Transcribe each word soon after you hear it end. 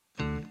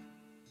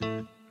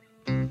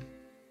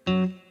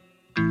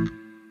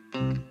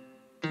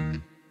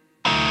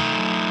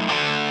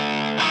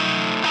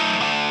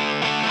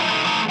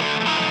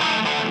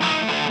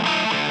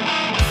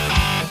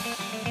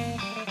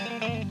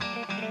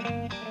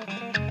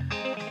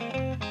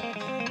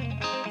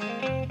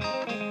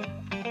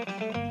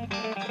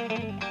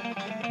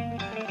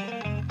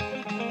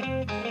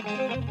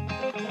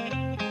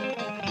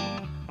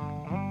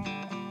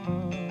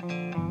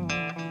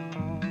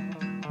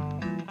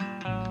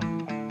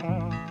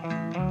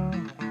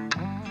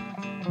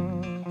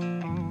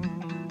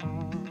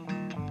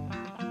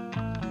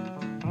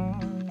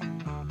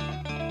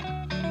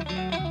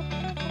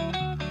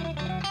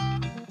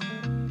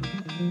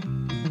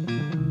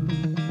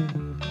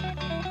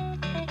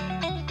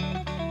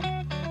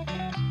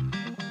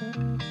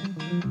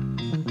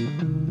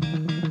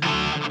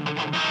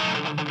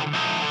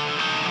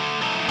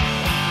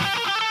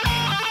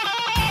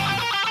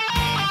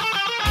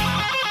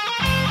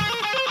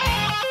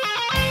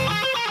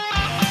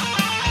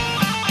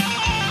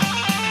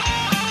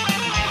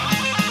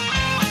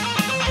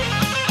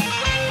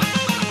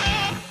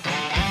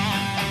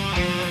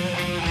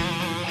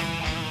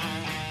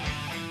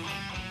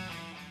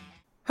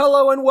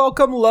Hello and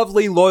welcome,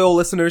 lovely, loyal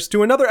listeners,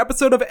 to another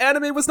episode of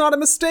Anime Was Not a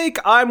Mistake.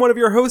 I'm one of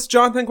your hosts,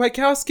 Jonathan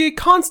Kwiatkowski,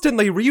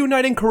 constantly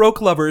reuniting Karaoke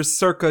lovers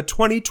circa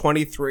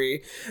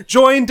 2023.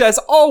 Joined, as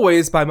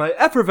always, by my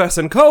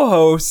effervescent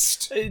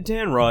co-host...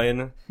 Dan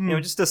Ryan.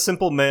 Just a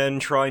simple man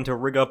trying to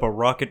rig up a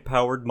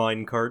rocket-powered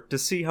minecart to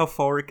see how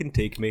far it can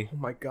take me. Oh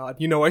my god,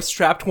 I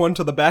strapped one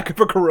to the back of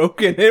a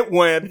Karaoke and it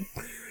went...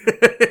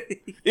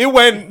 It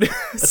went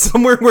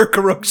somewhere where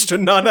Karaoke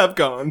should not have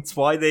gone. That's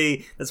why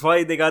they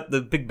got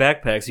the big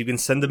backpacks. You can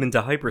send them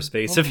into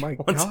hyperspace if you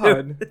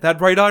want to.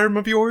 That right arm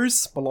of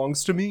yours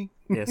belongs to me.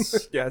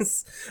 Yes.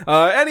 Yes.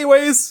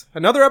 Anyways,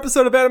 another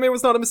episode of Anime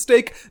Was Not a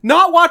Mistake.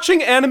 Not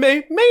watching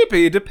anime,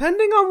 maybe,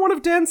 depending on one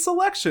of Dan's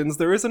selections.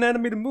 There is an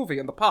animated movie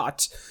in the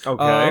pot.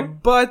 Okay.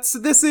 But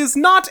this is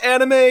not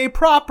anime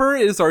proper.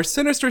 It is our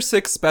Sinister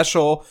 6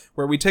 special,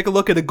 where we take a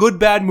look at a good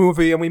bad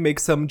movie and we make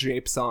some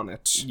japes on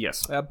it.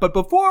 Yes. But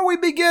before we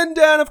begin,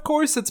 Dan, of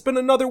course, it's been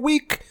another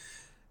week.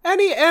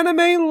 Any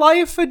anime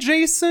life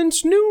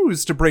adjacent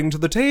news to bring to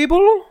the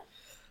table?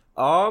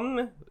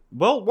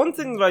 Well, one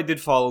thing that I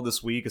did follow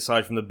this week,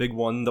 aside from the big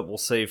one that we'll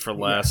save for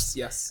last,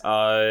 Yes.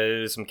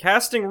 Some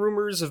casting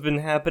rumors have been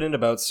happening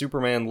about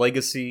Superman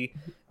Legacy.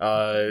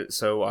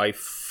 So I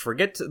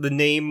forget the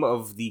name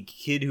of the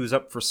kid who's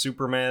up for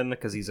Superman,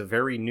 because he's a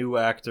very new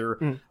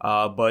actor,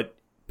 but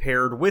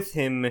paired with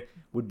him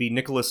would be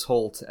Nicholas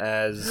Hoult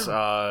as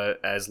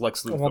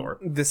Lex Luthor. Well,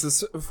 this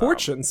is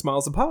fortune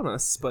smiles upon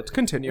us, but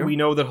continue. We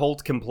know that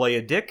Hoult can play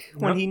a dick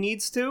when he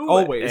needs to.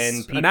 Always.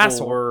 And an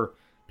asshole.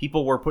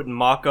 People were putting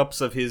mock-ups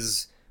of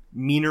his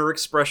meaner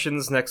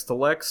expressions next to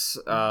Lex.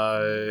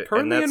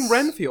 Currently in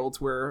Renfield,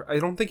 where I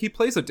don't think he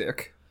plays a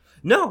dick.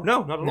 No,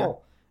 not at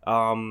all.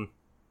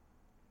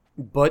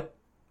 But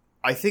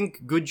I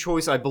think good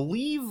choice. I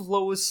believe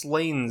Lois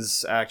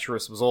Lane's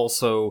actress was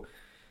also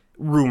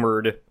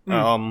rumored,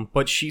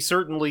 but she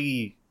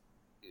certainly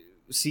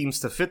seems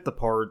to fit the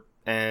part,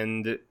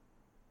 and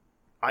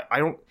I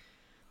don't...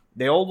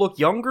 They all look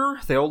younger,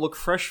 they all look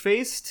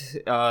fresh-faced,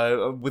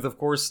 with, of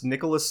course,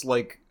 Nicholas,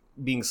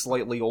 being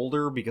slightly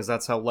older, because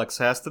that's how Lex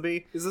has to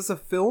be. Is this a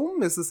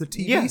film? Is this a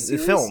TV series? Yeah, a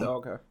film. Oh,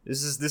 okay.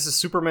 This is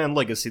Superman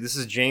Legacy. This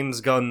is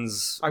James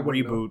Gunn's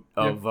reboot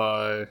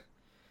of,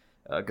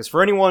 because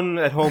for anyone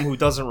at home who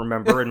doesn't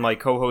remember, and my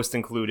co-host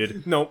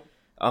included... Nope.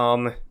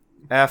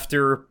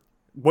 After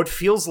what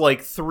feels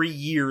like 3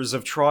 years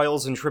of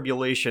trials and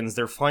tribulations,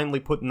 they're finally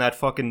putting that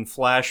fucking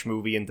Flash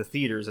movie into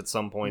theaters at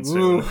some point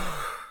soon.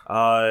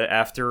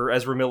 After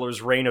Ezra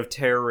Miller's reign of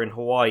terror in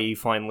Hawaii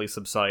finally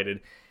subsided.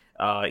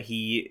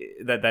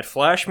 That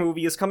Flash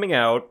movie is coming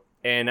out,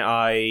 and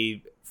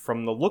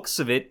from the looks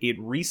of it, it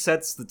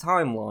resets the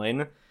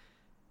timeline.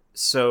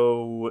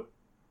 So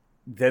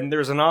then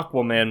there's an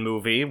Aquaman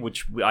movie,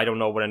 which I don't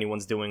know what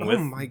anyone's doing with.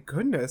 Oh my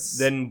goodness.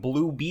 Then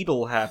Blue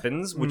Beetle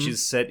happens, which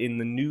is set in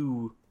the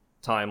new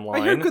timeline.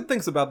 I heard good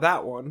things about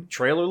that one.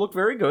 Trailer looked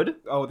very good.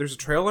 Oh, there's a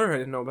trailer? I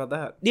didn't know about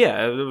that.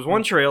 Yeah, there was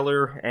one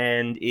trailer,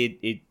 and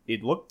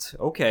it looked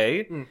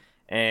okay.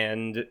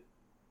 And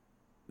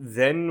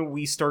then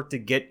we start to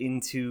get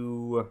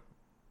into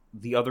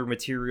the other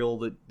material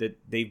that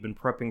they've been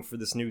prepping for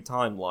this new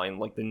timeline,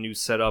 like the new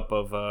setup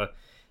of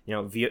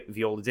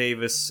Viola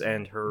Davis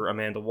and her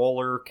Amanda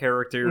Waller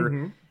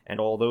character, and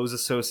all those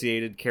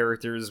associated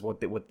characters,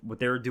 what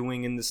they're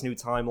doing in this new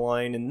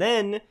timeline, and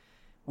then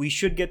we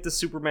should get to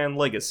Superman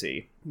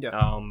Legacy.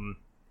 Yeah.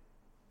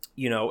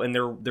 And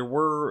there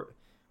were,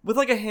 with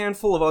a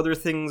handful of other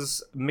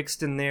things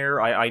mixed in there.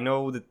 I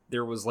know that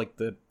there was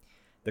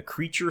the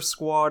Creature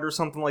Squad or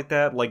something like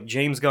that.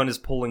 James Gunn is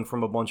pulling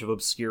from a bunch of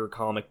obscure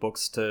comic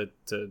books to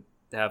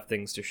have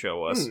things to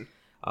show us.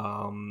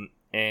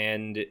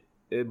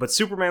 But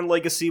Superman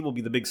Legacy will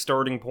be the big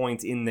starting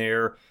point in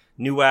there.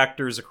 New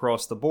actors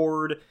across the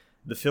board.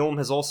 The film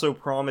has also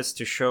promised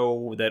to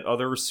show that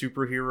other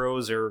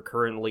superheroes are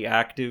currently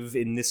active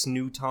in this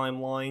new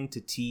timeline to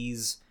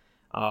tease,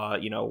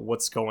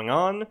 what's going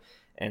on.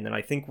 And then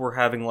I think we're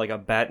having like a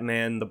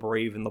Batman the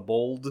Brave and the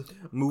Bold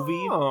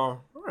movie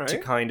to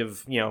kind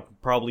of,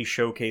 probably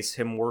showcase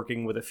him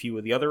working with a few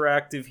of the other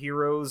active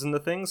heroes and the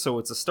thing. So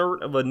it's a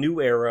start of a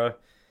new era.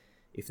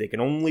 If they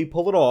can only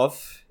pull it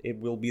off, it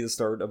will be the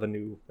start of a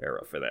new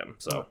era for them.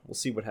 So we'll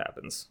see what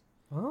happens.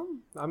 Well,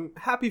 I'm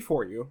happy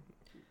for you.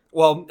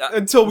 Well,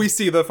 until we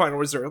see the final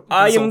results,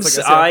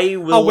 I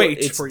will. I'll wait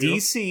it's for you.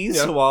 DC,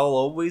 so I'll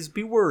always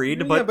be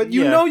worried. But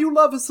you know you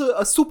love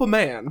a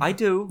Superman. I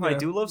do. Yeah. I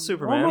do love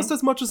Superman. Almost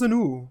as much as an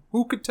Ooh.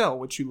 Who could tell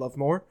which you love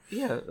more?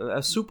 Yeah,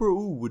 a Super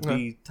Ooh would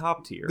be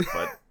top tier,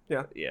 but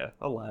yeah,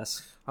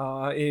 alas.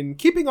 In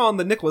keeping on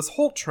the Nicholas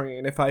Hoult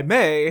train, if I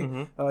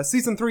may,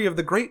 Season 3 of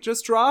The Great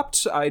just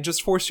dropped. I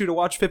just forced you to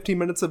watch 15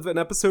 minutes of an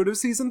episode of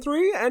Season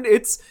 3, and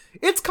it's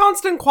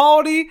constant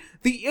quality.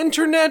 The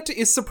internet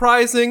is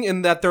surprising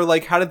in that they're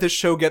like, how did this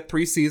show get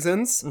 3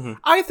 seasons?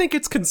 I think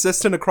it's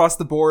consistent across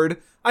the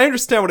board. I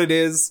understand what it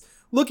is.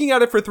 Looking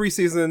at it for 3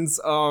 seasons,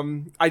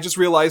 I just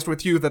realized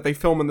with you that they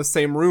film in the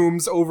same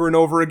rooms over and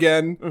over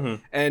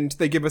again, and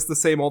they give us the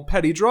same old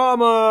petty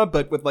drama,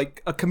 but with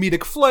like a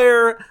comedic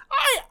flair.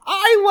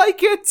 I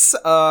like it.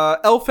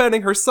 Elle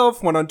Fanning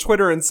herself went on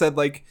Twitter and said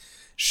like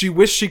she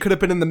wished she could have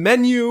been in the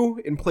menu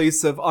in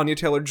place of Anya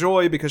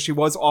Taylor-Joy because she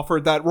was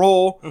offered that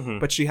role,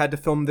 but she had to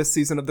film this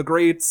season of The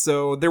Great.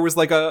 So there was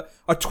like a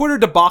Twitter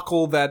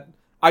debacle that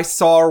I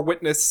saw or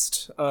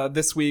witnessed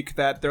this week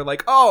that they're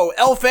like, oh,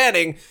 Elle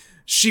Fanning,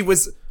 she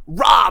was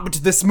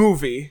robbed this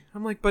movie.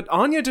 I'm like, but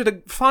Anya did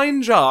a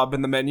fine job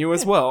in the menu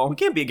as well. We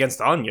can't be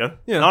against Anya.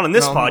 Not on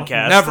this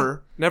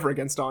podcast. Never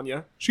against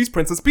Anya. She's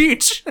Princess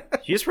Peach.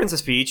 She is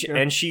Princess Peach,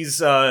 and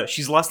she's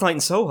Last Night in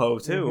Soho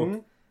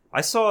too.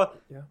 I saw.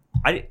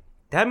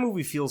 That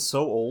movie feels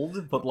so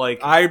old, but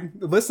like I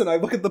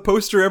look at the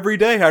poster every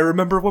day. I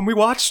remember when we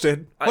watched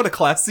it. What a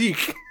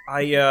classique.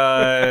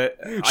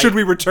 Should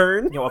we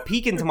return? A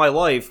peek into my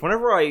life.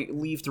 Whenever I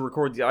leave to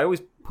record, I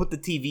always put the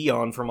TV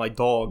on for my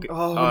dog.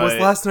 Oh, was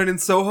Last Night in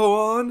Soho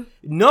on?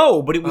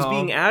 No, but it was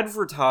being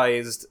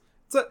advertised.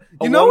 It's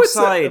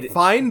a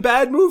fine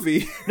bad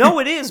movie. No,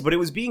 it is, but it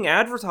was being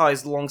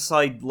advertised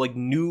alongside like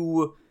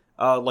new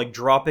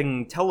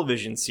dropping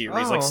television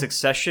series like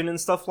Succession and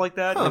stuff like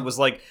that. And it was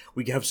like,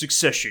 we have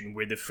Succession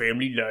where the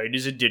family line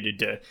is a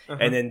da-da-da,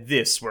 and then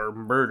this where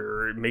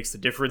murder makes the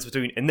difference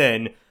between, and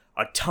then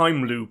a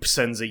time loop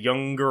sends a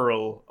young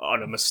girl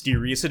on a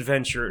mysterious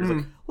adventure. It's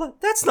like, well,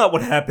 that's not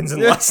what happens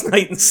in Last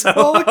Night in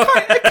Soho. Well,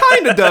 it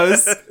kind of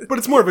does, but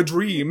it's more of a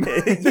dream.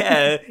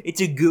 Yeah, it's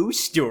a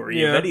ghost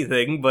story, if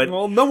anything. But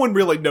well, no one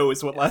really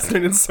knows what Last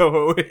Night in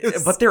Soho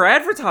is. But they're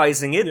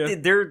advertising it. Yeah.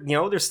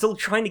 They're still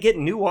trying to get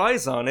new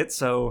eyes on it.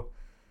 So,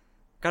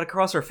 gotta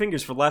cross our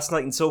fingers for Last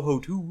Night in Soho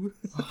 2.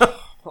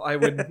 I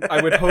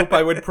would hope,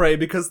 I would pray,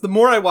 because the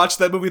more I watch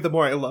that movie, the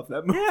more I love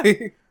that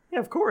movie. Yeah,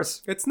 of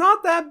course. It's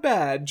not that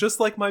bad, just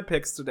like my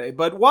picks today.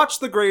 But watch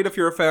The Great if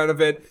you're a fan of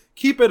it.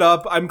 Keep it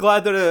up. I'm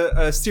glad that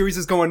a series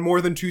is going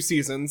more than 2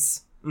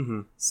 seasons.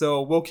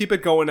 So we'll keep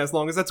it going as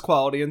long as it's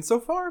quality. And so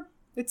far,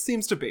 it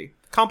seems to be.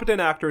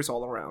 Competent actors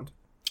all around.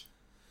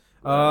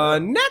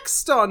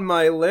 Next on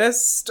my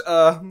list,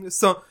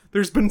 so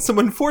there's been some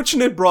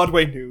unfortunate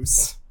Broadway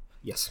news.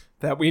 Yes.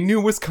 That we knew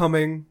was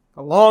coming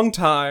a long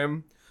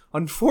time.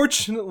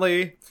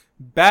 Unfortunately,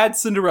 Bad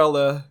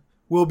Cinderella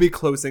will be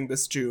closing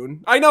this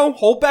June. I know,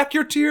 hold back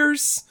your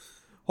tears.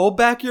 Hold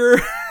back your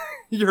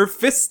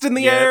fist in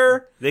the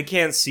air. They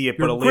can't see it,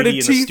 but a lady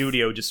in the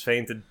studio just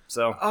fainted,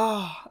 so.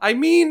 I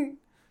mean,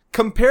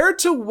 compared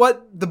to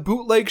what the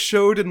bootleg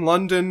showed in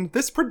London,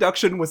 this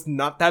production was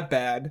not that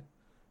bad.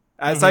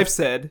 As I've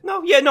said.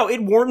 No,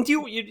 it warmed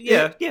you.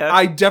 Yeah.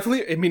 I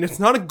mean, it's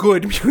not a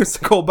good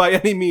musical by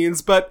any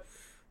means, but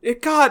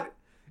it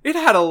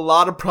had a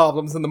lot of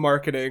problems in the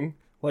marketing.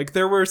 Like,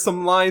 there were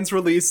some lines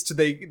released,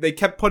 they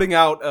kept putting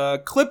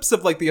out clips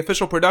of, like, the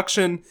official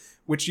production,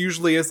 which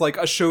usually is, like,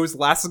 a show's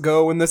last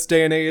go in this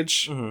day and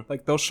age.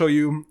 Like, they'll show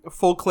you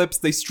full clips.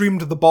 They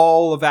streamed the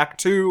ball of Act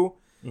 2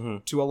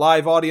 to a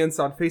live audience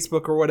on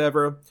Facebook or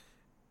whatever.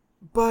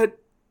 But,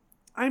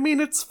 I mean,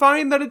 it's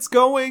fine that it's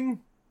going.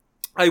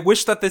 I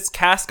wish that this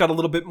cast got a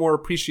little bit more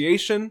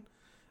appreciation,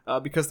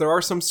 because there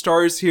are some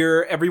stars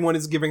here. Everyone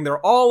is giving their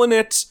all in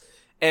it.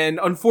 And,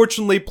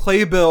 unfortunately,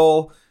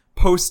 Playbill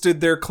posted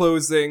their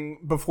closing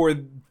before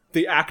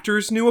the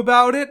actors knew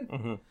about it,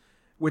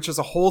 which is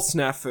a whole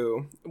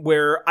snafu,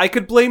 where I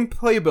could blame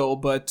Playbill,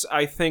 but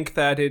I think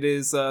that it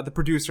is the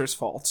producer's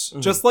fault.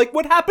 Just like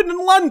what happened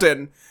in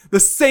London.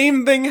 The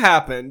same thing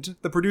happened.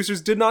 The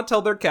producers did not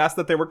tell their cast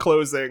that they were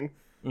closing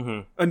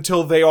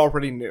until they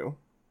already knew.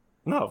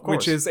 No, of course.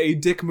 Which is a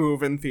dick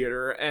move in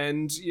theater.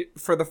 And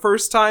for the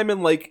first time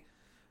in, like,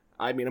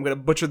 I mean, I'm going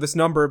to butcher this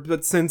number,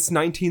 but since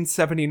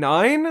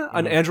 1979,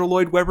 an Andrew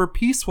Lloyd Webber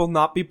piece will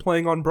not be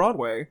playing on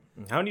Broadway.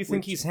 How do you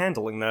think he's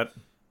handling that?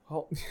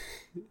 Well,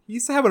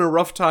 he's having a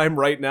rough time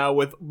right now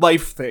with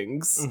life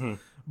things.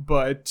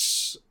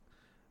 But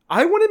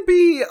I wouldn't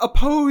be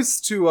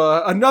opposed to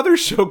another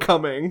show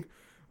coming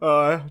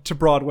to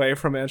Broadway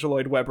from Andrew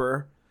Lloyd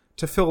Webber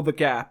to fill the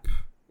gap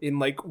in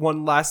like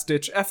one last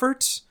ditch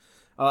effort.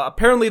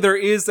 Apparently there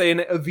is an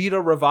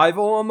Evita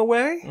revival on the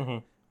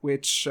way,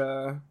 which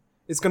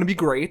is going to be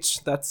great.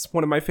 That's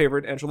one of my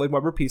favorite Andrew Lloyd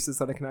Webber pieces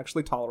that I can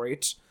actually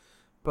tolerate.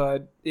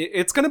 But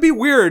it's going to be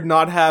weird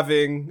not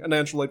having an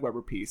Andrew Lloyd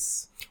Webber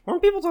piece.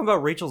 Weren't people talking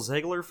about Rachel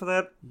Zegler for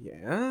that?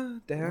 Yeah,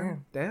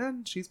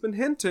 Dan, she's been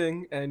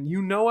hinting, and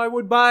you know I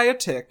would buy a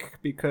tick,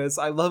 because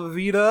I love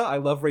Evita, I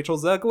love Rachel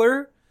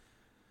Zegler.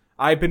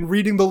 I've been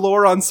reading the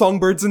lore on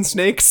Songbirds and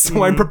Snakes,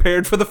 so I'm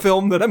prepared for the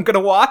film that I'm going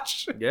to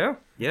watch. Yeah.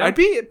 I'd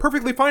be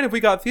perfectly fine if we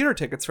got theater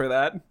tickets for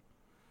that.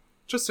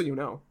 Just so you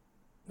know.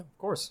 Of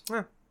course.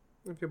 Yeah,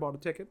 if you bought a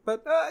ticket.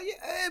 But,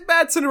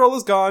 Bad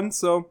Cinderella's gone,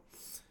 so...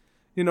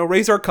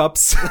 raise our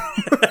cups.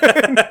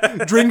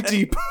 Drink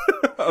deep.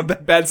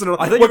 Bad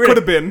Cinderella. What could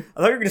have been?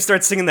 I thought you were going to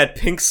start singing that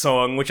Pink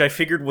song, which I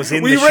figured was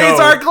in the show. We raise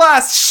our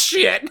glass.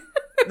 Shit.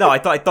 No, I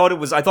thought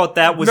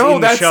that was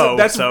in the show.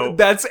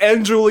 That's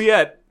Anne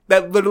Juliet.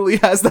 That literally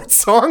has that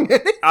song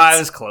in it. I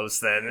was close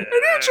then. And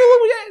Anne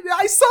Juliet,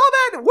 I saw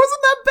that. It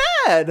wasn't that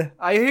bad.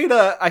 I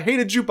hate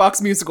a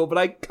jukebox musical, but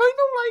I kind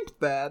of liked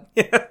that.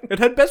 Yeah. It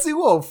had Betsy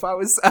Wolfe. I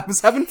was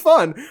having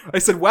fun. I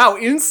said, wow,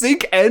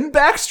 NSYNC and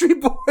Backstreet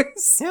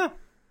Boys. Yeah.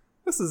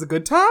 This is a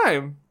good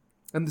time.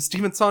 And the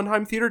Stephen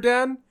Sondheim Theater,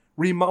 Dan,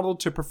 remodeled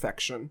to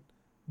perfection.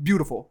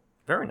 Beautiful.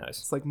 Very nice.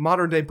 It's like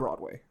modern day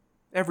Broadway.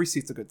 Every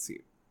seat's a good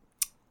seat.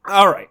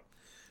 All right.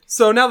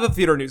 So now that the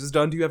theater news is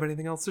done, do you have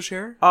anything else to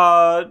share?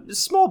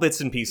 Small bits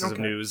and pieces of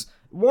news.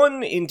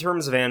 One, in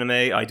terms of anime,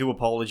 I do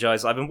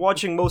apologize. I've been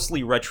watching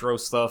mostly retro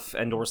stuff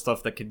and/or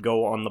stuff that could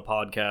go on the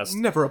podcast.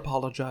 Never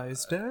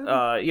apologize, Dad.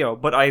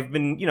 But I've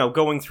been,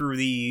 going through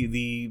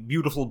the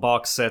beautiful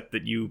box set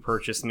that you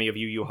purchased me of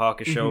Yu Yu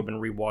Hakusho. I've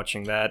been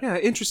rewatching that. Yeah,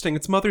 interesting.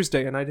 It's Mother's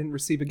Day and I didn't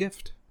receive a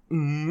gift.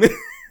 You're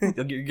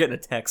getting a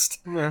text.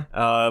 Yeah.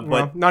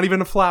 But not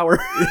even a flower.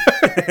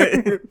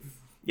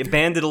 Yeah,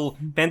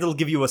 Bandit'll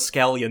give you a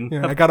scallion.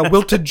 Yeah, I got a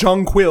wilted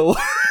jonquil.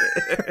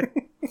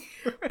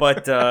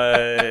 But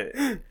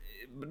been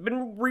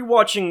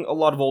rewatching a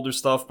lot of older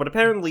stuff, but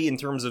apparently in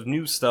terms of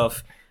new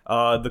stuff,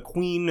 the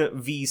Queen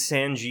v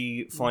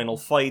Sanji final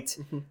fight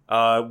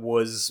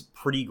was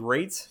pretty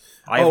great.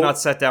 I have not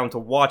sat down to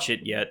watch it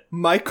yet.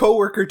 My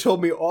coworker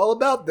told me all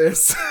about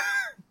this.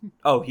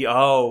 Okay.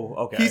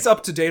 He's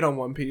up to date on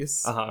One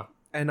Piece.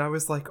 And I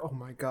was like, oh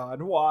my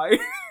god, why?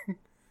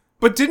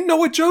 But didn't know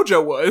what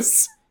JoJo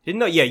was. Didn't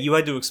know? Yeah, you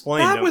had to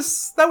explain. That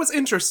was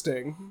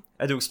interesting.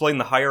 I had to explain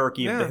the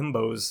hierarchy of the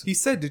himbos. He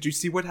said, "Did you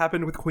see what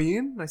happened with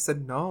Queen?" I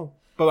said, "No,"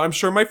 but I'm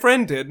sure my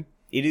friend did.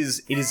 It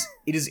is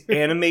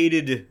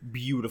animated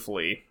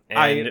beautifully.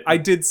 And I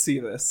did see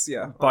this.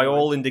 Yeah. By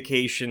all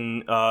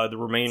indication, the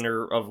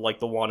remainder of like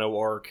the Wano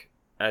arc,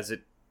 as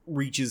it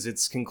reaches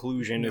its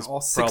conclusion, is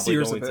probably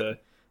going to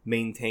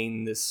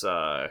maintain this.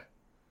 Probably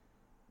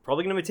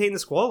going to maintain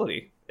this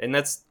quality, and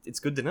it's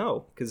good to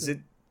know because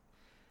it.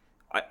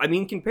 I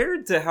mean,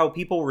 compared to how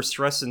people were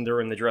stressing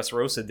during the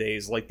Dressrosa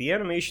days, like, the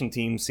animation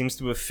team seems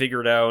to have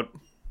figured out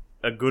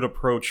a good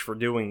approach for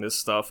doing this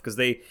stuff, because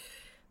they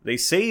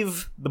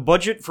save the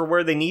budget for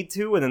where they need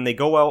to, and then they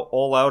go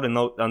all out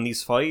on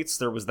these fights.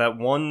 There was that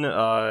one,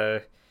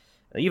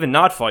 even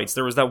not fights,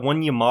 there was that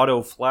one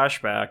Yamato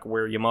flashback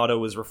where Yamato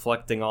was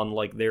reflecting on,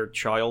 like, their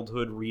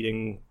childhood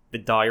reading the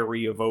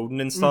Diary of Odin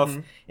and stuff,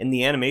 and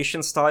the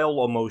animation style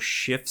almost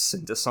shifts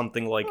into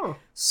something, like,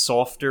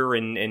 softer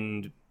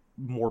and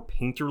more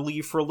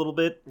painterly for a little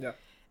bit. Yeah.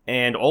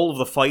 And all of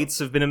the fights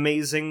have been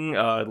amazing,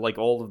 like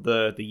all of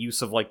the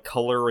use of like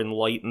color and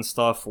light and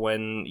stuff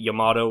when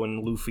Yamato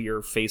and Luffy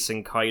are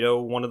facing Kaido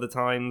one of the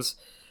times.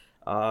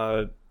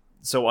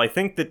 So I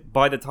think that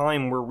by the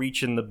time we're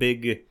reaching the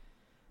big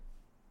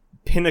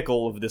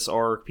pinnacle of this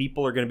arc,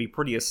 people are going to be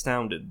pretty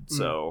astounded.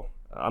 So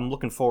I'm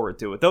looking forward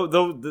to it. Though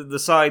the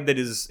side that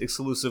is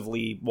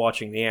exclusively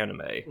watching the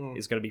anime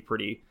is going to be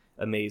pretty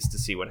amazed to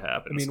see what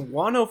happens. I mean,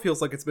 Wano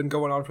feels like it's been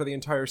going on for the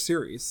entire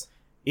series.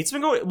 It's been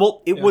going...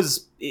 Well, it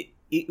was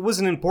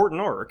an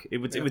important arc.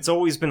 It's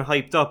always been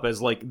hyped up as,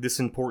 like, this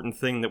important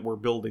thing that we're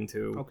building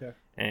to. Okay.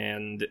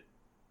 And,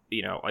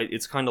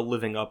 it's kind of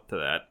living up to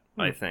that,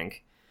 I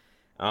think.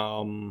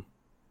 But,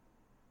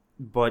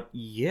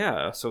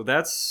 yeah, so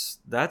that's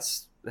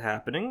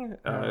happening.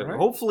 Right.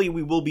 Hopefully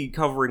we will be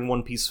covering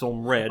One Piece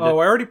Film Red. Oh,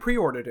 I already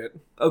pre-ordered it.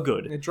 Oh,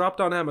 good. It dropped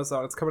on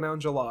Amazon. It's coming out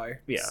in July.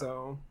 Yeah.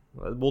 So...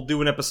 We'll do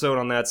an episode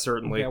on that,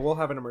 certainly. Yeah, we'll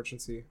have an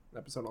emergency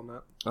episode on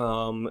that.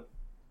 I'm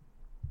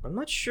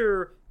not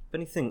sure of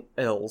anything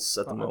else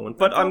at the moment,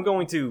 but I'm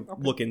going to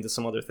look into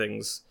some other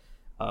things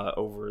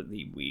over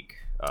the week.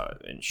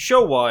 And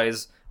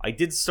show-wise, I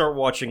did start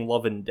watching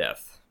Love and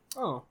Death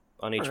on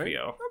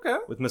HBO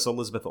with Miss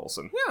Elizabeth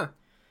Olsen. Yeah.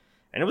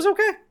 And it was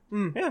okay.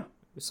 Yeah.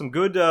 Some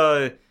good...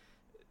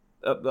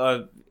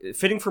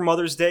 fitting for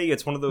Mother's Day,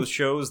 it's one of those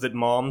shows that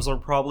moms are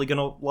probably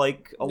gonna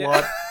like a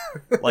lot.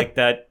 Like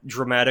that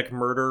dramatic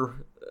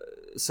murder,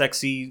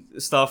 sexy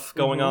stuff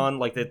going on.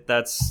 Like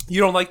that's...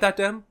 You don't like that,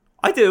 Dan?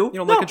 I do. You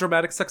don't like a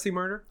dramatic, sexy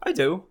murder? I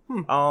do.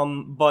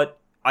 But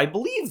I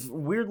believe,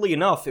 weirdly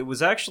enough, it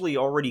was actually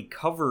already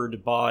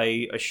covered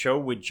by a show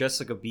with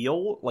Jessica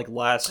Biel, like,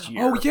 last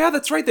year. Oh, yeah,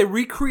 that's right. They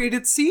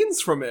recreated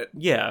scenes from it.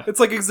 Yeah. It's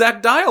like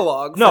exact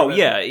dialogue. No, from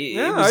yeah.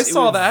 I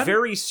saw it was that.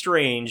 Very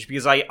strange,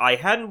 because I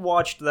hadn't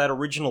watched that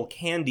original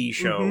Candy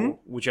show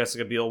with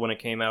Jessica Biel when it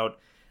came out.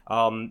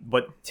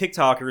 But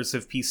TikTokers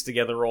have pieced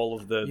together all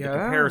of the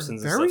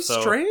comparisons and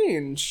stuff. Very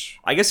strange.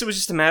 I guess it was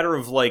just a matter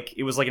of, like,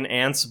 it was like an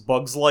Ants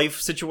Bugs Life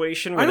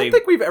situation where I don't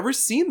think we've ever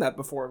seen that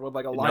before with,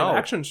 like, a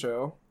live-action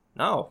show.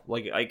 No.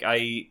 Like,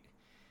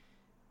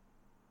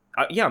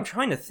 yeah, I'm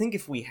trying to think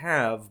if we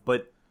have,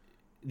 but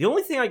the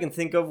only thing I can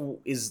think of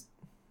is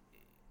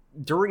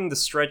during the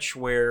stretch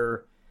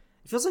where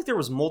it feels like there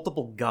was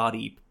multiple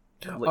Gotti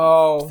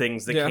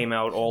things that came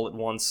out all at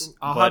once.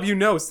 I'll have you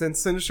know,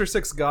 since Sinister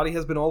 6, Gotti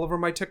has been all over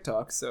my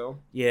TikTok, so...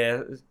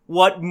 Yeah.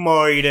 What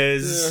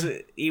Midas? Yeah.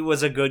 He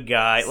was a good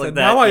guy. So like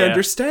that, now I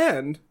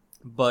understand.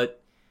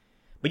 But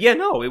yeah,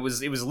 no, it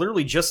was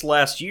literally just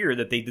last year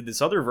that they did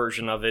this other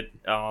version of it.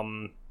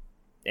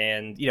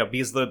 And, you know,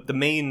 because the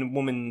main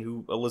woman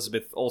who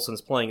Elizabeth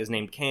Olsen's playing is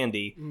named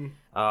Candy,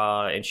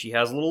 and she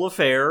has a little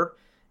affair,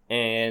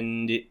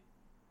 and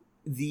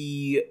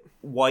the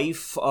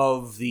wife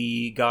of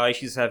the guy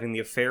she's having the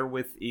affair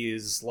with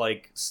is,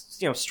 like,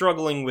 you know,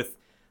 struggling with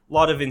a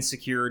lot of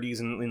insecurities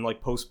and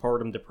like,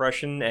 postpartum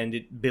depression, and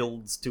it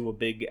builds to a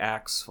big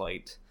axe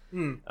fight.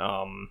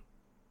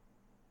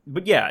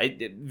 But yeah,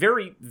 it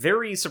very,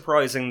 very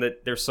surprising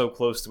that they're so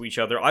close to each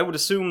other. I would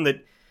assume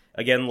that,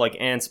 again, like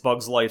Ants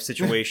Bugs Life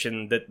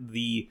situation, that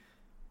the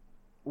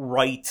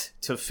right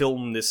to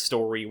film this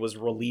story was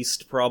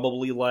released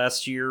probably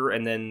last year,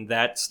 and then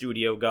that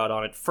studio got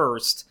on it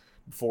first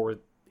before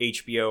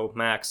HBO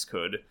Max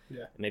could.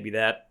 Yeah. Maybe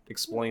that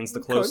explains the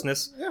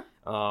closeness. Yeah.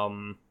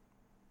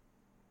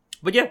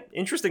 But yeah,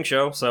 interesting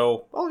show,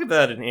 so I'll give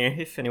that an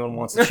if anyone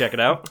wants to check it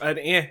out. An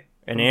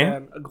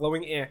An a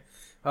glowing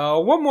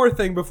one more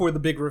thing before the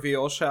big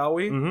reveal, shall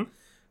we?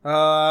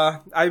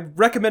 I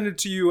recommended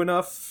to you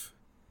enough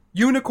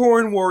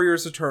Unicorn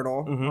Warriors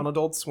Eternal on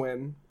Adult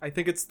Swim. I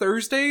think it's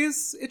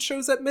Thursdays it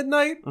shows at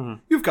midnight.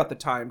 You've got the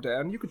time,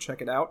 Dan. You can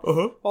check it out.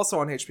 Also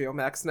on HBO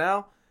Max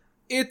now.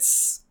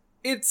 It's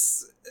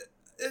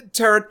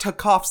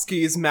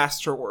Tartakovsky's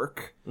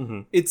masterwork.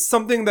 It's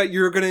something that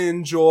you're going to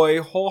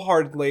enjoy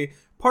wholeheartedly.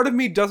 Part of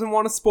me doesn't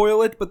want to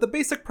spoil it, but the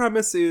basic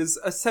premise is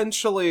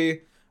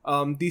essentially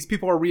these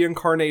people are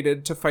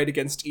reincarnated to fight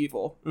against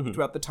evil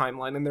throughout the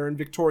timeline, and they're in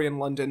Victorian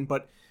London,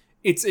 but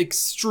it's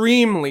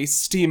extremely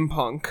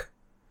steampunk.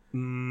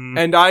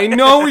 And I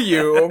know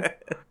you,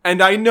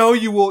 and I know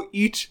you will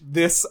eat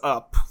this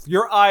up.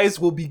 Your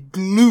eyes will be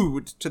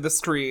glued to the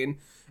screen.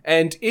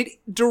 And it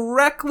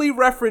directly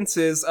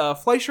references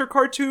Fleischer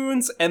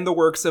cartoons and the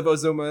works of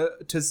Osamu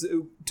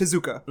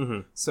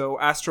Tezuka. So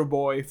Astro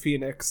Boy,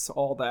 Phoenix,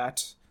 all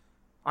that.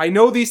 I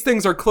know these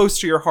things are close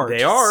to your heart.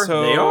 They are.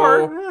 So they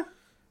are.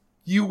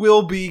 You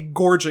will be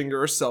gorging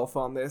yourself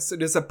on this.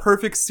 It is a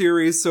perfect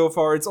series so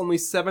far. It's only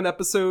 7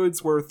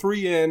 episodes. We're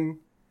 3 in.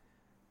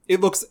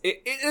 It looks...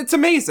 It's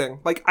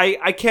amazing. Like,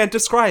 I can't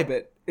describe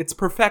it. It's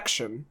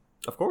perfection.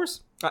 Of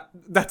course.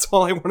 That's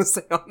all I want to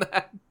say on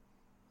that.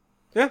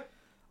 Yeah.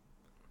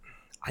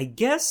 I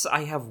guess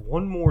I have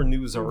one more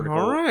news article.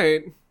 All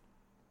right.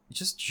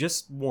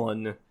 Just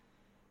one.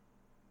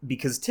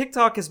 Because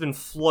TikTok has been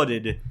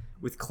flooded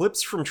with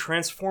clips from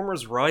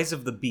Transformers Rise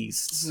of the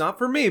Beasts. Not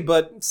for me,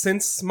 but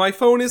since my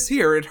phone is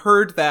here, it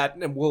heard that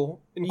and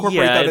will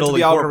incorporate that into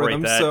the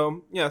algorithm.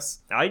 So, yes.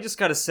 I just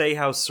gotta say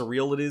how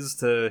surreal it is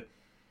to...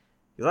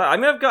 I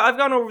mean, I've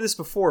gone over this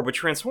before, but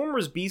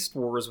Transformers Beast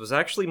Wars was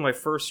actually my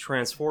first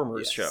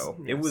Transformers show.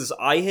 Yes. It was...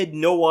 I had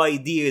no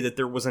idea that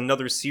there was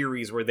another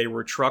series where they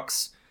were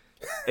trucks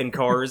and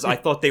cars. I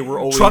thought they were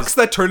always... Trucks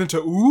that turn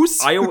into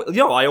ooze? I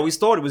always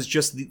thought it was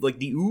just,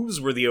 the ooze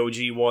were the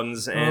OG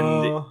ones,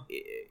 and,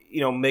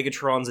 you know,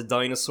 Megatron's a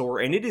dinosaur,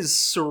 and it is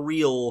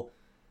surreal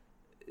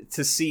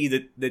to see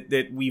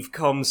that we've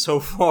come so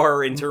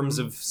far in terms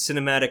of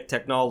cinematic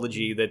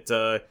technology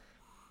that,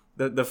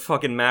 the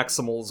fucking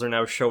Maximals are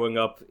now showing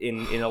up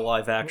in a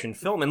live-action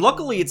film. And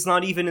luckily, it's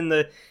not even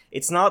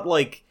it's not,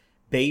 like,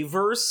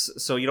 Bayverse,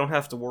 so you don't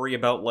have to worry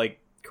about, like,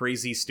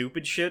 crazy,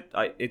 stupid shit.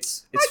 I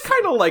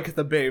kind of like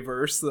the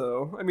Bayverse,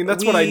 though. I mean,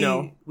 that's what I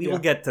know. We will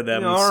get to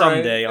them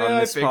someday on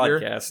this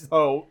podcast.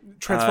 Oh,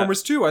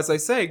 Transformers 2, as I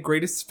say,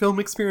 greatest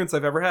film experience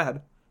I've ever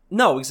had.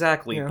 No,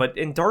 exactly. Yeah. But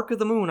in Dark of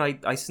the Moon,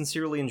 I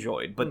sincerely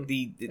enjoyed. But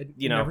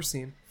never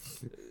seen.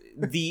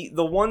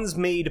 the ones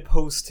made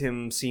post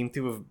him seem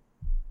to have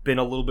been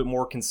a little bit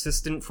more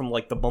consistent from,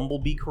 like, the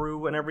Bumblebee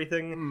crew and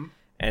everything.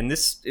 And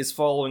this is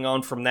following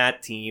on from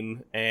that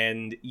team,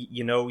 and,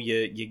 you know,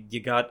 you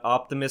got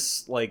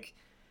Optimus, like,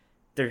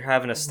 they're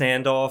having a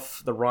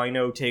standoff, the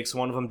Rhino takes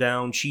one of them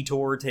down,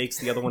 Cheetor takes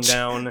the other one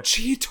down.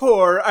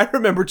 Cheetor! I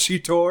remember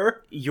Cheetor!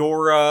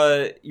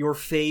 Your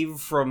fave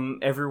from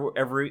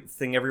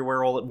Everything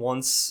Everywhere All at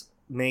Once,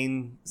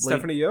 main...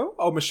 Stephanie Yeoh?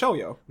 Oh, Michelle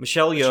Yeoh.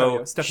 Michelle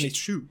Yeoh. Stephanie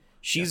Chu.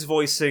 She's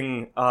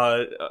voicing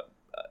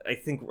I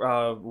think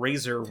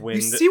Razor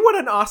Wind. You see what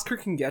an Oscar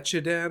can get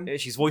you, Dan?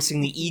 She's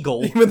voicing the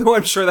eagle. Even though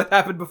I'm sure that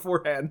happened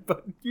beforehand,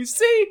 but you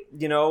see,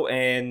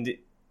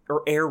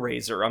 or Air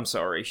Razor. I'm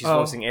sorry, she's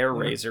voicing Air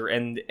Razor,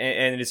 and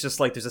it's just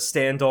like there's a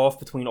standoff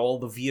between all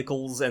the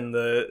vehicles and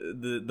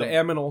the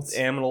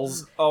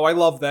Aminals. Oh, I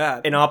love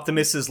that. And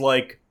Optimus is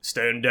like,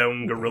 "Stand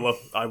down, gorilla.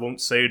 I won't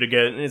say it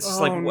again." And it's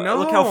just no.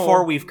 Look how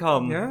far we've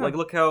come. Yeah. Like,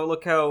 look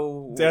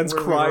how Dan's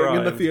crying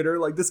in the theater.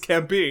 Like, this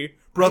can't be.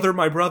 Brother,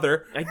 my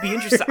brother. I'd be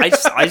interested.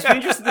 I'd be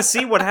interested to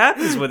see what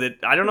happens with it.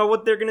 I don't know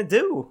what they're gonna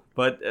do,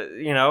 but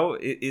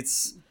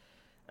it's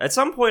at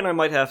some point I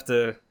might have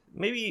to.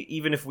 Maybe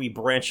even if we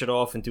branch it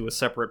off into a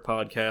separate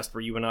podcast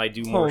where you and I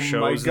do more shows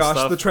and stuff. Oh my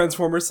gosh, the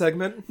Transformers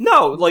segment?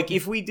 No, like,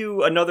 if we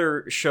do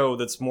another show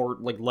that's more,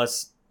 like,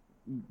 less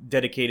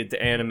dedicated to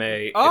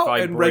anime...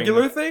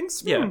 regular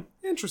things? Yeah.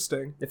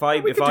 Interesting. If I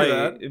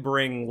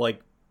bring,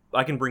 like...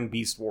 I can bring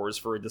Beast Wars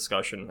for a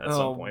discussion at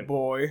some point. Oh,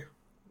 boy.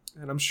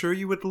 And I'm sure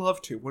you would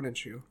love to,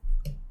 wouldn't you?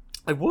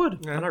 I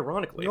would, and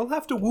ironically. You'll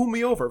have to woo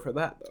me over for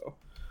that, though.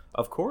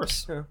 Of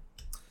course. Yeah.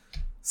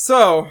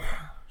 So,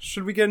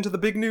 should we get into the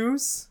big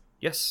news?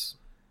 Yes.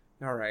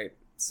 Alright,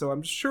 so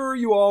I'm sure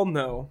you all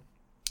know.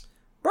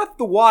 Breath of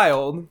the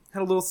Wild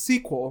had a little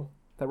sequel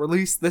that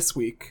released this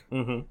week.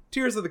 Mm-hmm.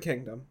 Tears of the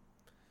Kingdom.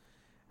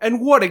 And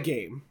what a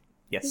game.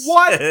 Yes.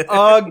 What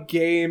a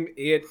game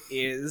it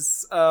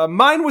is.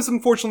 Mine was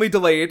unfortunately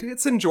delayed.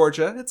 It's in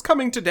Georgia. It's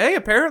coming today,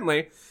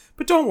 apparently.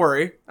 But don't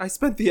worry, I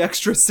spent the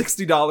extra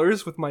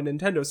 $60 with my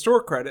Nintendo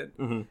Store credit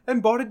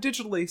and bought it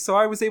digitally, so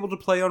I was able to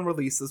play on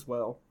release as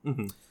well.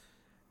 Mm-hmm.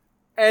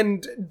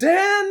 And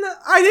Dan,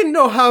 I didn't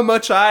know how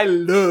much I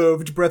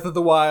loved Breath of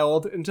the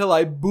Wild until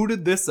I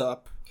booted this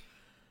up.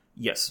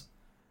 Yes.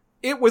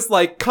 It was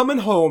like coming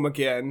home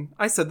again.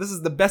 I said, this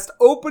is the best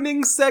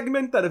opening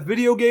segment that a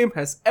video game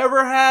has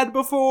ever had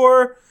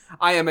before.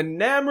 I am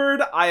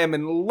enamored. I am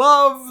in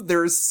love.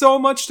 There's so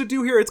much to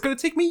do here. It's going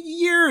to take me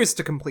years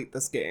to complete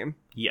this game.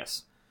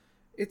 Yes.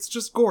 It's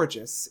just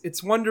gorgeous.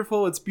 It's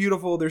wonderful. It's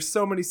beautiful. There's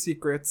so many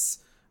secrets.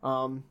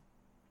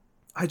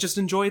 I just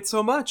enjoy it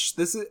so much.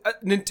 This is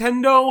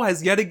Nintendo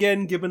has yet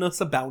again given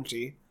us a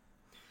bounty.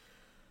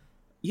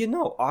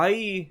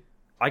 I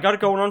got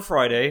it going on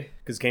Friday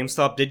because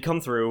GameStop did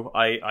come through.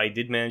 I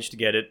did manage to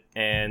get it,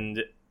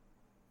 and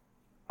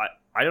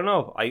I don't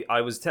know. I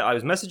was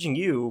messaging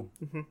you,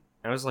 and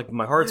I was like,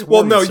 my heart's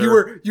warm. Well, no,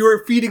 sir. you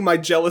were feeding my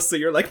jealousy.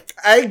 You're like,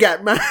 I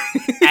got mine.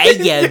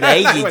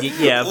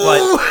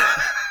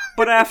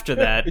 But after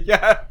that,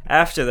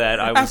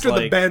 I was after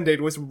the Band-Aid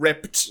was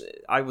ripped,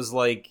 I was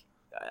like.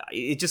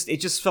 It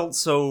just felt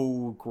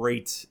so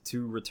great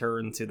to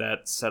return to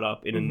that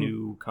setup in a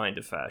new kind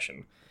of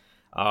fashion.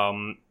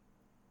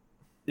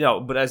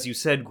 But as you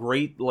said,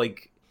 great,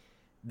 like,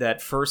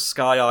 that first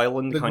Sky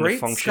Island kind of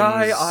functions... The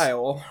Great Sky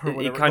Isle, or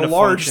whatever, it kind the of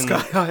large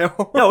functions, Sky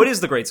Isle. No, it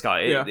is the Great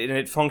Sky, yeah. And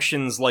it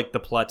functions like the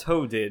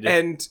Plateau did.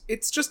 And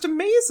it's just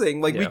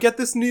amazing. Like, we get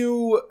this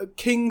new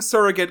king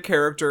surrogate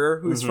character,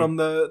 who's from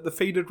the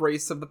fated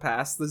race of the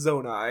past, the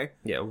Zonai.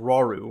 Yeah,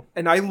 Rauru.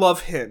 And I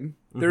love him.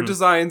 Their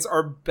designs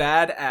are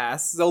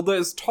badass. Zelda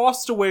is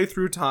tossed away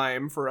through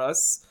time for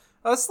us.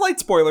 Slight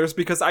spoilers,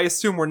 because I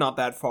assume we're not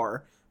that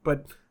far.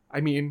 But,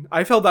 I mean,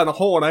 I fell down a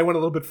hole and I went a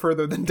little bit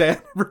further than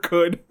Dan ever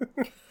could.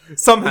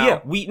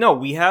 Somehow. Yeah,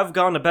 we have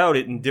gone about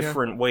it in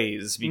different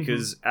ways,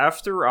 because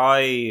after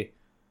I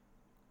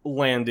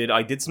landed,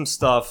 I did some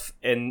stuff,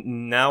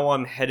 and now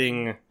I'm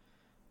heading...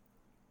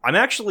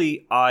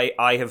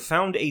 I have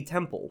found a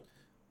temple.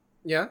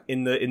 Yeah?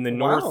 In the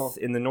north,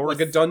 Like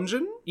a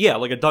dungeon? Yeah,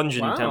 like a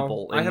dungeon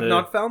temple. I have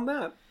not found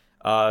that.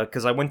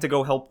 Because I went to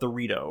go help the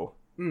Rito,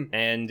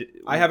 and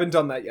I haven't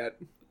done that yet.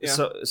 Yeah.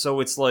 So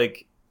it's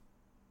like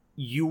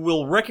you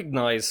will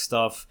recognize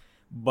stuff,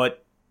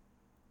 but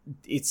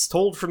it's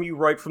told from you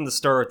right from the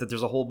start that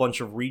there's a whole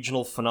bunch of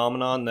regional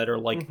phenomenon that are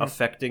like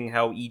affecting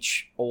how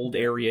each old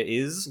area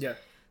is. Yeah.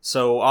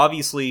 So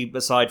obviously,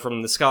 aside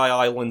from the Sky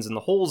Islands and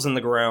the holes in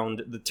the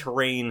ground, the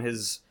terrain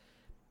has.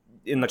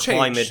 In the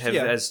climate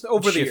has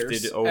over shifted the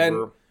years. over.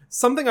 And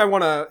something I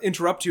want to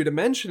interrupt you to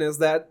mention is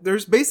that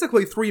there's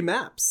basically 3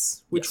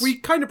 maps, which we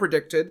kind of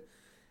predicted.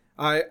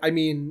 I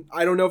mean,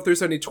 I don't know if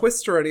there's any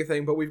twist or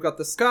anything, but we've got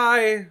the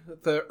sky,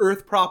 the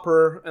earth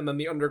proper, and then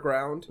the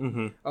underground.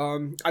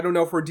 I don't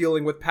know if we're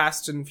dealing with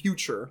past and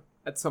future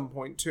at some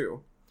point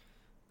too,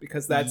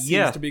 because that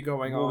seems to be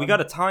going on. We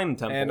got a time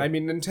temple. And I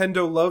mean,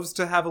 Nintendo loves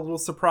to have a little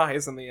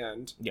surprise in the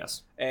end.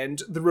 Yes.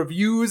 And the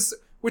reviews...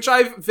 which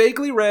I've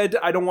vaguely read,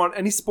 I don't want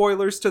any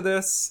spoilers to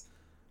this,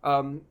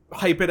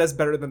 hype it as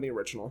better than the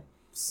original.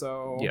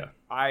 So,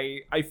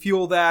 I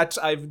feel that.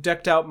 I've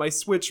decked out my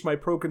Switch, my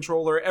Pro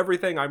Controller,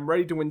 everything. I'm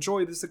ready to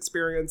enjoy this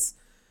experience.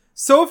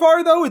 So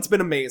far, though, it's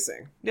been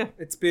amazing. Yeah.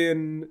 I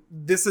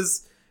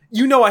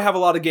have a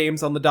lot of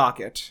games on the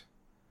docket.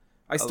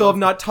 I still have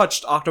not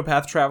touched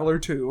Octopath Traveler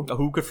 2.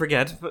 Who could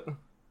forget? But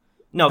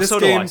no, this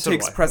so game do I.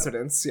 takes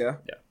precedence, yeah.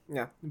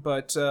 Yeah,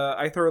 but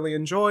I thoroughly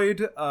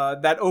enjoyed.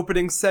 That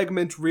opening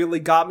segment really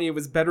got me. It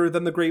was better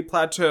than the Great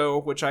Plateau,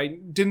 which I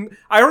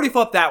already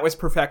thought that was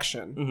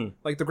perfection. Mm-hmm.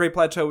 Like, the Great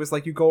Plateau is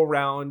like you go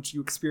around,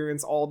 you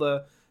experience all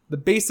the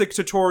basic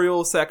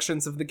tutorial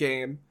sections of the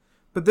game.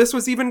 But this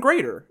was even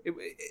greater.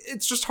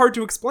 It's just hard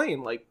to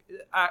explain. Like,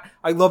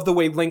 I love the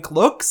way Link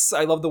looks.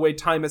 I love the way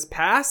time has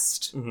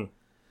passed. Mm-hmm.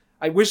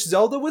 I wish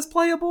Zelda was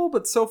playable,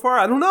 but so far,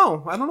 I don't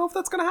know. I don't know if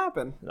that's going to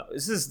happen. No,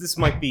 this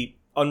might be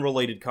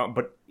unrelated,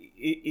 but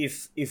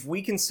if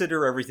we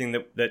consider everything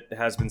that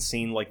has been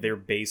seen, like their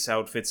base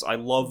outfits, I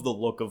love the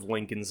look of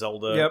Link and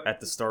Zelda at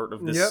the start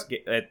of this.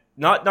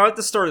 Not at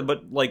the start,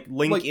 but like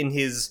Link in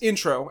his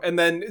intro, and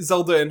then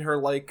Zelda in her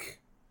like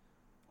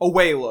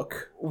away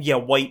look. Yeah,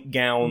 white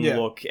gown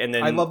look, and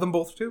then I love them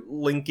both too.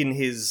 Link in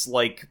his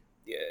like,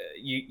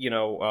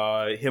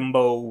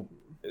 himbo.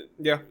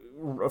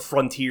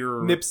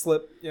 Frontier nip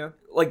slip. Yeah,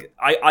 like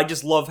I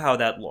just love how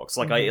that looks.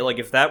 Like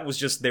if that was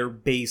just their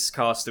base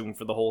costume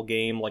for the whole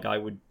game, like I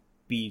would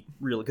be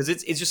really, because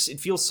it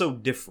feels so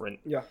different.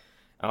 Yeah.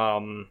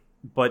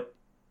 But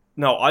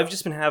no, I've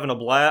just been having a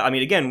blast. I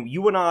mean, again,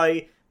 you and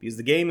I, because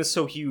the game is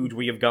so huge,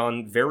 we have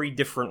gone very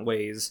different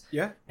ways.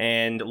 Yeah.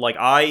 And like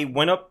I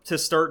went up to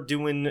start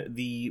doing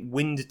the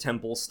Wind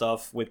Temple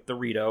stuff with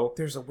Dorito.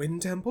 There's a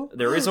Wind Temple?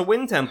 There is a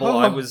Wind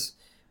Temple.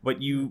 But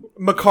you...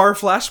 Makar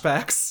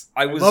flashbacks.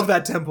 I love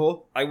that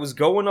temple. I was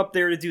going up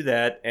there to do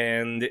that,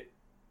 and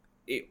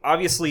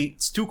obviously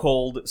it's too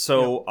cold,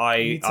 so I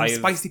need some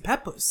spicy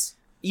peppers.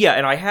 Yeah,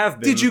 and I have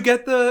been. Did you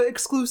get the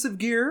exclusive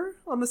gear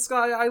on the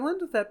Sky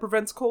Island that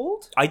prevents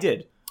cold? I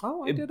did.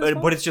 Oh, I did as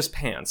well. But it's just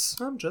pants.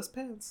 Just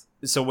pants.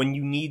 So when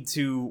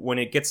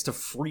it gets to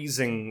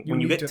freezing, when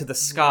you get to the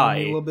sky, you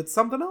need a little bit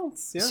something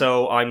else. Yeah.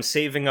 So I'm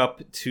saving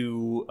up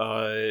to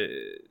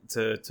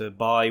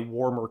buy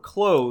warmer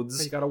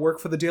clothes. You gotta work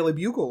for the Daily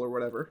Bugle or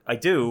whatever. I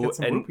do, get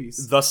some and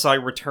rupees. Thus I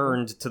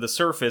returned to the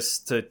surface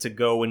to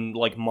go and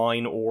like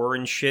mine ore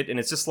and shit. And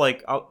it's just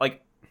like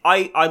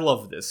I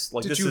love this.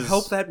 Like, did you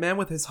help that man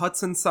with his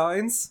huts and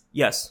signs?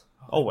 Yes,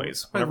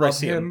 always. Whenever I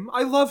see him.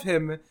 I love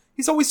him.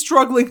 He's always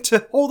struggling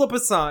to hold up a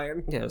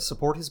sign. Yeah,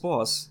 support his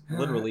boss,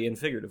 literally and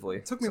figuratively.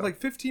 It took me like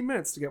 15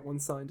 minutes to get one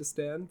sign to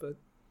stand, but...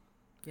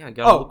 Yeah, I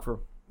gotta look for...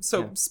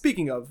 So,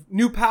 speaking of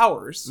new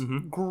powers,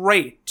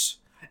 great,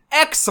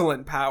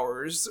 excellent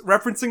powers,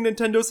 referencing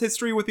Nintendo's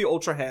history with the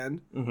Ultra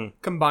Hand,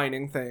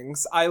 combining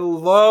things. I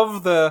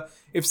love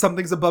if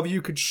something's above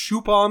you, could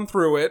shoop on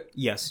through it.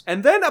 Yes.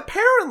 And then,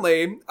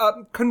 apparently,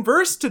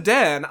 converse to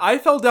Dan, I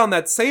fell down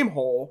that same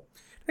hole,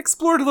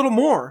 explored a little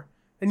more.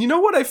 And you know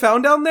what I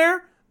found down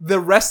there? The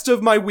rest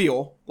of my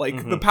wheel,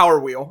 like the power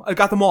wheel. I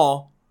got them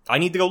all. I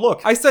need to go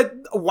look. I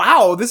said,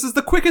 wow, this is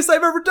the quickest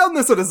I've ever done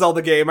this in a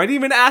Zelda game. I didn't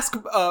even ask,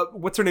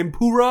 what's her name,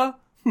 Pura?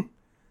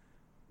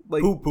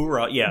 Like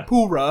Pura, yeah.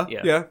 Pura,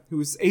 yeah,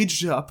 who's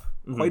aged up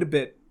quite a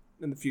bit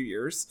in the few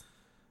years.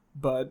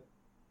 But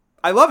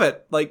I love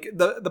it. Like,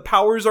 the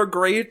powers are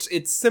great.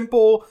 It's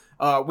simple.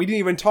 We didn't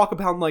even talk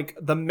about, like,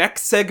 the mech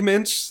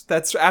segment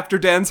that's after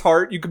Dan's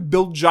heart. You could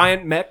build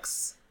giant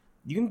mechs.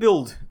 You can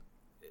build...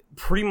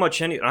 pretty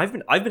much any. I've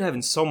been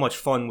having so much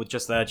fun with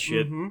just that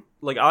shit.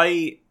 Like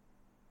I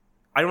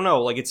don't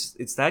know. Like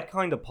it's that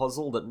kind of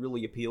puzzle that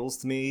really appeals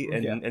to me.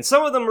 And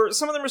some of them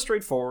are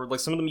straightforward. Like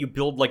some of them you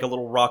build like a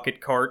little rocket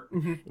cart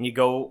and you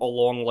go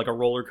along like a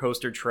roller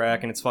coaster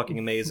track and it's fucking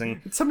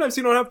amazing. Sometimes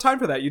you don't have time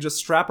for that. You just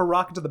strap a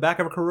rocket to the back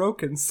of a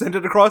Karoke and send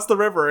it across the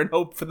river and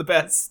hope for the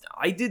best.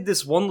 I did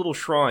this one little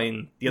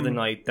shrine the other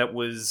night that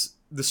was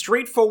the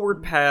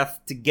straightforward path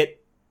to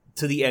get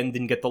to the end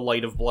and get the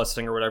Light of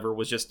Blessing or whatever.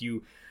 Was just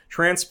you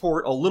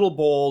transport a little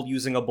ball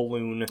using a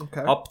balloon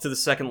up to the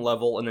second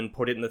level and then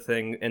put it in the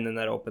thing, and then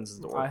that opens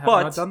the door. I have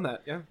not done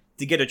that,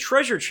 to get a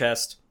treasure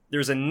chest,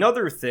 there's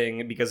another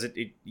thing, because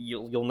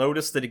you'll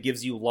notice that it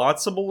gives you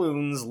lots of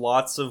balloons,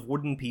 lots of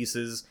wooden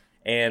pieces,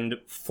 and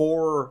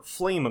 4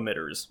 flame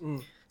emitters.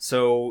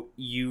 So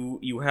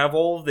you have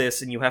all of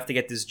this, and you have to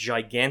get this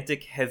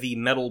gigantic, heavy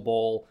metal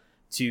ball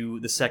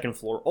to the second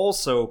floor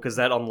also, because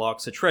that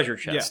unlocks a treasure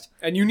chest.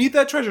 Yeah. And you need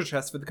that treasure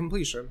chest for the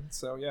completion,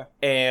 so yeah.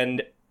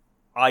 And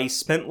I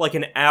spent like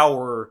an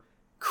hour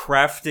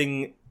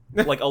crafting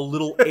like a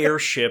little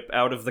airship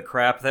out of the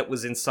crap that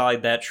was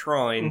inside that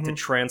shrine to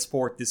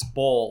transport this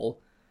ball,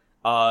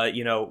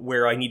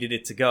 where I needed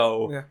it to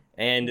go. Yeah.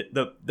 And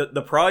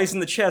the prize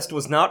in the chest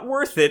was not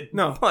worth it.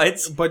 No,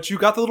 but you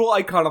got the little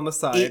icon on the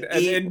side,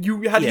 and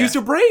you had to use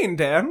your brain,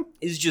 Dan.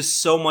 It's just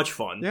so much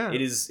fun. Yeah.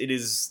 It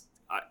is.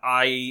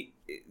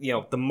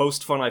 The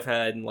most fun I've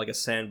had in like a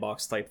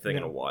sandbox type thing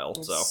in a while.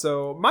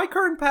 So my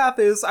current path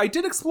is I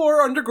did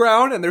explore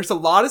underground, and there's a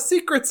lot of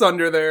secrets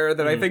under there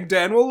that I think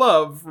Dan will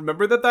love.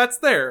 Remember that's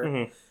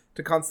there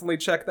to constantly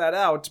check that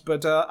out.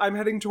 But I'm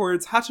heading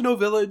towards Hateno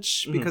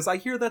Village because I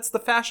hear that's the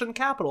fashion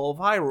capital of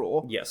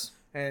Hyrule. Yes.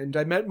 And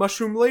I met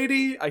Mushroom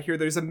Lady. I hear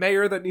there's a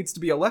mayor that needs to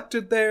be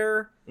elected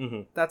there.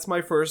 That's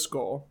my first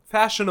goal.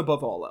 Fashion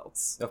above all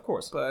else. Of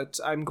course. But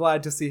I'm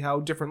glad to see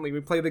how differently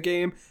we play the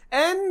game.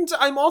 And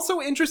I'm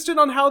also interested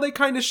on how they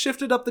kind of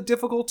shifted up the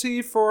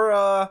difficulty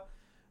for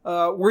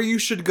where you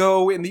should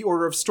go in the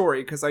order of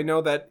story, because I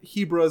know that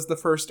Hebra is the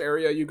first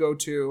area you go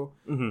to,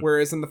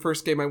 whereas in the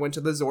first game I went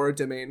to the Zora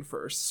domain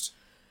first.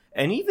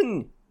 And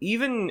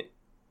even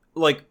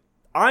like,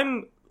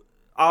 I'm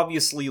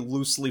obviously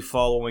loosely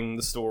following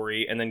the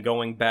story and then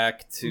going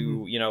back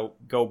to,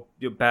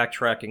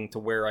 backtracking to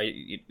where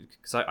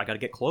because I gotta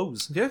get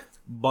clothes. Yeah.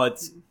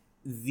 But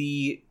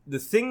the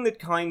thing that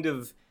kind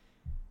of,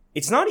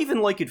 it's not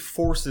even like it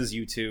forces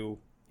you to,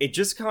 it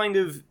just kind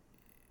of,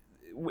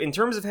 in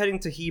terms of heading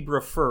to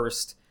Hebra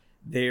first,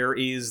 there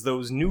is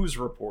those news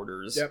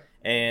reporters,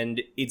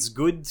 and it's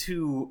good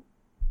to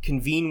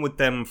convene with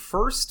them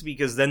first,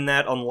 because then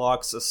that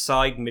unlocks a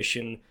side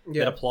mission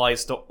that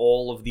applies to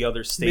all of the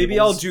other stables. Maybe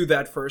I'll do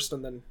that first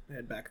and then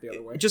head back the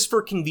other way. Just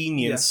for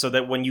convenience, so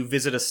that when you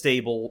visit a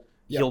stable,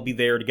 he'll be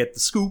there to get the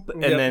scoop,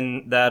 and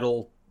then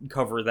that'll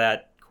cover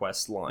that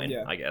quest line,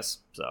 I guess.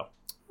 So,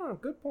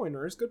 good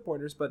pointers,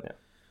 but... Yeah.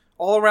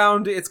 All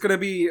around, this is gonna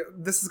be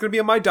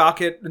on my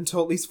docket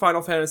until at least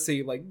Final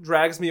Fantasy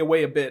drags me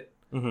away a bit.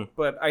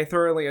 But I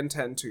thoroughly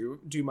intend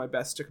to do my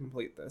best to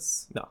complete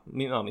this.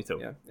 Me too.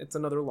 Yeah, it's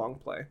another long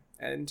play,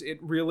 and it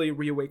really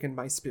reawakened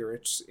my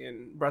spirit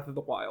in Breath of the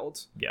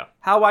Wild. Yeah,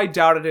 how I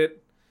doubted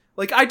it.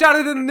 I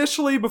doubted it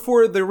initially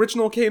before the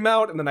original came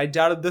out, and then I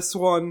doubted this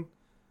one.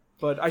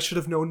 But I should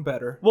have known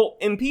better. Well,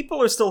 and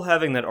people are still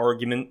having that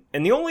argument,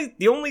 and the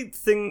only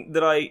thing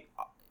that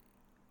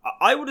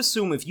I would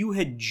assume, if you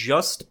had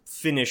just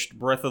finished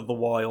Breath of the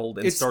Wild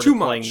and started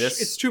playing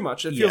this... It's too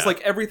much. It feels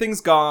like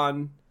everything's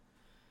gone.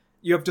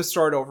 You have to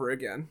start over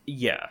again.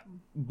 Yeah.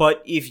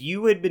 But if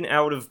you had been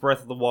out of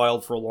Breath of the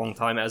Wild for a long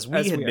time, as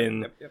we had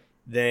been,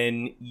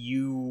 then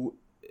you...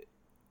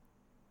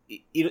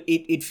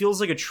 It feels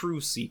like a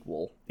true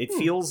sequel. It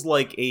feels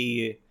like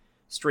a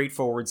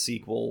straightforward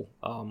sequel,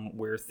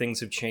 where things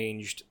have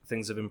changed,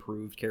 things have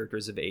improved,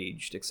 characters have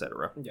aged,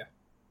 etc.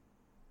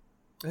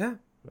 Yeah.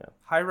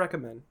 High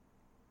recommend.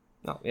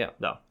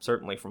 No,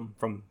 certainly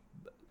from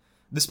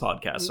this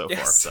podcast so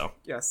far. So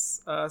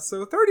yes.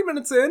 So 30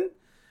 minutes in,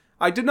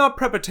 I did not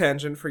prep a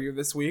tangent for you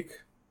this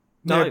week.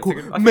 Mea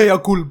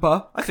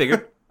culpa. I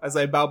figured. As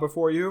I bow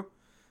before you.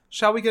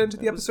 Shall we get into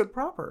the episode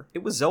proper?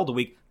 It was Zelda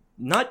week.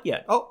 Not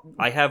yet. Oh,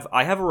 I have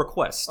a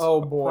request.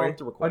 Oh boy,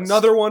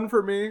 another one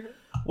for me.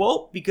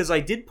 Well, because I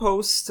did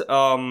post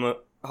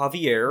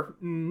Javier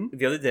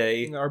the other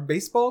day, our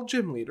baseball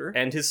gym leader,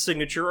 and his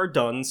signature are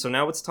done, so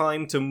now it's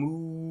time to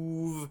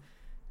move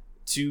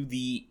to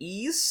the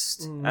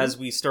east as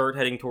we start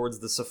heading towards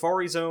the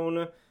Safari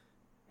Zone,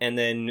 and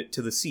then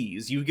to the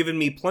seas. You've given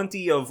me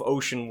plenty of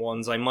ocean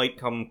ones. I might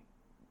come,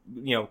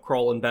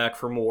 crawling back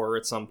for more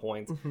at some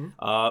point.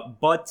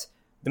 But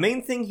the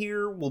main thing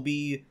here will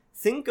be,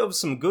 think of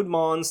some good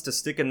mons to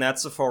stick in that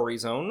Safari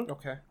Zone.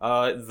 Okay.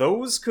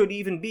 Those could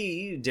even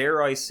be,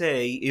 dare I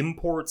say,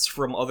 imports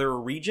from other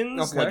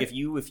regions. Okay. Like if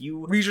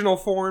you regional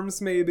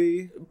forms,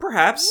 maybe.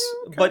 Perhaps,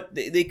 okay. But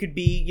they could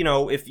be,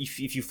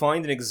 if you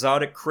find an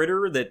exotic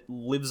critter that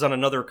lives on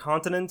another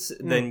continent,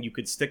 then you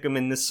could stick them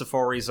in this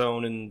Safari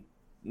Zone, and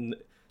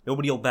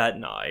nobody'll bat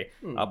an eye.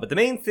 But the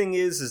main thing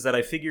is that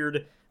I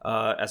figured,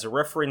 as a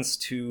reference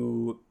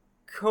to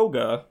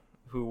Koga,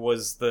 who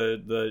was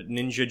the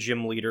ninja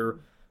gym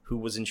leader who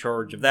was in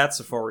charge of that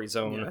Safari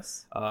Zone.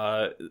 Yes.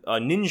 A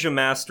Ninja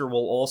Master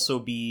will also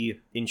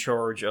be in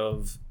charge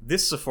of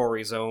this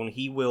Safari Zone.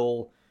 He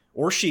will,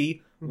 or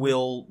she,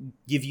 will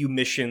give you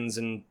missions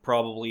and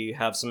probably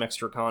have some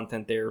extra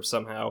content there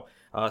somehow.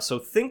 So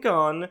think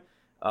on...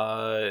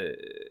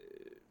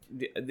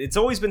 it's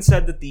always been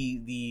said that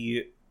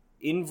the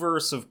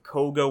inverse of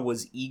Koga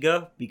was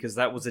Iga, because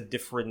that was a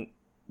different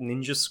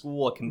ninja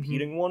school, a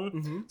competing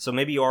one. So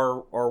maybe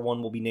our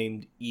one will be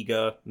named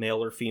Iga,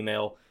 male or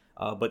female.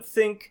 But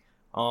think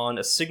on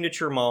a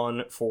signature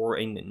mon for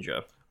a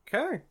ninja.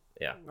 Okay.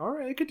 Yeah.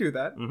 Alright, I could do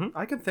that.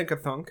 I can think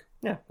of thunk.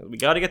 Yeah, we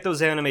gotta get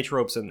those anime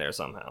tropes in there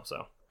somehow,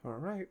 so.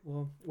 Alright,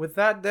 well, with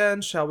that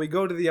then, shall we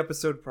go to the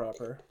episode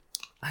proper?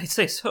 I'd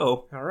say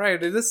so.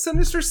 Alright, it is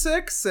Sinister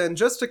 6, and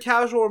just a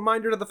casual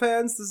reminder to the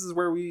fans, this is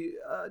where we,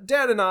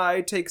 Dan and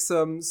I, take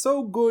some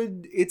so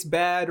good it's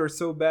bad or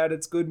so bad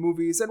it's good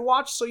movies and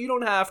watch so you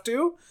don't have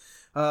to.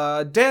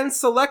 Dan's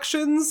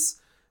selections...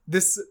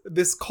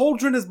 This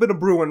cauldron has been a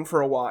brewing for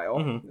a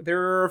while.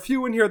 There are a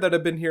few in here that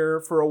have been here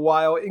for a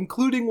while,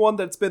 including one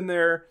that's been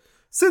there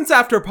since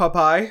after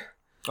Popeye.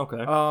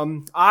 Okay.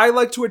 I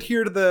like to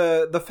adhere to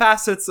the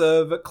facets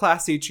of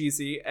classy,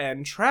 cheesy,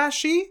 and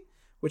trashy,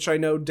 which I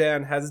know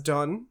Dan has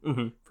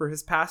done for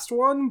his past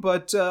one,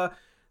 but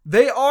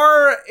they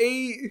are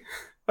a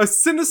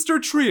sinister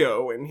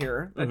trio in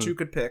here that you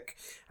could pick.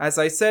 As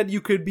I said,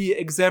 you could be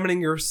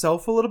examining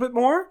yourself a little bit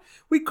more.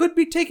 We could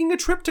be taking a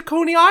trip to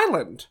Coney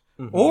Island.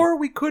 Or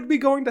we could be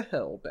going to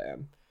hell,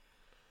 Dan.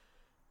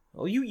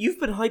 Well, you've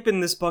been hyping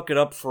this bucket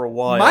up for a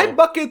while. My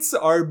buckets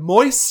are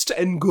moist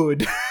and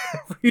good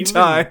every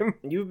time.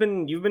 You've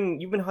been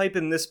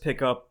hyping this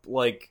pickup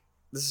like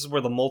this is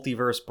where the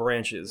multiverse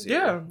branches.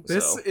 Yeah,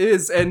 this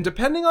is, and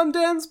depending on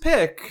Dan's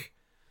pick,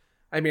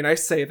 I mean, I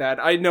say that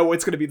I know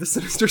it's going to be the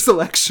Sinister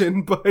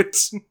selection,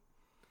 but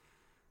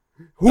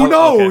Who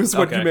knows okay,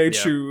 what you may yeah.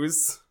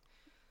 choose?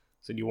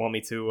 So do you want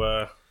me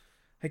to,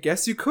 I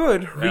guess you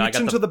could I reach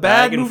got into the the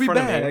bad bag in movie front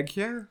of me. bag.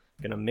 Yeah.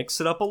 gonna mix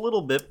it up a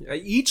little bit.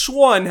 Each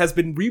one has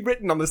been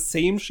rewritten on the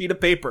same sheet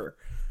of paper.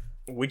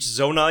 Which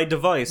Zonai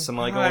device am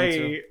I going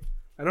to?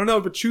 I don't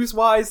know, but choose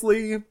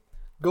wisely.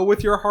 Go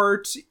with your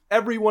heart.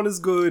 Everyone is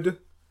good.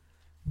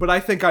 But I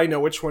think I know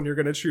which one you're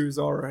gonna choose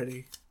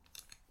already.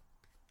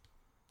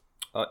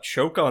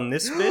 Choke on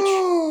this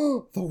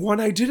bitch? The one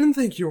I didn't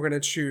think you were gonna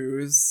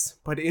choose.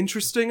 But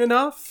interesting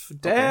enough,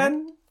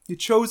 Dan, you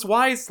chose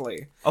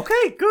wisely.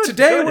 Okay, good.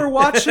 Today good. we're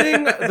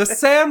watching the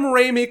Sam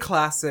Raimi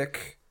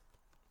classic,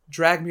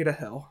 Drag Me to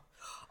Hell.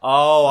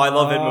 Oh, I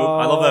love it.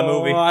 I love that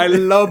movie. I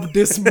love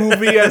this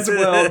movie as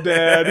well,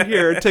 Dad.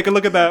 Here, take a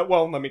look at that.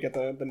 Well, let me get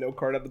the note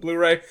card of the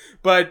Blu-ray.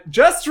 But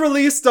just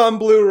released on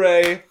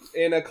Blu-ray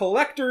in a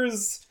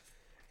collector's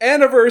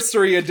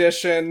anniversary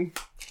edition.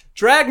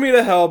 Drag Me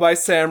to Hell by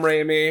Sam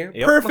Raimi.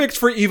 Yep. Perfect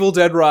for Evil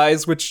Dead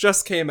Rise, which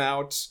just came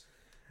out.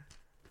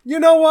 You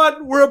know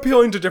what? We're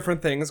appealing to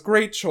different things.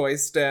 Great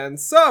choice, Dan.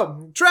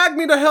 So, Drag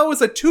Me to Hell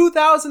was a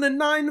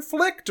 2009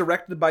 flick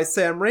directed by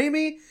Sam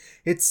Raimi.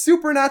 It's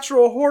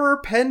supernatural horror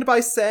penned by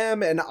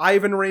Sam and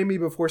Ivan Raimi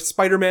before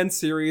Spider-Man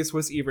series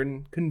was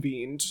even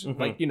convened.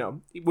 Like, you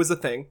know, it was a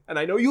thing. And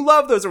I know you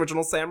love those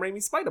original Sam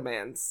Raimi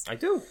Spider-Mans. I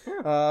do.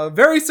 Yeah.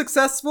 Very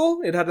successful.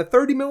 It had a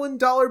 $30 million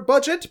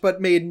budget, but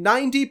made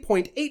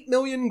 $90.8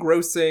 million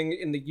grossing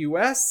in the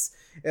US.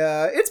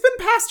 It's been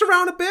passed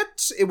around a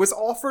bit. It was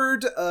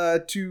offered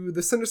to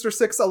the Sinister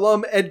Six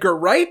alum Edgar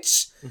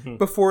Wright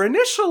before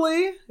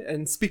initially,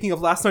 and speaking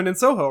of Last Night in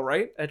Soho,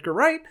 right? Edgar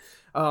Wright.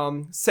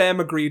 Sam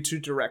agreed to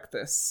direct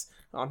this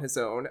on his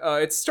own.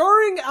 It's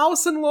starring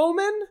Alison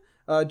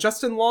Lohman,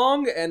 Justin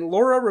Long, and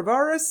Laura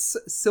Rivaris,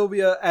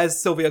 Sylvia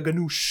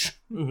Ganoush,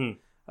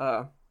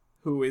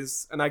 who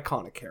is an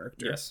iconic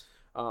character. Yes.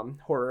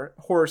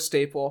 Horror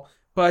staple.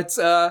 But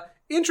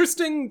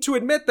interesting to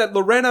admit that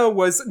Lorena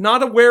was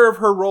not aware of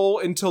her role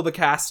until the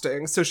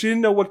casting, so she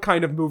didn't know what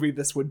kind of movie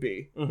this would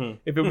be.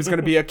 If it was going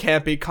to be a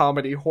campy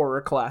comedy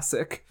horror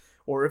classic,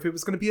 or if it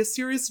was going to be a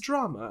serious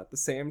drama at the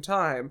same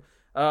time.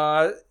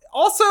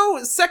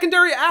 Also,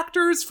 secondary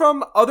actors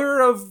from other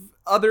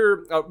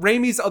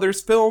Raimi's other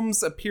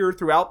films appear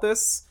throughout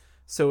this,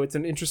 so it's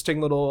an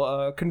interesting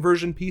little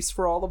conversion piece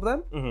for all of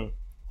them.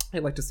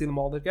 I'd like to see them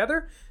all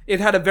together. It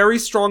had a very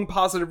strong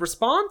positive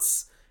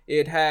response.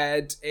 It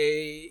had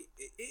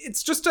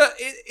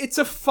it's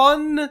a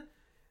fun,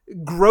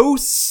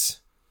 gross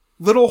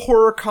little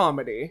horror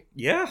comedy.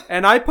 Yeah.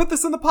 And I put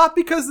this in the pot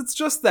because it's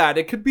just that.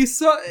 It could be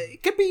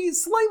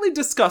slightly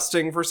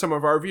disgusting for some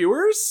of our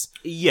viewers.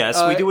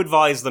 Yes, we do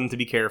advise them to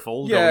be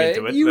careful going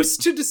into it. It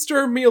used to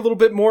disturb me a little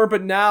bit more,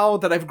 but now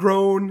that I've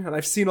grown and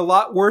I've seen a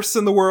lot worse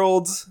in the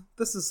world,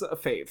 this is a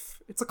fave.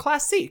 It's a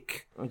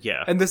classique.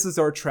 Yeah. And this is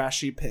our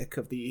trashy pick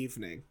of the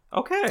evening.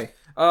 Okay.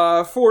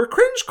 For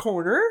Cringe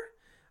Corner,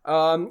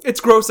 it's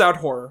gross out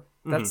horror.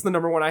 That's the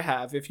number one I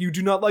have. If you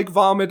do not like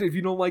vomit, if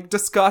you don't like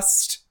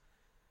disgust,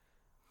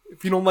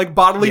 if you don't like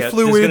bodily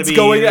fluids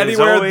going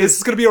anywhere, this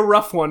is going to be a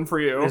rough one for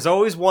you. There's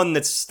always one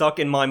that's stuck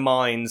in my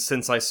mind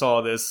since I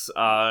saw this,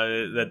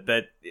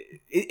 that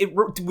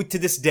to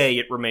this day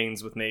it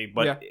remains with me,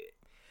 but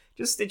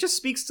it just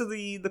speaks to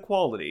the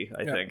quality,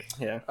 I think.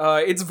 Yeah.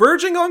 It's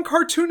verging on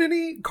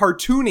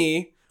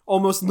cartoony,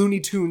 almost Looney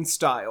Tunes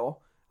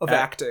style of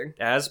acting.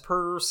 As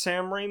per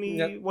Sam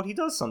Raimi, what he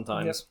does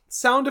sometimes. Yep.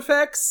 Sound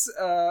effects,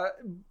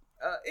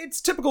 it's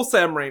typical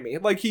Sam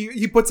Raimi. Like,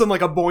 he puts in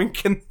like a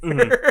boink in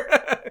there.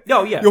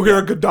 Oh, yeah. You'll hear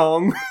a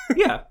gadong.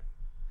 Yeah.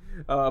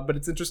 But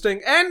it's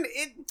interesting. And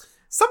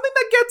something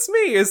that gets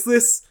me is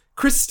this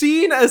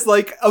Christine as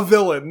like a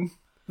villain.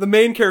 The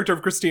main character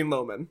of Christine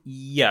Lohman.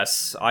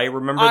 Yes, I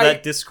remember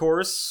that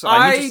discourse.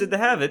 I'm interested to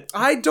have it.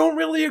 I don't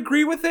really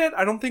agree with it.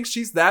 I don't think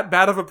she's that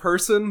bad of a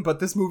person, but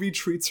this movie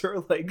treats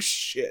her like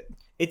shit.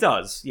 It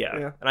does,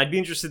 yeah. And I'd be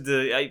interested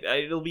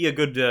to... it'll be a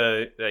good,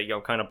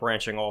 kind of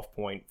branching off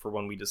point for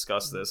when we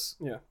discuss this.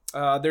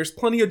 Yeah. There's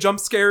plenty of jump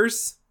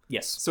scares.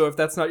 Yes. So if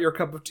that's not your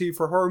cup of tea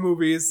for horror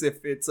movies,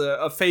 if it's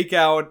a fake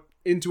out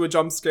into a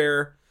jump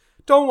scare,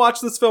 don't watch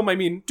this film. I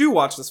mean, do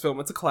watch this film.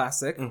 It's a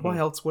classic. Why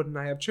else wouldn't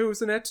I have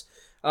chosen it?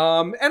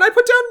 And I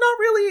put down not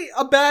really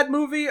a bad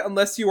movie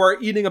unless you are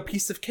eating a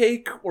piece of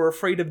cake or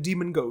afraid of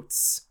demon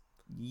goats.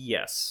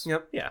 Yes.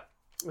 Yep. Yeah.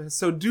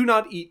 So do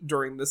not eat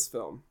during this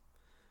film.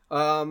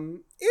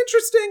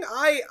 Interesting.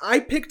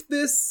 I picked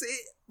this,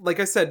 like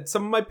I said,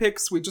 some of my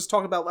picks we just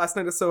talked about Last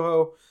Night at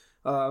Soho,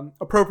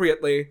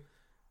 appropriately.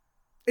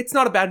 It's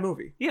not a bad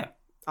movie. Yeah.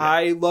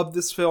 I love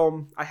this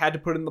film. I had to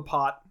put it in the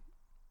pot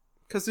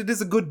because it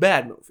is a good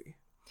bad movie.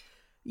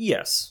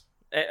 Yes.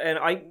 And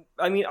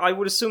I mean, I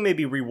would assume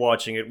maybe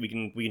rewatching it, we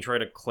can try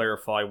to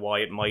clarify why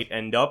it might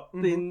end up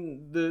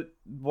in the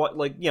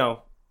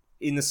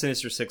in the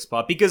Sinister Six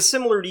pot, because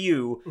similar to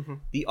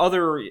you, the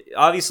other,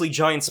 obviously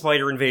Giant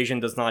Spider Invasion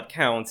does not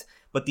count,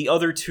 but the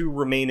other two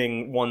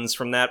remaining ones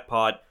from that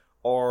pot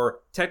are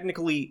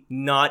technically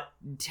not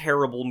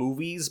terrible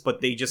movies,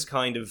 but they just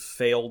kind of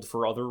failed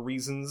for other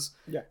reasons.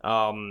 Yeah.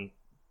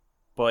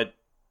 But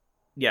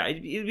yeah,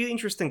 it'd be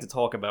interesting to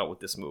talk about with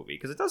this movie,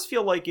 because it does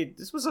feel like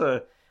this was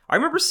a... I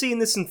remember seeing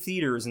this in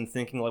theaters and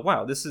thinking, like,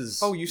 wow, this is...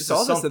 Oh, you this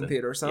saw is this something. in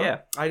theaters, huh? Yeah.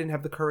 I didn't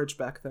have the courage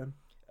back then.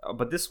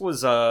 But this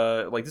was,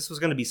 this was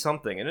going to be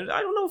something, and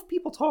I don't know if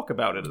people talk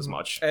about it as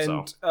much.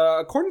 And so.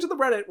 According to the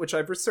Reddit, which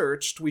I've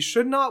researched, we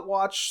should not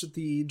watch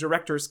the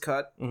director's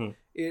cut. Mm-hmm.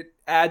 It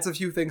adds a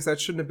few things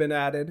that shouldn't have been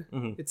added.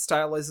 Mm-hmm. It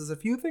stylizes a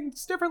few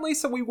things differently,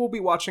 so we will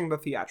be watching the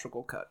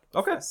theatrical cut.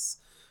 Okay. Yes.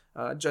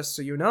 Just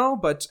so you know,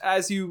 but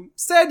as you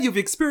said, you've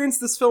experienced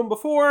this film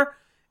before.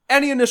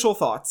 Any initial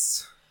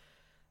thoughts?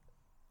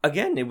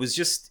 Again, it was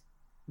just...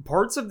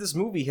 Parts of this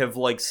movie have,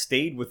 like,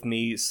 stayed with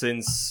me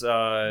since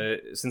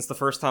the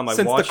first time I watched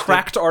it. Since the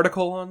cracked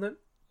article on it?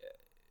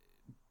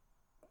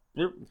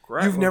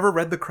 You've never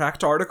read the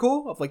cracked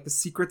article of, like, the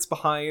secrets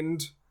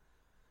behind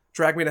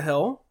Drag Me to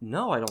Hell?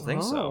 No, I don't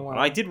think so. Wow.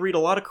 I did read a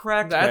lot of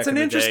cracked That's back an in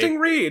the interesting day.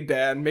 read,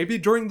 Dan. Maybe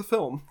during the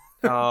film.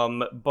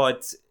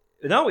 But,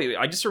 no,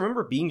 I just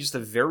remember being just a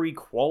very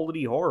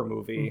quality horror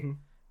movie. Mm-hmm.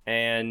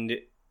 And...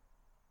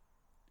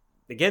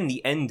 Again,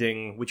 the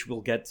ending, which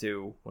we'll get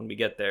to when we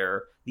get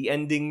there, the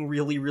ending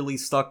really, really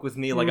stuck with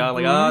me. Like,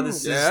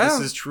 this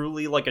is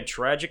truly like a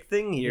tragic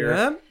thing here.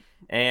 Yeah.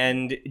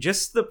 And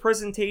just the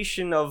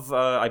presentation of,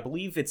 I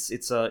believe it's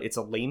a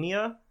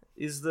Lamia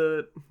is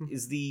the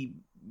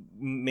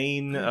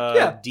main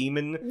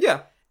demon.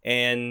 Yeah.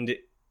 And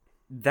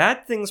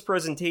that thing's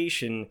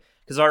presentation,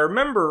 because I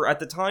remember at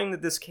the time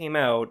that this came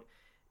out,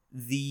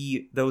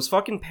 those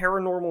fucking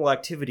Paranormal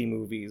Activity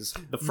movies,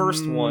 the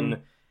first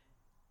one.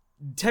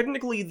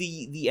 Technically,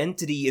 the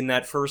entity in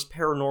that first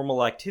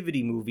Paranormal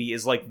Activity movie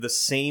is, like, the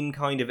same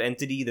kind of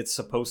entity that's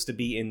supposed to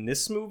be in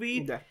this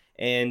movie. Yeah.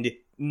 And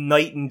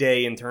night and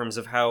day in terms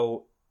of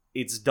how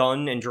it's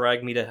done, and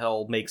Drag Me to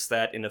Hell makes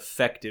that an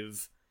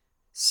effective,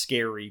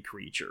 scary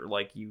creature.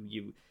 Like,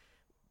 you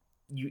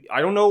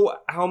I don't know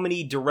how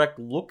many direct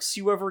looks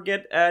you ever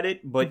get at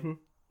it, but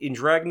in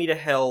Drag Me to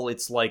Hell,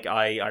 it's like,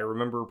 I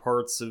remember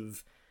parts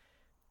of...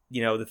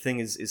 You know, the thing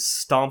is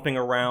stomping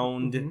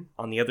around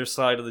on the other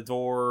side of the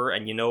door,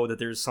 and you know that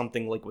there's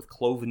something, like, with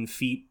cloven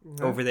feet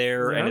over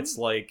there, and it's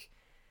like...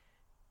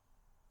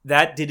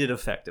 That did it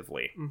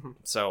effectively.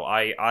 So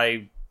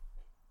I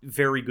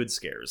very good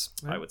scares,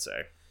 I would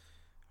say.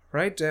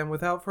 Right, Dan,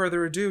 without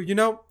further ado, you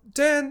know,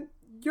 Dan,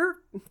 you're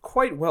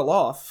quite well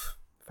off,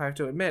 if I have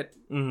to admit.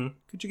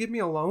 Could you give me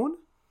a loan?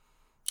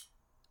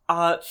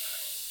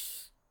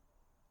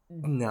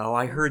 No,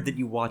 I heard that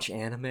you watch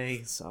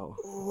anime, so...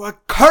 Ooh, a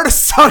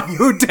curse on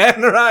you,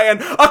 Dan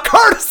Ryan! A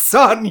curse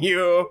on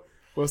you!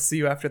 We'll see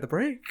you after the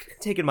break.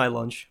 Taking my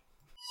lunch.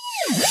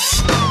 Hanging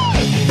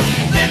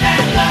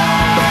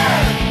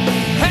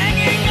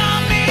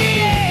on the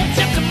edge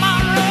of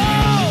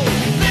tomorrow.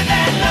 Live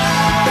and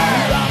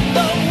learn from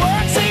the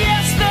works of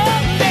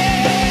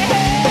yesterday.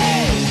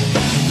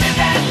 Live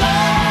and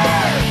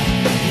learn.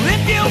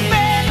 If you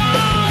beg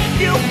or if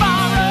you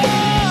borrow.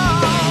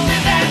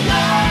 Live and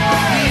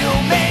learn. You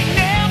may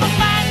never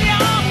find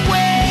your way.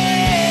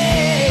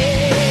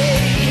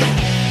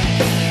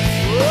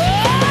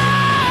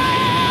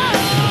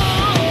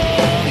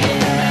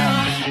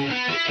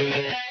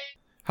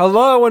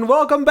 Hello and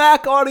welcome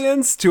back,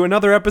 audience, to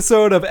another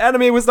episode of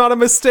Anime Was Not a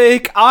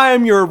Mistake.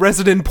 I'm your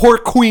resident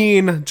pork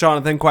queen,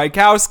 Jonathan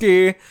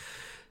Kwiatkowski.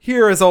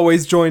 Here, as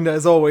always, joined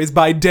as always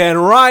by Dan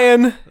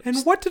Ryan. And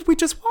what did we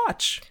just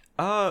watch?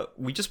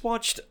 We just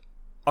watched...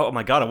 Oh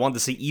my god, I wanted to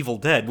say Evil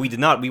Dead. We did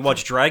not. We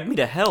watched Drag Me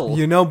to Hell.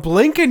 You know,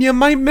 blink and you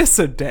might miss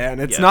it, Dan.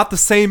 It's not the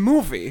same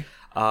movie.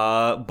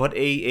 But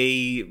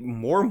a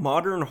more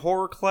modern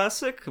horror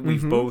classic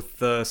we've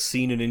both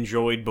seen and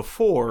enjoyed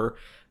before,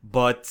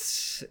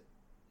 but...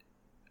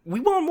 We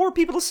want more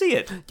people to see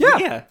it.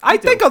 Yeah, I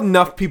think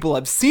enough people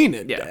have seen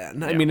it,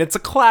 Dan. I mean, it's a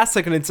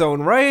classic in its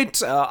own right.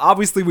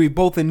 Obviously, we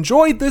both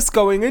enjoyed this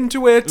going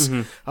into it.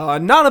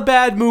 Not a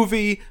bad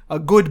movie, a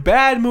good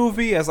bad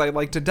movie, as I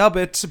like to dub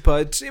it,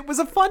 but it was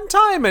a fun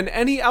time. And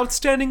any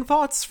outstanding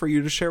thoughts for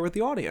you to share with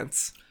the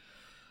audience?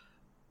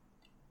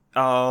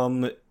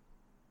 I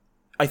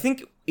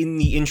think in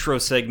the intro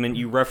segment,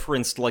 you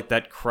referenced, like,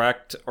 that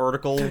cracked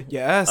article.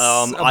 Yes,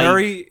 a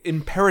very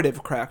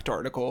imperative cracked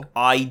article.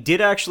 I did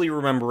actually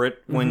remember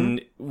it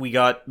when we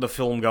got the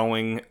film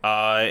going,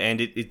 and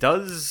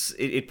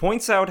it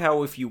points out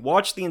how if you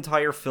watch the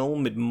entire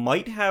film, it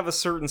might have a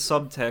certain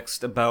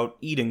subtext about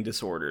eating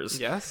disorders.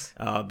 Yes.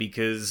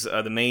 Because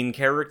the main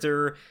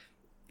character,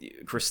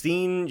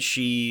 Christine,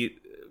 she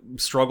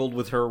struggled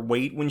with her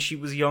weight when she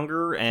was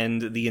younger,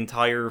 and the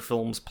entire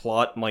film's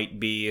plot might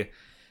be...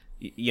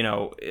 You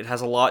know, it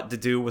has a lot to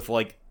do with,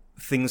 like,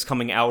 things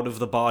coming out of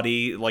the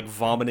body, like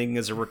vomiting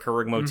is a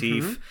recurring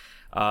motif.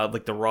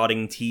 Like the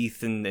rotting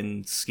teeth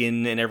and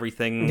skin and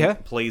everything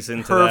plays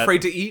into her that.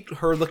 Afraid to eat,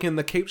 her looking in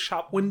the cape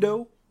shop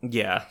window.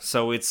 Yeah,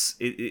 so it's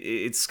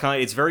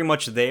very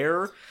much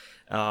there.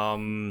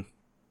 It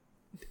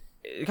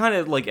kind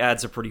of, like,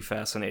 adds a pretty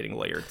fascinating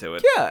layer to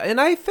it. Yeah,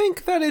 and I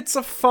think that it's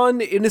a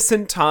fun,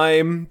 innocent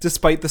time,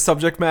 despite the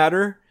subject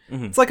matter.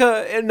 It's like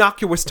a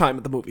innocuous time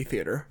at the movie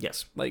theater.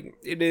 Yes. Like,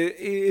 it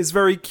is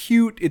very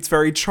cute. It's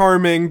very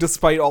charming,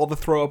 despite all the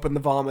throw up and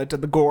the vomit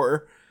and the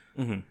gore.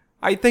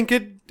 I think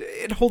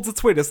it holds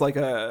its weight as like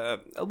a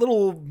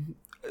little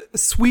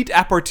sweet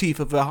aperitif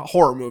of a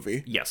horror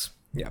movie. Yes.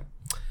 Yeah.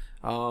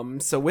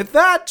 So with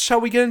that, shall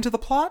we get into the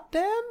plot,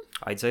 Dan?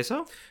 I'd say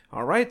so.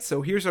 All right,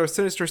 so here's our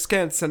Sinister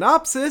Scan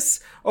synopsis.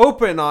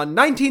 Open on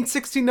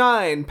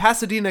 1969,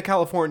 Pasadena,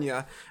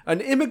 California. An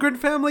immigrant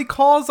family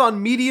calls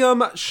on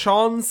medium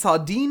Sean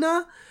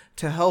Sardina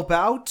to help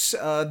out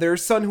their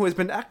son who has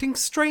been acting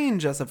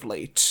strange as of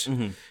late.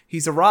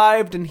 He's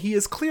arrived and he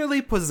is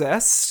clearly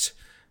possessed,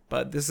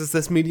 but this is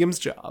this medium's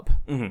job.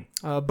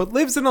 But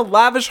lives in a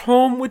lavish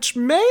home which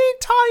may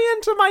tie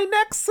into my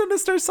next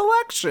Sinister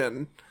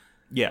selection.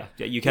 Yeah,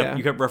 you kept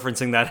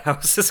referencing that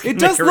house. It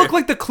does look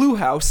like the Clue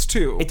house,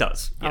 too. It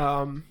does.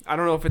 Yeah. I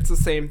don't know if it's the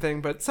same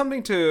thing, but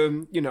something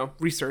to,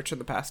 research in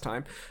the past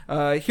time.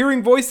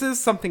 Hearing voices,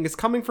 something is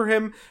coming for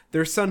him.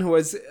 Their son, who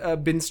has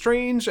been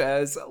strange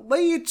as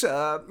late,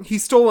 he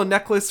stole a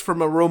necklace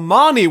from a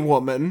Romani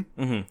woman,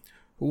 who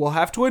will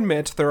have to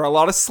admit there are a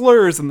lot of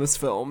slurs in this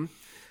film.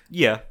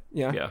 Yeah.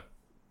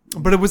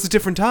 But it was a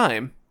different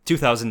time.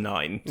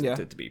 2009,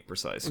 to be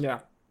precise. Yeah.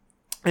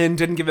 And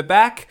didn't give it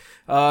back.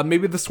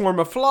 Maybe the swarm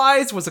of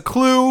flies was a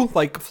clue.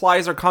 Like,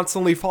 flies are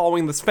constantly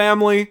following this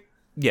family.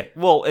 Yeah,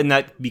 well, and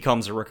that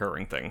becomes a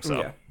recurring thing, so.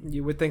 Yeah,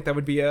 you would think that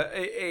would be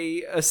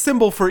a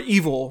symbol for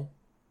evil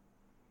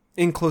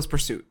in close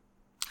pursuit.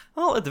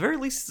 Well, at the very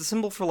least, it's a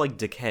symbol for, like,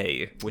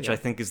 decay, which I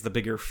think is the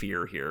bigger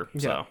fear here,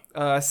 so.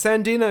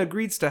 Sandina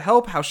agrees to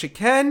help how she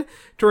can.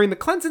 During the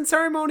cleansing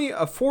ceremony,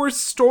 a force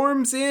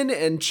storms in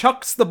and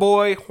chucks the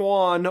boy,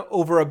 Juan,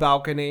 over a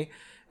balcony.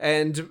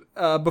 And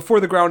before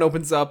the ground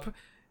opens up,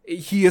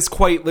 he is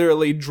quite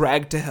literally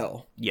dragged to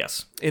hell.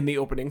 Yes. In the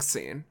opening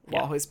scene.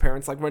 While his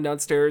parents, run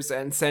downstairs,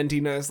 and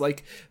Sandina is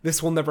like,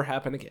 this will never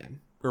happen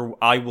again. Or,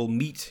 I will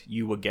meet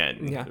you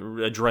again. Yeah.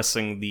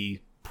 Addressing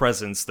the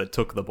presence that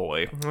took the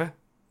boy.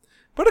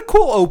 But a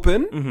cool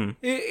open.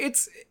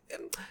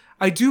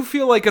 I do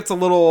feel like it's a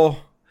little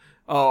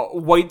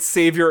white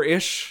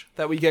savior-ish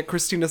that we get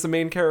Christine as a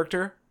main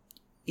character.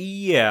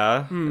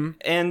 Yeah.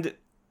 And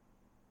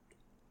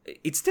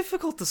it's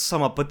difficult to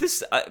sum up,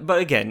 but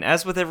again,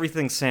 as with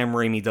everything Sam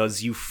Raimi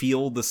does, you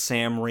feel the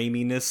Sam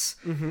Raimi-ness.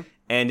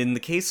 And in the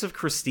case of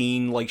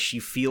Christine, she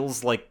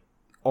feels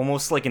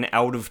almost like an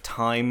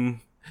out-of-time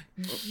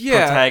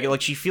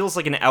protagonist. She feels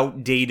like an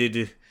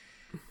outdated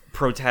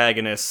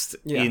protagonist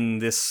in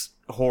this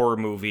horror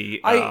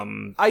movie.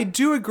 I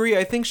do agree.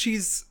 I think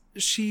she's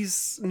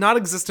not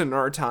existent in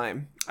our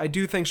time. I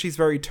do think she's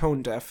very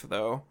tone-deaf,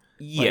 though.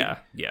 Yeah.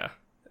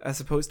 As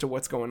opposed to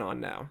what's going on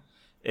now.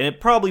 And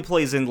it probably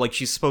plays in,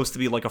 she's supposed to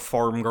be, a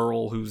farm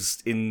girl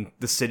who's in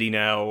the city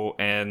now,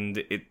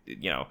 and,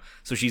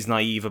 so she's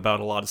naive about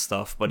a lot of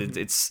stuff, but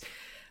it's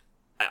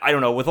I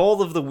don't know, with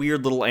all of the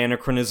weird little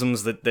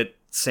anachronisms that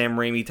Sam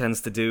Raimi tends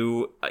to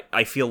do,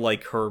 I feel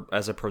like her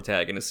as a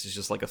protagonist is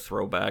just, a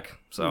throwback,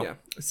 so. Yeah,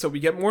 so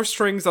we get more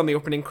strings on the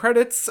opening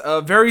credits,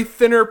 a very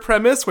thinner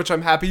premise, which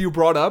I'm happy you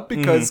brought up,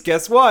 because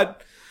guess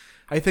what?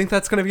 I think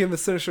that's going to be in the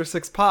Sinister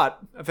Six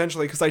pot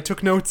eventually because I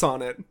took notes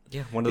on it.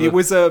 Yeah, it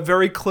was a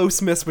very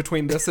close miss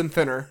between this and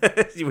Thinner.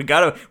 we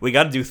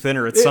gotta do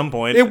Thinner at some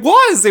point. It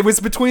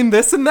was between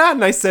this and that,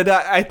 and I said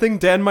I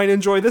think Dan might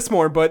enjoy this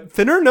more. But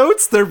Thinner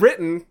notes, they're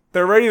written,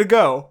 they're ready to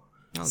go.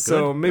 Oh,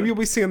 so maybe you'll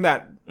be seeing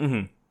that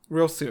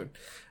real soon.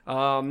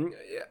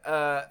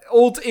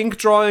 Old ink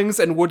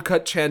drawings and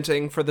woodcut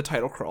chanting for the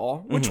title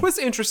crawl, which was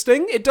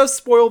interesting. It does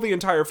spoil the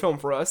entire film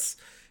for us.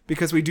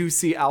 Because we do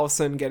see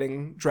Allison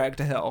getting dragged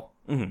to hell.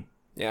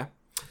 Yeah.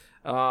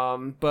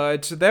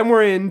 But then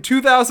we're in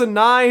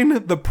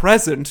 2009, the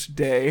present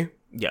day.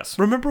 Yes.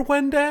 Remember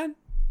when, Dan?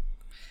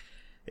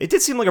 It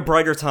did seem like a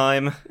brighter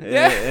time.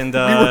 Yeah. And, we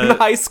were in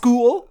high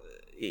school.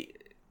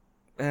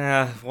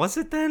 Was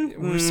it then?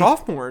 We were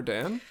sophomore,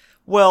 Dan.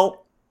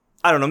 Well,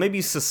 I don't know.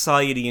 Maybe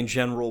society in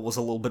general was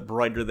a little bit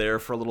brighter there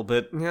for a little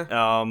bit.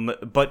 Yeah.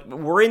 But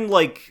we're in,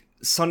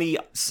 sunny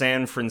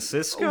San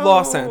Francisco?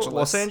 Los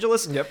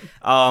Angeles. Yep.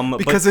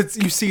 Because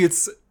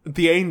it's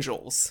the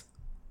angels.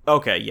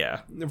 Okay,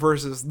 yeah.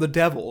 Versus the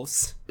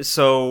devils.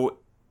 So,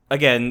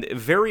 again,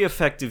 very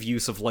effective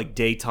use of,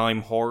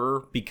 daytime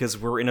horror, because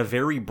we're in a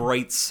very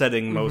bright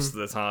setting most of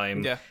the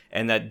time. Yeah.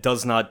 And that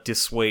does not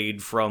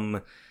dissuade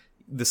from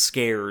the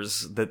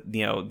scares that,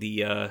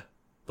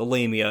 the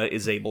Lamia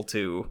is able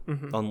to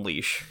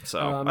unleash. So,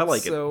 I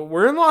like it. So,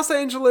 we're in Los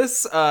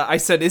Angeles. I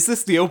said, is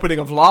this the opening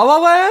of La La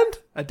Land?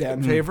 A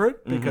Dan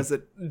favorite, because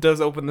it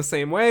does open the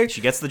same way. She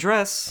gets the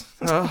dress.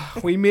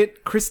 We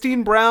meet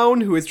Christine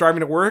Brown, who is driving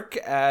to work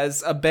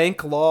as a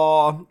bank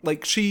law...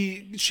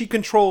 she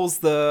controls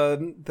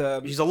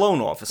the... She's a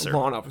loan officer.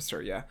 Loan officer,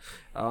 yeah.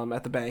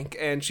 At the bank.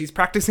 And she's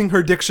practicing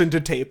her diction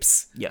to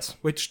tapes. Yes.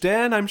 Which,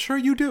 Dan, I'm sure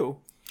you do.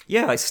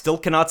 Yeah, I still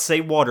cannot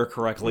say water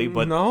correctly,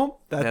 but no,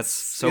 that's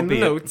so in the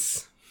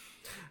notes.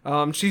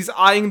 She's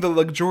eyeing the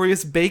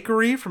luxurious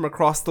bakery from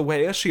across the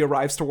way as she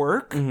arrives to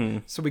work.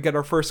 So we get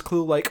our first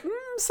clue,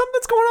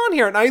 something's going on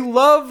here. And I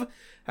love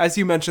as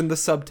you mentioned, the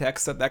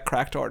subtext that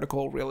cracked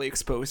article really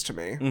exposed to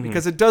me.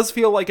 Because it does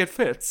feel like it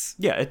fits.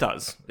 Yeah, it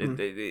does.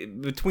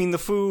 Between the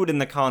food and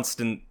the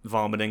constant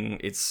vomiting,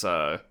 it's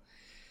a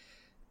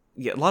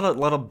lot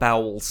of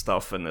bowel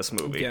stuff in this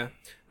movie.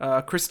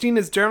 Yeah. Christine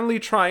is generally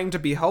trying to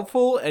be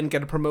helpful and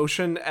get a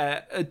promotion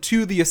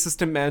to the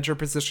assistant manager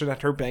position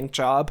at her bank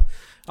job.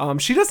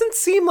 She doesn't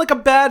seem like a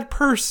bad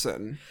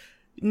person.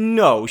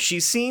 No, she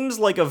seems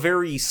like a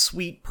very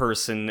sweet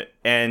person,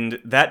 and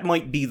that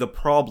might be the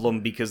problem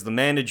because the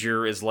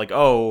manager is like,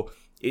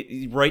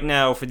 right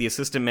now for the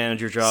assistant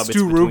manager job, Stu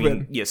it's between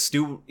Rubin.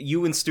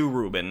 you and Stu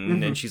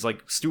Rubin, and she's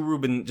like, Stu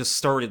Rubin just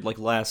started like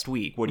last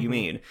week. What do you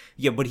mean?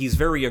 Yeah, but he's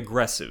very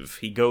aggressive.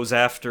 He goes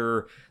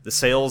after the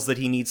sales that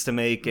he needs to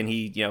make, and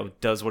he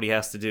does what he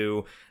has to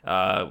do.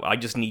 I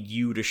just need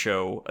you to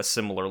show a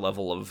similar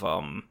level of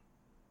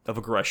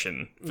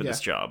aggression for this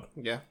job.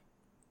 Yeah.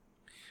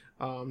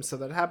 So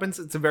that happens.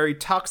 It's a very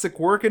toxic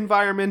work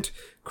environment.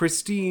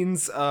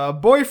 Christine's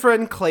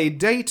boyfriend, Clay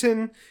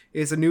Dayton,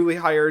 is a newly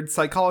hired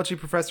psychology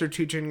professor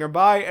teaching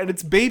nearby, and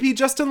it's baby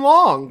Justin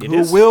Long,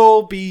 who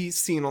will be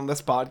seen on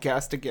this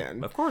podcast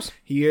again. Of course.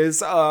 He is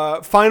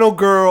final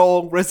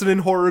girl,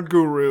 resident horror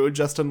guru,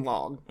 Justin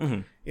Long,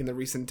 in the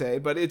recent day.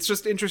 But it's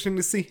just interesting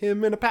to see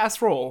him in a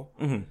past role.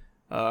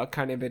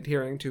 Kind of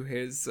adhering to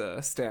his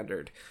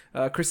standard.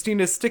 Christine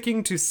is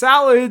sticking to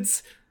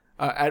salads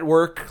at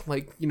work,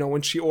 like,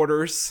 when she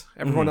orders.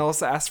 Everyone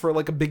else asks for,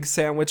 like, a big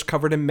sandwich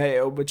covered in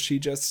mayo, but she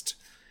just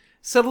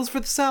settles for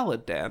the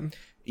salad, Dan.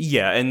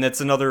 Yeah, and that's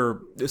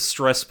another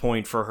stress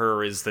point for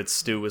her is that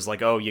Stu is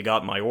like, oh, you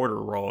got my order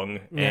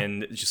wrong,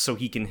 and just so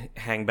he can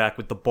hang back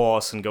with the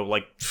boss and go,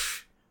 like,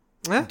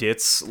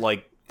 ditz,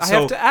 like... I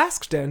have to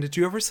ask, Dan, did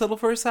you ever settle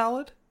for a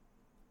salad?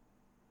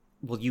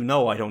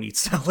 Well, I don't eat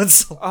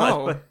salads a lot.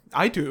 Oh,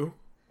 I do.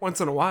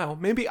 Once in a while.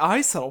 Maybe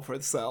I settle for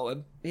the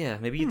salad. Yeah,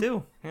 maybe you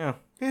do. Yeah.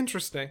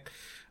 Interesting.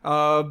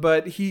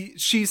 But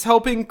she's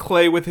helping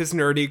Clay with his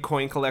nerdy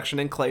coin collection,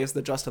 and Clay is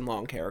the Justin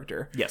Long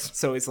character. Yes.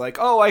 So he's like,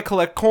 oh, I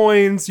collect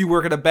coins, you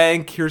work at a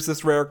bank, here's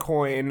this rare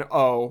coin.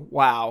 Oh,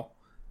 wow.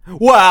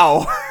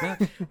 Wow!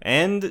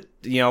 And,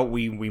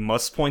 we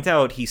must point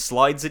out, he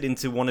slides it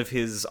into one of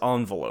his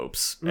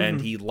envelopes,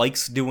 and he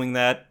likes doing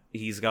that.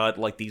 He's got,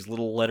 like, these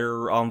little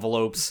letter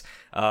envelopes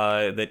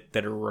that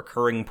are a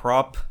recurring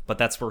prop, but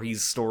that's where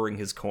he's storing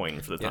his coin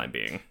for the time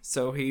being.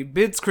 So he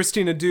bids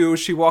Christine adieu.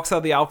 She walks out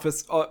of the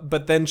office,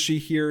 but then she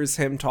hears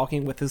him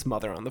talking with his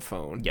mother on the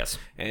phone. Yes.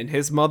 And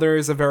his mother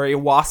is a very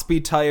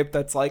waspy type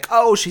that's like,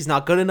 oh, she's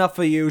not good enough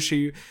for you.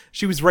 She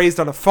was raised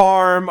on a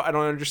farm. I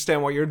don't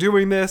understand why you're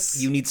doing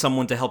this. You need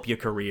someone to help your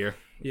career.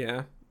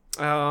 Yeah.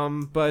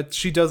 But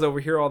she does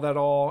overhear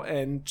all,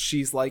 and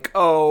she's like,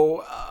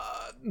 the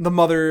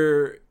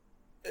mother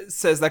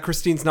says that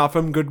Christine's not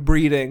from good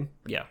breeding.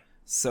 Yeah.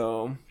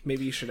 So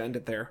maybe you should end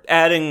it there.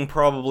 Adding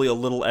probably a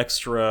little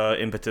extra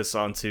impetus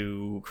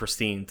onto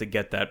Christine to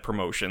get that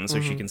promotion so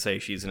she can say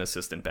she's an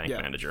assistant bank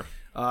manager.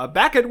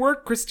 Back at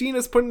work, Christine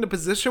is put in a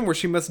position where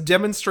she must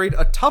demonstrate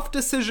a tough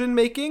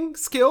decision-making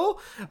skill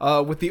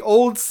with the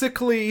old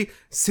sickly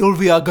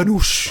Sylvia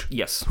Ganush.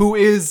 Yes. Who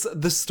is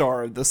the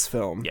star of this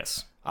film.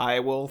 Yes. I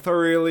will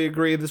thoroughly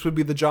agree this would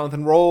be the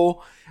Jonathan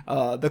role,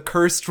 the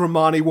cursed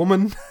Romani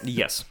woman.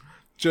 Yes.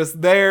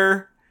 Just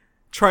there,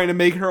 trying to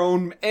make her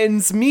own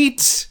ends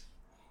meet.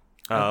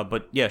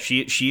 But yeah,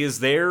 she is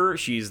there.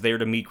 She's there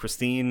to meet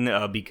Christine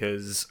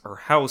because her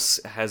house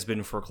has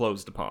been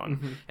foreclosed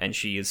upon, and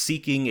she is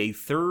seeking a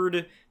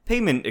third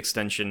payment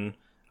extension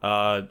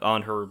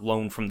on her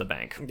loan from the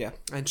bank. Yeah,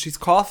 and she's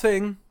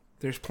coughing.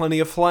 There's plenty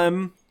of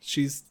phlegm.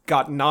 She's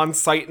got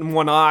non-sight in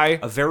one eye.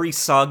 A very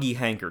soggy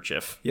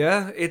handkerchief.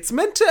 Yeah, it's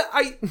meant to...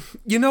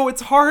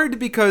 it's hard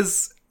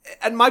because...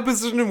 At my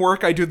position in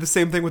work, I do the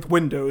same thing with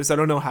Windows. I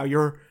don't know how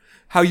your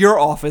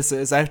office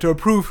is. I have to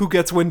approve who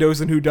gets Windows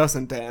and who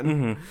doesn't,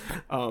 Dan.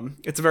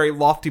 It's a very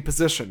lofty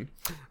position.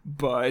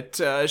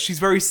 But she's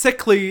very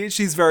sickly.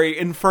 She's very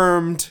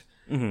infirmed.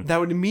 That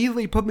would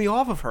immediately put me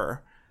off of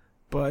her.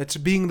 But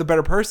being the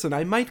better person,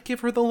 I might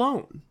give her the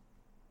loan.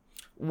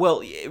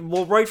 Well,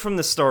 right from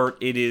the start,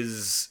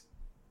 it's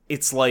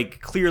like,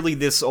 clearly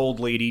this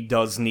old lady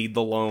does need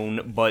the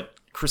loan, but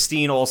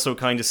Christine also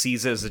kind of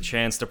sees it as a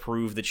chance to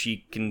prove that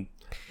she can...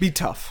 be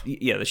tough.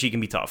 Yeah, that she can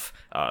be tough.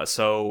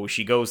 So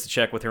she goes to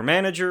check with her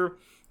manager.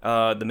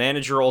 The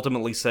manager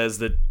ultimately says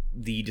that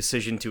the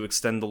decision to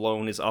extend the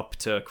loan is up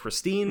to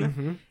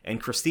Christine,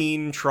 and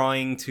Christine,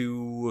 trying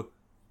to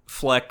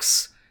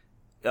flex,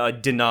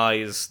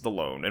 denies the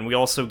loan. And we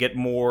also get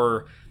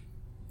more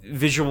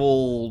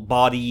visual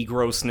body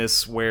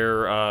grossness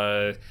where...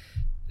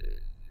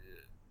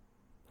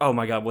 oh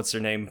my god, what's her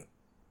name?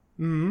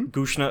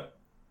 Gushna?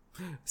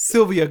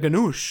 Sylvia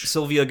Ganush.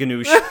 Sylvia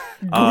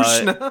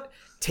Ganush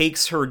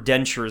takes her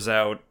dentures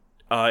out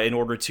in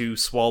order to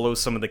swallow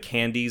some of the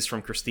candies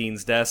from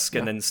Christine's desk,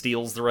 and then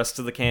steals the rest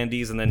of the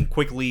candies, and then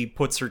quickly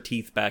puts her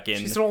teeth back in.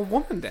 She's an old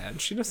woman,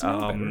 Dad. She doesn't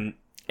know better.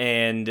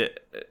 And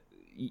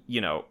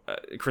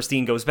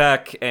Christine goes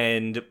back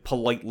and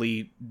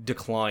politely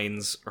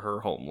declines her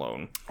home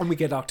loan. And we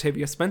get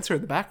Octavia Spencer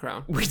in the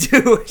background. We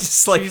do. It's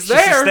just like she's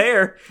there. just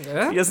there.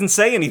 Yeah. She doesn't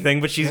say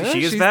anything, but she is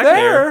she's back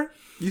there.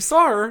 You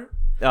saw her.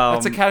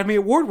 That's Academy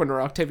Award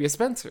winner Octavia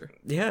Spencer.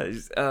 Yeah,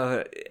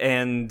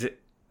 and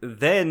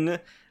then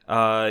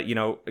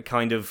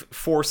kind of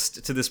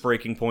forced to this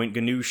breaking point,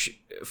 Ganush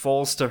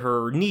falls to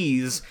her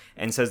knees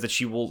and says that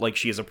she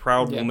is a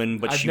proud woman,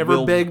 but I've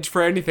never begged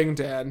for anything,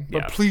 Dad,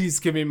 but please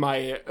give me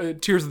my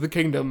Tears of the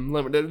Kingdom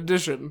limited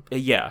edition.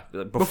 Yeah,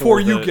 before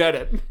you get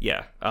it.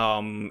 Yeah,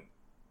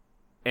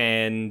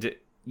 and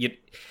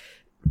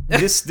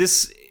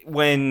this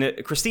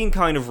when Christine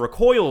kind of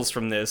recoils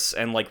from this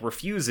and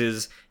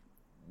refuses.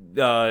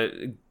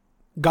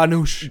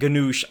 Ganush.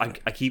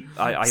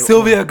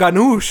 Sylvia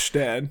Ganush,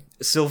 Dad.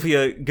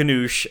 Sylvia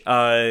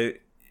Ganush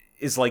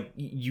is like,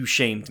 you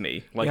shamed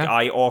me.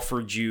 I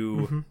offered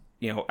you,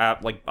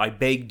 I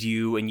begged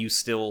you, and you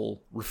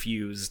still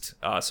refused.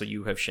 So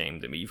you have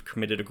shamed me. You've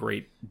committed a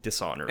great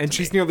dishonor. And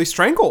she's nearly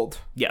strangled.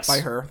 Yes. By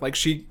her.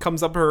 She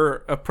comes up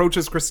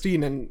approaches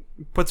Christine and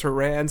puts her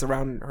hands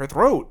around her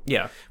throat.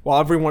 Yeah. While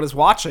everyone is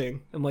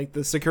watching, and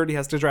the security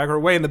has to drag her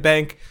away in the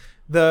bank.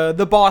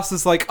 The boss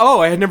is like,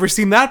 oh, I had never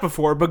seen that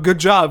before, but good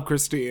job,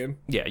 Christine.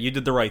 Yeah, you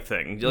did the right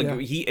thing.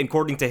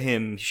 According to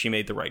him, she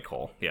made the right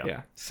call. Yeah.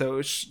 Yeah.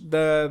 So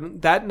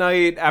that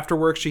night after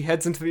work, she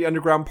heads into the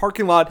underground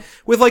parking lot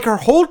with her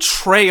whole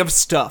tray of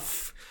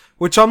stuff,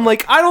 which I'm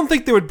like, I don't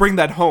think they would bring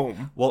that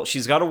home. Well,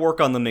 she's got to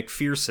work on the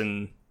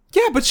McPherson.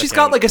 Yeah, but she's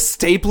got a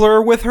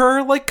stapler with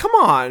her. Come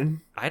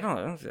on. I don't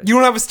know. You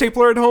don't have a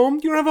stapler at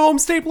home? You don't have a home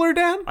stapler,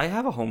 Dan? I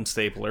have a home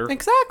stapler.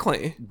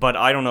 Exactly. But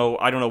I don't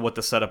know what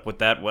the setup with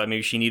that was.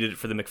 Maybe she needed it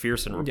for the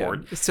McPherson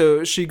report. Yeah.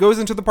 So she goes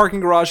into the parking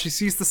garage. She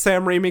sees the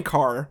Sam Raimi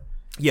car.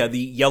 Yeah, the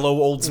yellow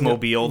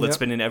Oldsmobile that's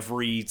been in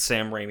every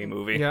Sam Raimi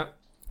movie. Yeah.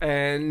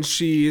 And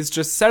she's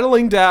just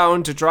settling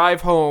down to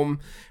drive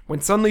home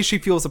when suddenly she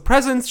feels a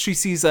presence. She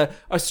sees a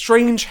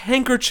strange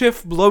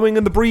handkerchief blowing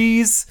in the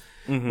breeze.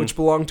 Which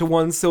belonged to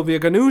one Sylvia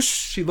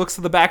Ganush. She looks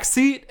at the back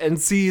seat and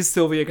sees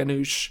Sylvia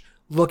Ganush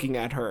looking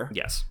at her.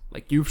 Yes.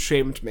 You've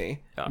shamed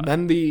me. And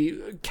then the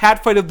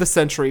catfight of the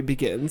century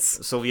begins.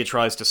 Sylvia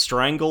tries to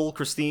strangle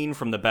Christine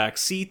from the back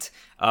seat,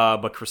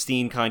 but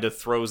Christine kind of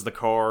throws the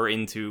car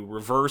into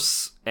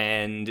reverse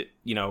and,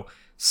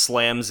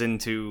 slams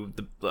into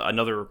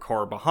another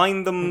car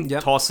behind them,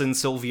 tossing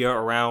Sylvia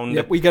around.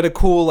 Yep, we get a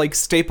cool,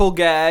 staple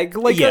gag.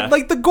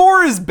 The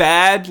gore is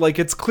bad.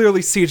 It's clearly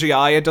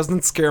CGI. It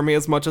doesn't scare me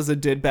as much as it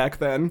did back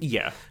then.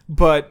 Yeah.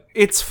 But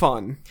it's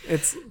fun.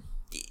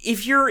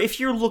 If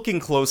you're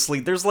looking closely,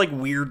 there's,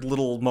 weird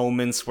little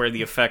moments where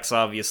the effects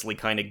obviously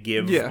kind of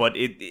give, but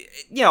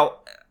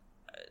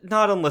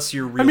not unless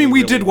you're really. We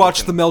really did watch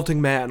looking. The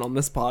Melting Man on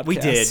this podcast. We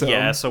did,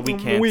 so we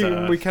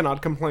can't. We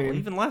cannot complain. Well,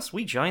 even last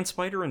week, Giant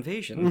Spider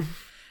Invasion,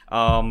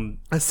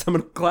 a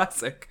seminal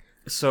classic.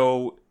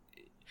 So,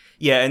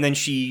 yeah, and then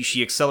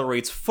she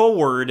accelerates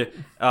forward,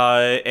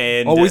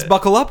 and always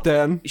buckle up,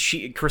 Dan.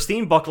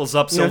 Christine buckles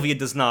up. Sylvia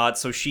does not.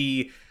 So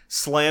she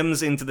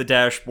slams into the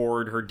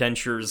dashboard. Her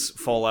dentures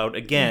fall out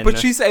again. But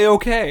she's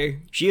A-okay.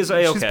 She is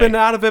A-okay. She's been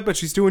out of it, but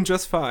she's doing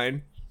just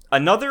fine.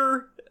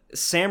 Another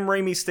Sam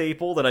Raimi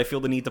staple that I feel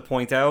the need to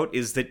point out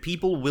is that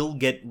people will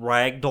get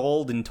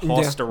ragdolled and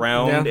tossed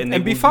around, and they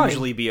will fine.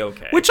 usually be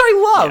okay. Which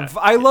I love.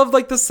 Yeah. I love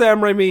the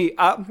Sam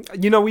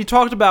Raimi. We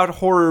talked about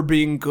horror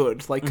being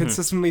good,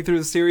 consistently through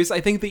the series.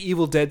 I think the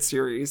Evil Dead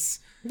series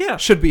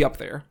should be up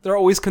there. They're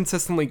always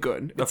consistently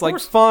good.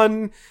 It's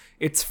fun,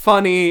 it's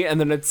funny, and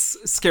then it's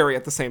scary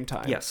at the same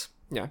time. Yes.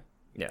 Yeah.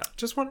 Yeah.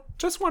 Just wanted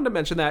to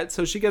mention that.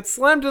 So she gets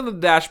slammed into the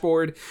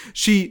dashboard.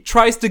 She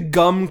tries to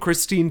gum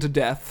Christine to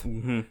death,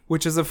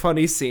 which is a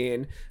funny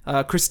scene.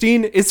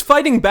 Christine is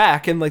fighting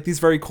back in these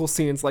very cool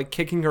scenes,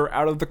 kicking her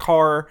out of the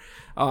car.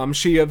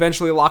 She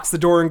eventually locks the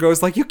door and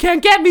goes you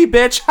can't get me,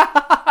 bitch.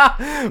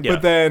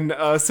 But then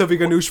Sylvia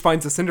Ganush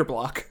finds a cinder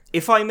block.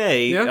 If I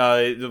may,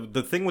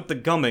 the thing with the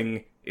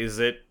gumming is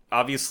that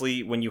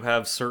obviously, when you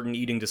have certain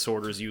eating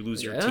disorders, you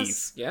lose your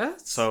teeth.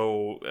 Yes.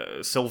 So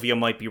Sylvia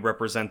might be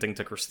representing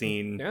to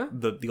Christine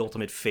the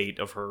ultimate fate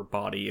of her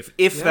body,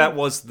 if that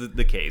was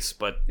the case.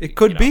 But it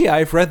could be.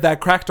 I've read that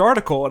cracked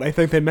article, and I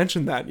think they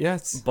mentioned that.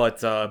 Yes.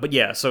 But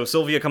yeah. So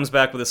Sylvia comes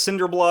back with a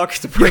cinder block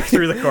to break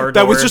through the car door.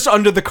 That was just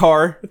under the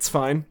car. It's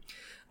fine.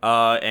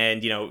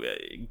 And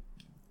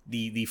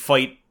the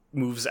fight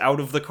moves out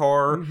of the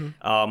car,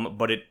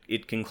 but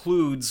it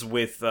concludes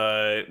with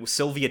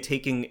Sylvia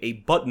taking a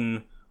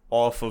button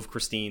off of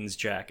Christine's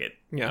jacket,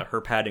 her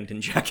Paddington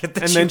jacket,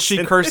 and then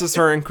she curses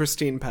her, and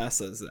Christine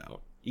passes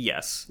out.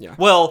 Yes. Yeah.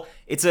 Well,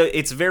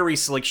 it's very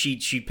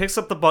she picks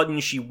up the button,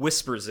 she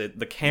whispers it,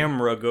 the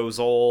camera goes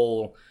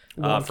all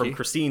from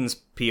Christine's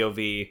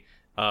POV,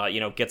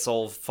 gets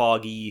all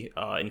foggy,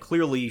 and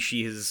clearly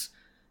she is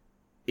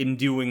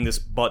imbuing this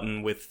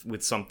button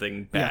with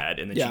something bad,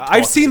 and then she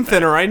I've seen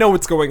Thinner. I know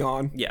what's going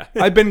on. Yeah.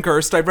 I've been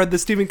cursed. I've read the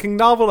Stephen King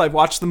novel. I've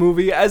watched the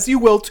movie, as you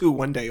will too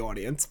one day,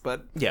 audience.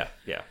 But yeah.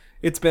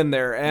 It's been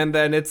there, and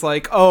then it's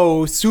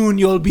oh, soon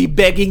you'll be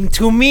begging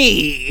to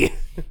me.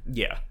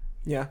 Yeah.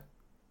 Yeah.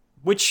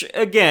 Which,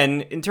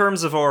 again, in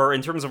terms of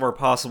our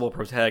possible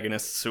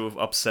protagonists who have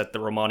upset the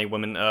Romani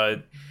women,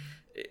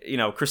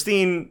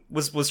 Christine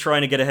was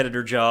trying to get ahead of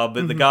her job,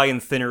 but the guy in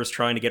Thinner is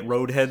trying to get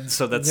Roadhead,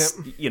 so that's,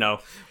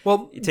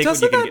 Well, take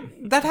what you can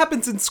get. that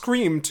happens in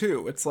Scream,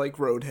 too. It's like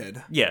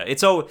Roadhead. Yeah,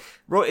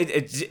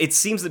 it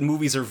seems that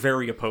movies are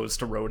very opposed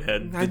to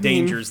Roadhead, the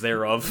dangers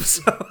thereof,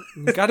 so...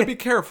 You gotta be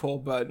careful,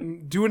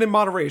 but do it in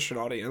moderation,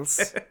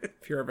 audience,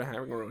 if you're ever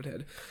having a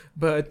Roadhead.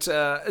 But,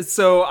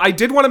 so I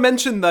did want to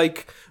mention,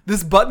 like,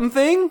 this button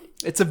thing,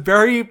 it's a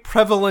very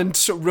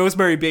prevalent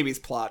Rosemary Babies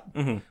plot.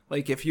 Mm-hmm.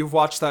 Like, if you've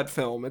watched that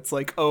film, it's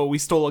like, oh, we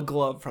stole a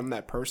glove from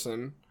that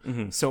person,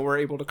 so we're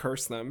able to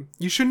curse them.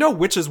 You should know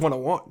Witches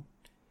 101.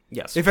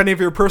 Yes. If any of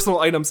your personal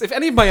items, if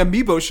any of my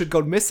amiibo should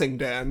go missing,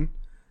 Dan,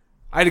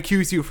 I'd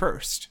accuse you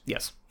first.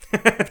 Yes.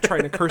 Of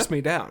trying to curse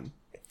me down.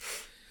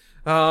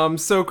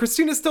 So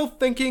Christina's still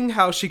thinking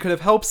how she could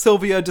have helped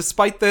Sylvia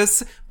despite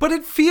this, but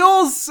it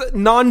feels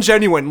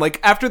non-genuine. Like,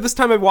 after this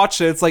time I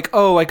watched it, it's like,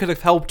 oh, I could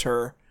have helped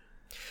her.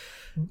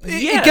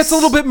 It gets a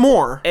little bit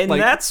more. And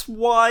like, that's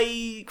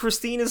why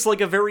Christine is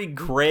like a very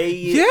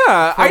gray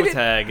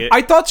protag.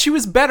 I thought she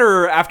was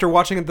better after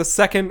watching it the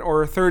second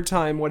or third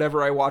time,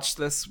 whatever I watched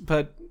this,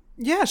 but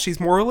yeah, she's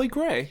morally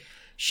gray.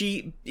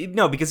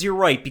 Because you're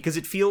right, because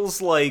it feels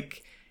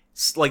like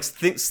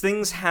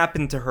things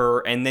happen to her,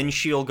 and then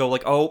she'll go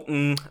like, "Oh,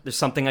 there's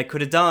something I could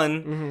have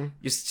done,"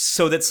 just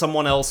so that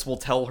someone else will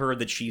tell her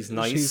that she's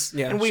nice.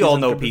 And we all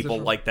know people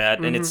like that,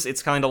 and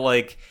it's kind of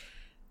like,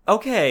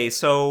 okay,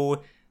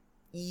 so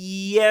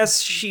yes,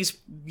 she's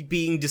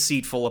being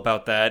deceitful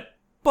about that,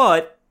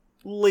 but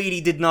Lady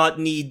did not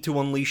need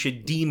to unleash a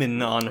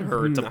demon on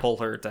her to pull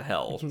her to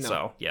hell. No.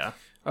 So yeah.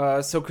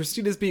 So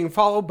Christina's being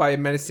followed by a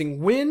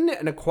menacing wind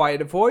and a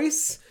quiet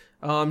voice.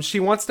 She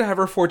wants to have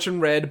her fortune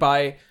read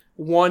by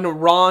one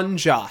Ron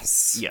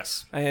Joss.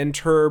 Yes. And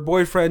her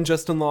boyfriend,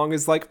 Justin Long,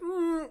 is like,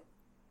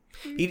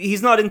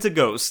 He's not into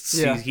ghosts.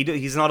 Yeah.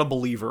 He's not a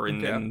believer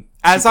in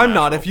As I'm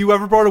not. If you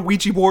ever brought a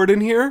Ouija board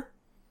in here...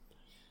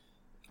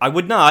 I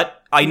would not.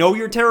 I know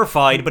you're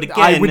terrified, but again...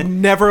 I would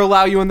never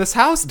allow you in this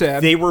house,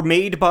 Dan. They were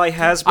made by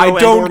Hasbro I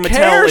don't and or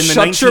care. Mattel in the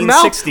Shut 1960s. your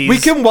mouth. We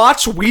can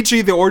watch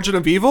Ouija, The Origin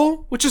of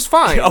Evil, which is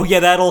fine. Oh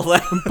yeah, that'll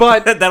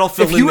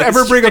fill if you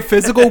ever bring a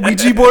physical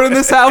Ouija board in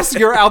this house,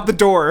 you're out the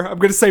door. I'm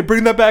going to say,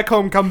 bring that back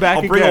home, come back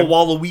I'll bring a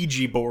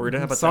Waluigi board.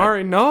 How about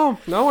Sorry, no,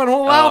 I don't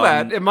allow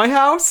that. In my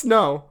house,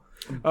 no.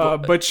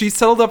 But she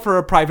settled up for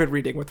a private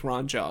reading with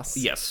Ron Joss.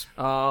 Yes.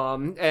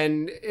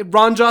 And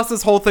Ron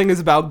Joss's whole thing is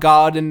about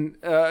God and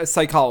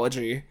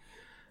psychology.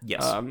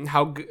 Yes.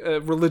 How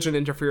religion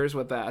interferes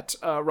with that.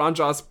 Ron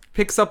Joss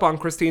picks up on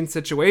Christine's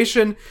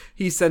situation.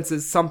 He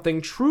senses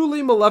something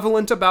truly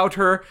malevolent about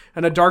her,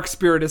 and a dark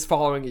spirit is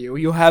following you.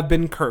 You have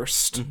been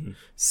cursed.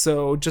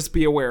 So just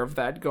be aware of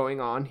that going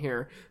on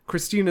here.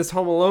 Christine is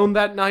home alone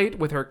that night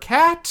with her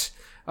cat.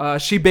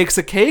 She bakes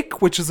a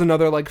cake, which is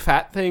another like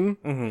fat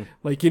thing.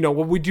 Like,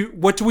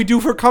 what do we do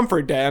for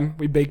comfort, Dan?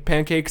 We bake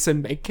pancakes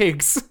and make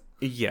cakes.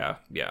 Yeah.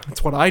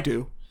 That's what I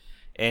do.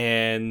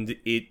 And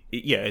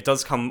it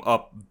does come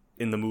up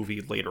in the movie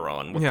later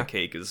on what the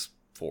cake is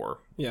for.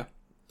 Yeah.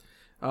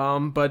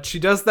 But she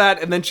does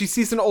that, and then she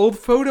sees an old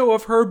photo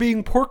of her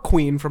being Pork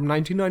Queen from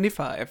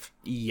 1995.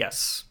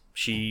 Yes.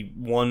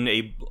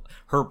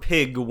 Her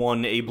pig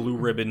won a blue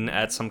ribbon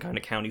at some kind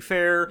of county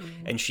fair,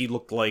 and she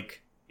looked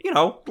like,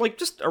 like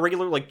just a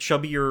regular, like,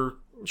 chubbier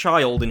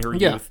child in her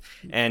youth.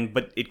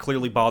 But it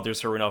clearly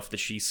bothers her enough that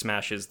she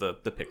smashes the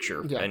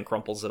picture and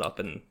crumples it up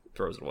and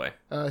throws it away.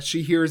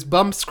 She hears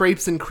bumps,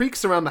 scrapes, and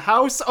creaks around the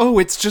house. Oh,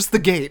 it's just the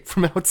gate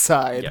from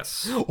outside.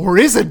 Yes. Or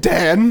is it,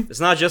 Dan? It's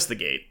not just the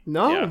gate.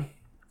 No.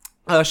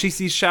 Yeah. She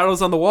sees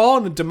shadows on the wall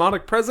and a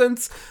demonic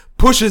presence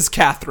pushes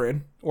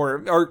Catherine,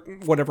 or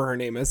whatever her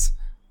name is.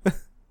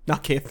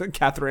 Not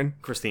Catherine.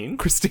 Christine.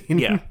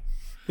 Yeah.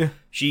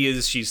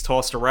 She's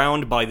tossed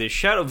around by this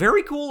shadow.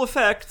 Very cool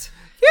effect.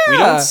 Yeah. We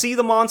don't see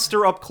the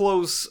monster up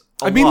close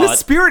a lot. The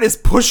spirit is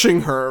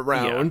pushing her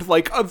around,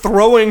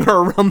 throwing her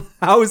around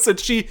the house, and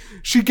she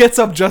gets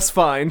up just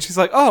fine. She's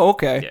like, oh,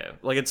 okay. Yeah,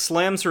 like it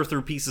slams her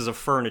through pieces of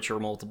furniture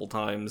multiple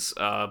times,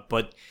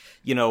 but,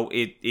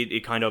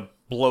 it kind of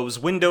blows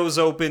windows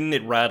open,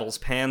 it rattles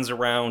pans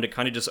around, it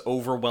kind of just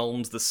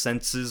overwhelms the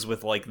senses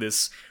with, like,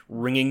 this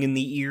ringing in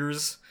the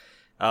ears.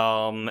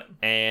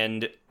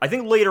 And I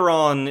think later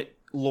on,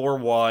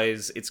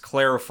 lore-wise, it's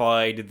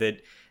clarified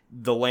that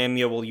the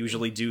Lamia will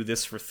usually do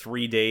this for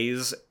 3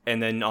 days,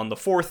 and then on the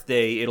 4th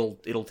day,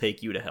 it'll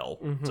take you to hell.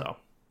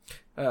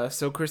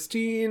 So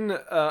Christine,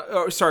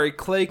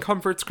 Clay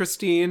comforts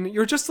Christine.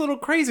 You're just a little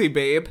crazy,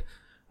 babe.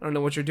 I don't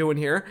know what you're doing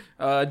here.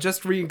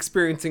 Just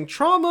re-experiencing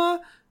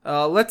trauma.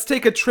 Let's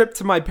take a trip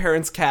to my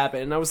parents'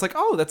 cabin. I was like,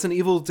 oh, that's an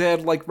Evil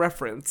Dead,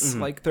 reference.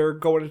 Like, they're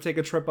going to take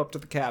a trip up to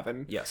the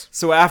cabin. Yes.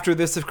 So after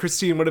this, if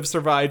Christine would have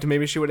survived,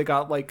 maybe she would have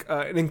got,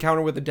 an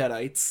encounter with the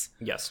Deadites.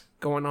 Yes.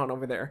 Going on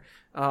over there.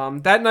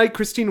 That night,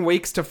 Christine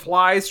wakes to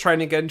flies trying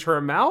to get into her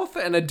mouth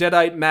and a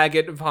Deadite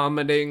maggot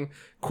vomiting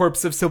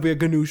corpse of Sylvia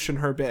Ganush in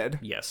her bed.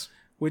 Yes.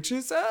 which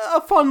is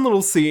a fun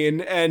little scene.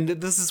 And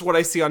this is what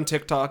I see on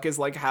TikTok is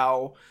like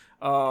how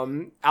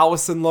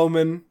Alison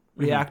Lohman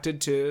reacted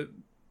to,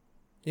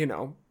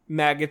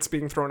 maggots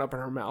being thrown up in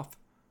her mouth.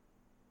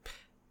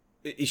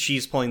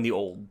 She's playing the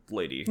old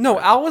lady. No,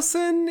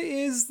 Allison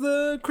is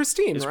the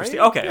Christine, right? Christine?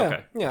 Okay, yeah,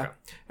 okay. Yeah. Okay.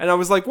 And I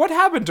was like, what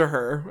happened to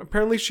her?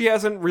 Apparently she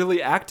hasn't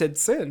really acted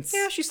since.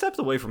 Yeah, she stepped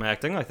away from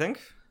acting, I think.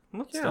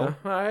 Well, Yeah,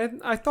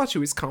 I thought she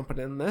was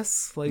competent in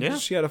this. Like, Yeah.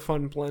 she had a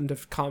fun blend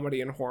of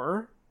comedy and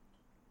horror.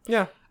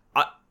 Yeah.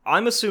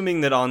 I'm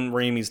assuming that on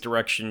Raimi's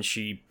direction,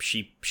 she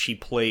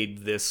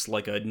played this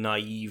like a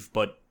naive,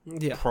 but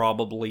Yeah.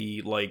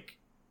 probably like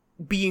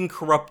being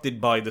corrupted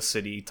by the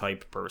city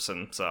type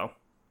person. So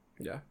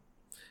Yeah.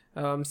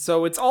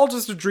 So it's all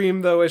just a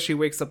dream, though, as she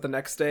wakes up the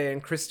next day,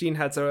 and Christine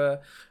has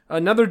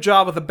another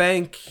job at the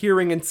bank,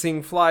 hearing and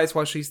seeing flies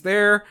while she's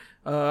there.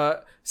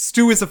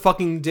 Stu is a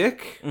fucking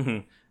dick.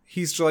 Mhm.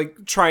 He's,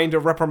 like, trying to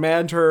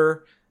reprimand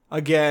her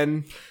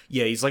again.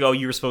 yeah, he's like, "Oh,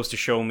 you were supposed to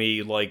show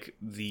me like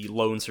the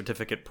loan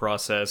certificate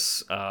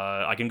process.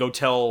 I can go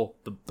tell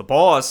the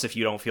boss if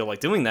you don't feel like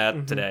doing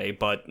that today."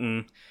 But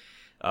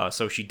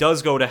so she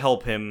does go to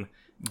help him.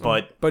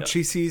 But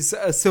She sees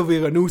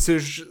Sylvia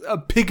Ganoush's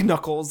pig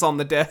knuckles on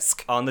the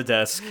desk. on the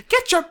desk,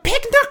 Get your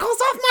pig knuckles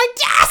off my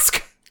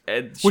desk!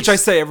 and Which I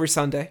say every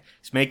Sunday.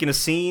 she's making a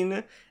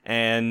scene,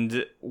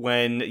 and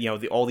when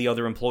all the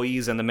other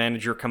employees and the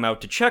manager come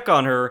out to check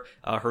on her,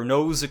 her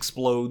nose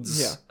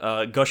explodes,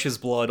 gushes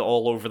blood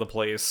all over the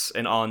place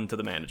and on to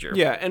the manager.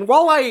 Yeah, and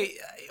while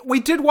we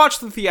did watch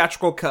the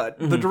theatrical cut,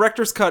 the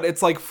director's cut,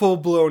 it's like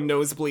full-blown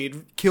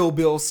nosebleed, Kill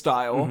Bill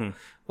style.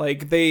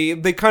 Like, they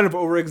kind of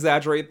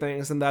over-exaggerate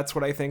things, and that's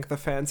what I think the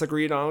fans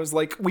agreed on. It was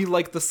like, we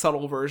like the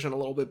subtle version a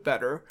little bit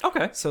better.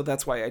 Okay, So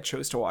that's why I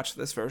chose to watch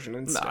this version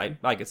instead.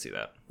 I could see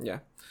that. Yeah.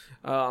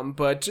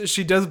 But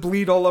she does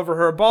bleed all over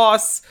her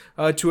boss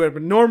to a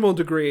normal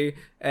degree,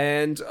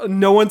 and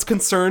no one's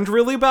concerned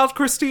really about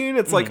Christine.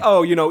 It's like,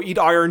 oh, eat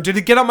iron. Did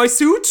it get on my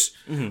suit?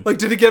 Like,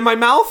 did it get in my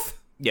mouth?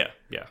 Yeah.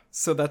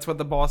 So that's what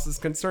the boss is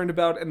concerned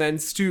about. And then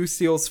Stu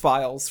steals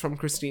files from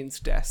Christine's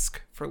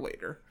desk for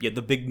later. Yeah,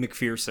 the big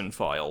McPherson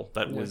file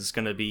that was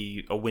going to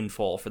be a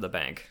windfall for the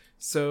bank.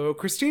 So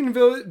Christine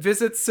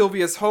visits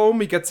Sylvia's home.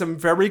 We get some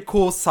very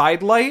cool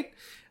sidelight.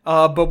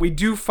 But we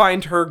do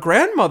find her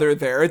grandmother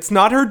there. It's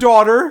not her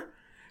daughter.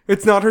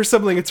 It's not her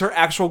sibling. It's her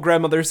actual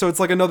grandmother. So it's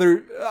like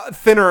another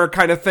thinner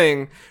kind of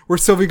thing where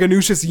Sylvia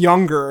Ganoush is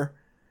younger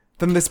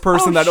than this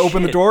person that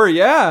opened the shit. door.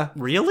 Yeah.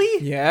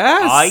 Really?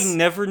 Yes. I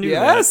never knew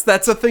that. Yes,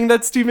 that's a thing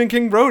that Stephen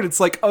King wrote. It's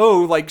like, oh,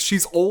 like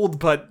she's old,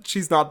 but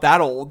she's not that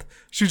old.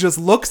 She just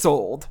looks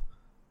old.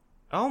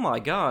 Oh my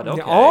god,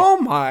 okay. Oh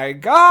my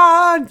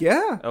god.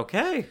 Yeah.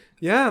 Okay.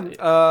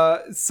 Yeah.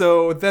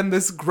 So then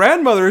this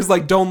grandmother is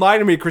like, don't lie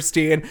to me,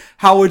 Christine.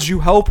 How would you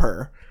help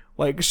her?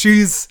 Like,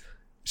 she's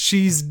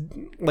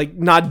like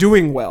not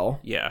doing well.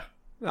 Yeah.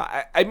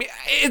 I mean,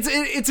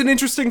 it's an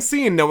interesting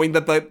scene knowing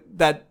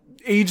that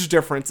age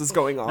difference is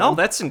going on. No,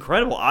 that's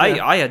incredible.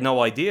 I had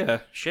no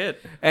idea.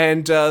 Shit.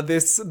 And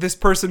this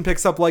person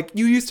picks up like,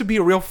 you used to be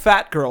a real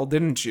fat girl,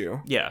 didn't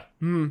you? Yeah.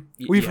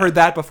 We've heard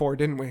that before,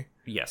 didn't we?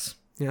 Yes.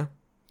 Yeah.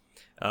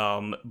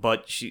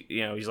 But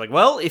he's like,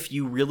 well, if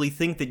you really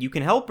think that you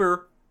can help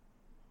her,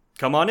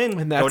 come on in.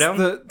 And Go that's down.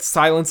 the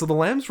Silence of the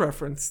Lambs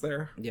reference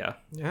there. Yeah.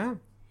 Yeah.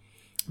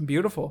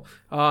 Beautiful.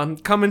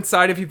 Come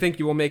inside if you think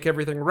you will make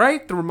everything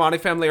right. The Romani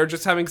family are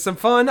just having some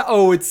fun.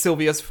 Oh, it's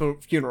Sylvia's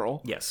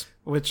funeral. Yes.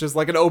 Which is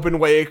like an open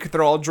wake.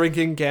 They're all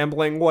drinking,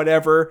 gambling,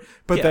 whatever.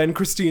 But Yeah. then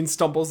Christine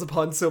stumbles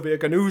upon Sylvia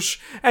Ganoush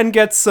and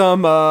gets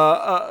some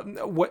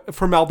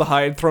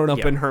formaldehyde thrown up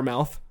in her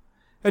mouth.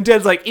 And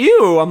Dad's like,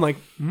 ew. I'm like,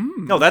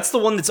 No, that's the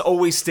one that's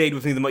always stayed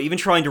with me the most. Even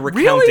trying to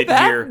recount Really? it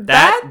That- here.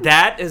 that-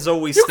 That has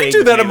always you stayed can do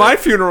with that me. at my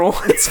funeral.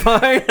 It's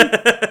fine.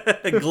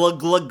 glug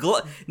glug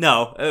glug.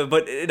 No,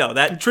 but no,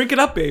 that Drink it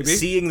up, baby.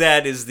 seeing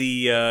that is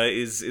the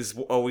is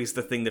always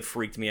the thing that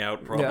freaked me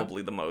out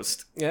probably the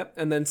most. Yep.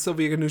 And then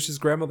Sylvia Ganoush's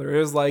grandmother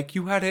is like,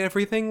 you had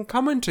everything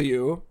coming to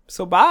you,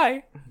 so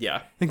bye.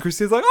 Yeah. And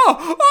Christine's like,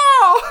 oh,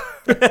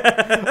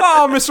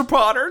 Mr.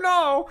 Potter,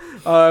 no.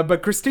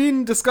 But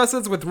Christine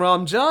discusses with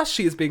Ram Josh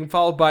she is being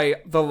followed by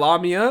the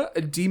Lamia,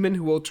 a demon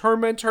who will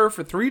torment her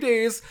for 3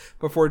 days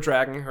before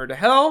dragging her to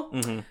hell.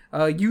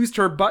 Used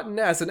her button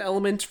as an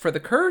element for the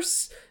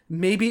curse.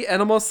 Maybe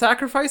animal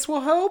sacrifice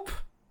will help.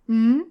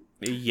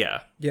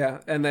 Yeah. Yeah,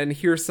 and then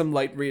here's some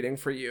light reading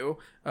for you.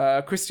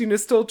 Christine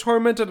is still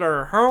tormented in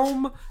her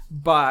home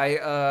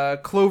by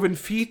cloven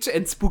feet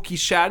and spooky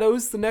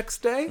shadows the next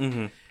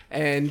day.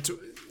 And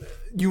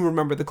you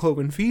remember the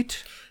cloven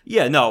feet?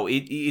 Yeah, no,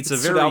 it's a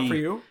Stood out for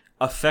very you?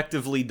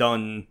 effectively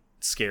done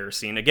scare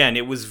scene. Again,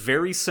 it was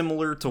very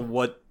similar to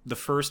what the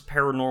first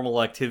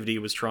Paranormal Activity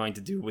was trying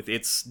to do with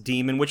its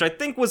demon, which I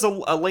think was a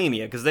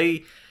Lamia, because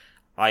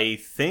I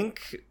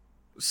think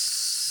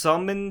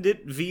summoned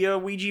it via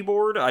Ouija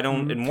board. I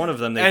don't. In one of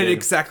them, they And did.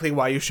 exactly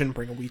why you shouldn't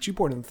bring a Ouija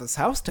board into this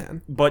house,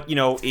 Dan. But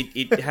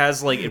it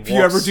has like If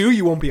you ever do,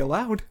 you won't be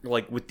allowed.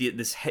 like with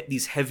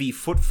these heavy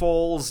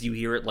footfalls. You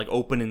hear it like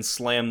open and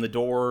slam the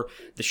door.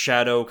 The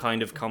shadow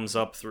kind of comes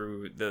up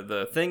through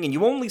the thing, and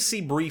you only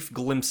see brief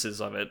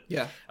glimpses of it.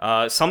 Yeah.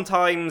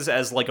 Sometimes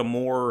as like a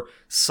more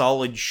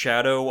solid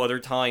shadow. Other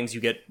times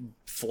you get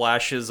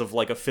flashes of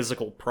like a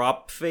physical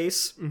prop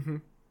face.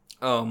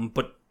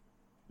 But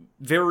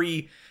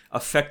very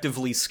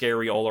effectively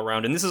scary all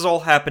around, and this is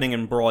all happening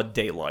in broad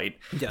daylight.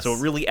 Yes. So it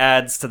really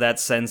adds to that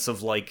sense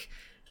of like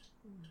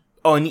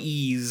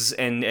unease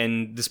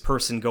and this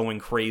person going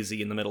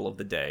crazy in the middle of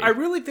the day. I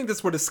really think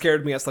this would have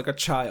scared me as like a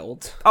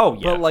child. Oh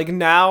yeah, But like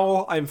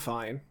now, I'm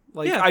fine.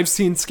 Like Yeah. I've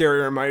seen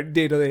scarier in my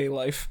day-to-day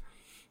life.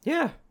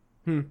 yeah.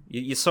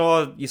 You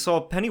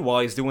saw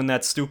Pennywise doing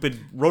that stupid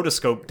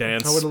rotoscope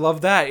dance. I would have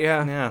loved that.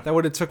 Yeah. Yeah. That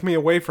would have took me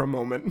away for a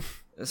moment.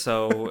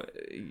 So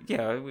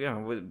yeah,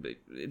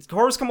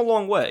 horror's come a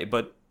long way,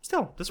 but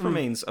still, this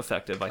remains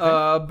effective. I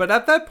think. But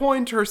at that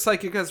point, her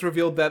psychic has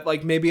revealed that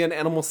like maybe an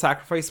animal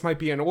sacrifice might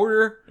be in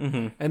order,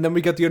 and then we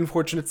get the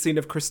unfortunate scene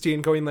of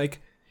Christine going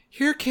like,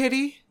 "Here,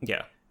 kitty,"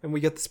 Yeah. and we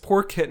get this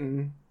poor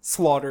kitten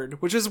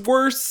slaughtered, which is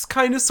worse,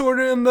 kind of, sort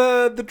of, in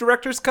the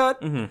director's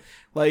cut.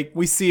 Like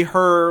we see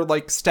her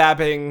like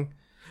stabbing,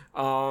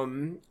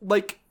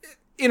 like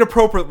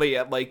inappropriately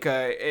at like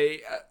a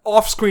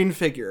off-screen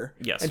figure.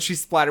 Yes. And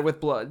she's splattered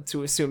with blood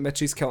to assume that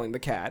she's killing the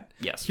cat.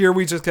 Yes. Here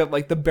we just get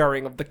like the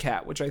burying of the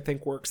cat, which I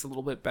think works a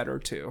little bit better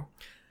too.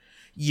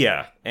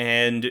 Yeah,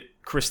 and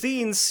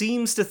Christine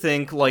seems to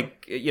think,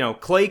 like,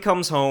 Clay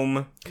comes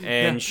home,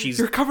 and she's...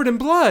 You're covered in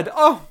blood.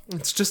 Oh,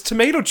 it's just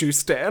tomato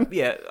juice, Dan.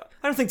 Yeah,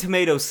 I don't think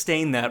tomatoes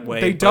stain that way.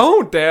 They but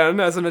don't,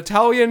 Dan. As an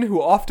Italian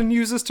who often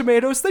uses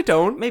tomatoes, they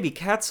don't. Maybe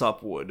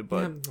catsup would,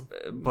 but...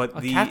 but A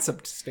the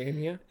catsup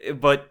stain, yeah.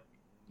 But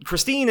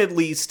Christine at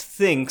least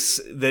thinks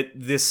that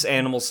this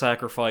animal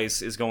sacrifice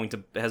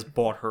has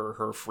bought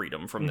her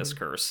freedom from this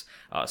curse.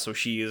 So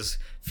she is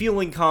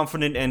feeling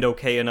confident and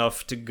okay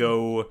enough to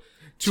go...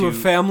 To a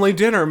family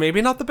dinner,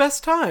 maybe not the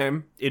best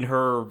time. in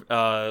her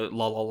La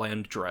La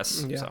Land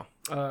dress. Yeah.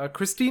 So.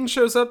 Christine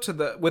shows up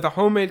with a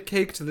homemade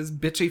cake to this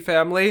bitchy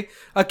family.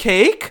 A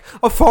cake?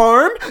 A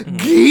farm?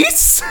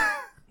 Geese?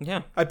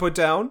 Yeah. I put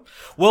down.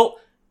 Well,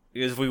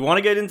 if we want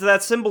to get into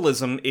that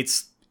symbolism,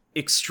 it's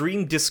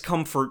extreme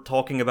discomfort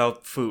talking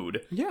about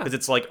food. Yeah. Because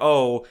it's like,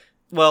 oh,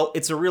 well,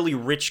 it's a really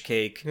rich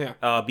cake.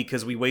 Yeah.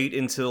 Because we wait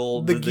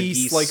until The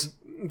geese, like,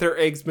 their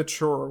eggs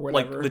mature or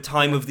whatever. like the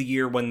time of the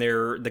year when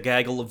the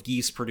gaggle of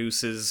geese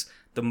produces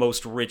the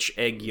most rich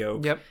egg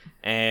yolk. Yep.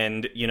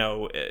 And,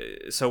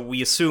 so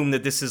we assume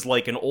that this is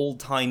like an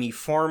old-timey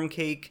farm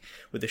cake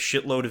with a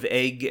shitload of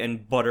egg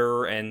and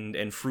butter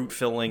and fruit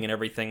filling and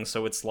everything.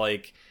 So it's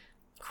like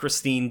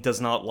Christine does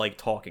not like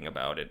talking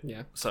about it.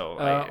 Yeah. So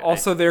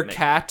also, their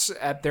cat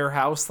at their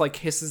house like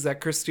hisses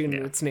at Christine,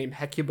 and it's named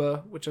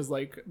Hecuba, which is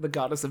like the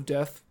goddess of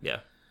death. Yeah.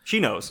 She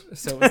knows.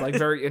 So it's like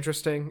very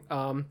interesting.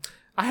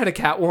 I had a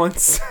cat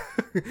once.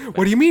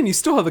 What do you mean? You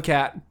still have a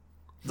cat?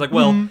 It's like,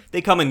 well,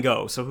 they come and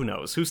go, so who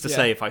knows? Who's to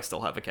say if I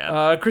still have a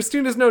cat?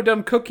 Christine is no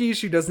dumb cookie.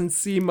 She doesn't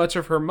see much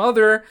of her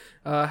mother.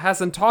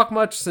 Hasn't talked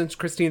much since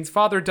Christine's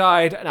father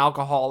died, an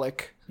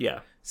alcoholic. Yeah.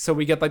 So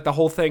we get like the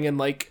whole thing, and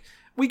like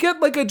we get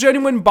like a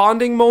genuine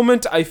bonding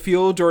moment, I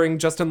feel, during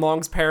Justin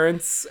Long's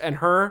parents and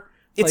her.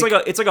 It's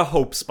like a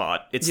hope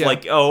spot. It's Yeah.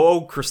 like,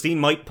 oh, Christine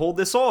might pull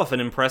this off and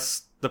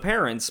impress the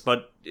parents,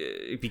 but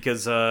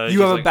because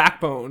you have a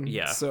backbone.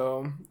 Yeah.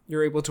 So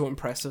you're able to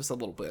impress us a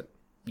little bit.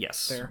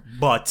 Yes. There.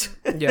 But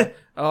Yeah.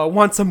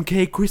 Want some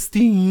cake,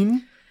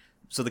 Christine?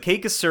 so the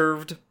cake is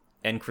served,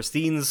 and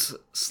Christine's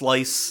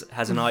slice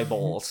has an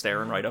eyeball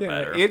staring right up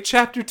at her. It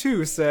Chapter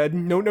 2 said,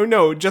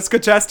 no. Jessica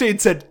Chastain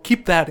said,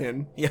 keep that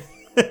in. Yeah.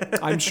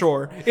 I'm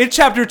sure. It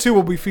Chapter 2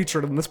 will be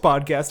featured in this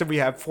podcast if we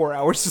have 4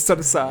 hours to set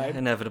aside.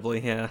 Inevitably,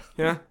 yeah.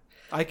 Yeah.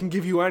 I can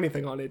give you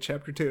anything on It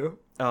Chapter 2.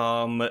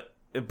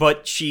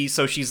 But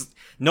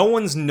no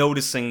one's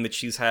noticing that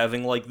she's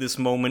having like this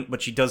moment,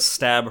 but she does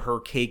stab her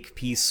cake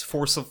piece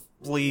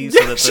forcibly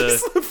so that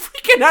She's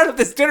freaking out at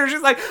this dinner.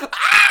 She's like,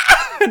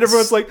 ah! And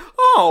everyone's like,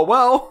 oh,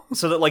 well.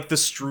 so that like the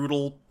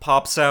strudel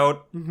pops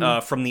out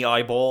from the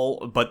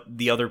eyeball, but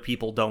the other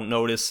people don't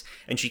notice,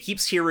 and she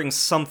keeps hearing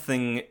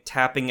something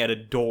tapping at a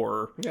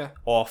door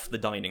off the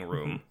dining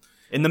room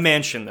in the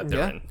mansion that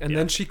they're in. And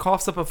then she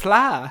coughs up a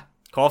fly.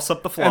 Coughs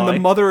up the fly. And the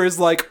mother is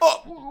like,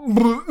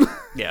 oh,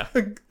 yeah.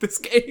 this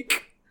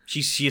cake.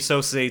 She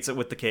associates it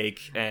with the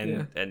cake,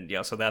 and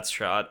so that's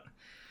shot.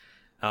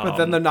 But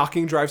then the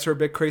knocking drives her a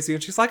bit crazy,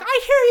 and she's like,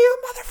 I hear you,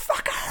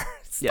 motherfucker!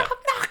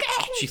 Stop knocking!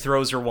 She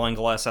throws her wine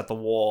glass at the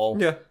wall.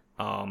 Yeah.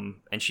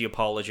 And she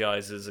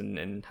apologizes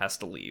and has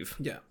to leave.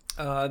 Yeah.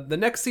 The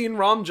next scene,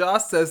 Ram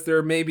Dass says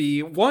there may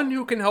be one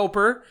who can help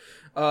her.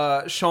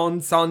 Sean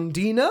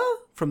Sandina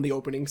from the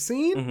opening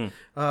scene.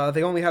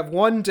 They only have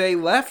 1 day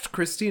left.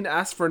 Christine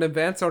asked for an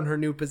advance on her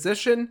new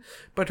position,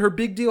 but her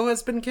big deal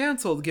has been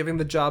canceled, giving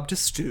the job to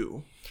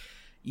Stu.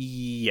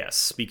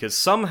 Yes, because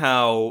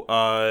somehow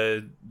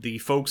the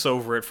folks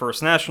over at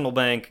First National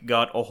Bank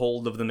got a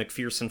hold of the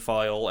McPherson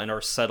file and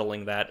are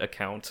settling that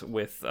account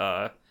with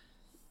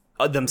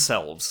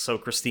themselves. So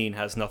Christine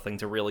has nothing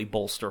to really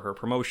bolster her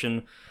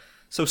promotion.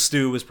 So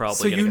Stu is probably.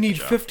 So you need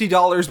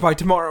 $50 by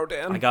tomorrow,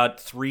 Dan. I got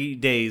 3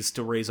 days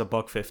to raise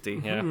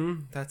 $1.50. Yeah,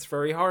 That's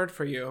very hard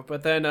for you.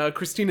 But then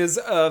Christine is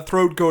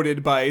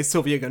throat-goaded by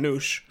Sylvia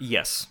Ganoush.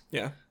 yes.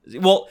 Yeah.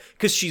 Well,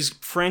 because she's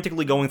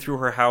frantically going through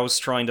her house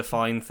trying to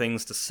find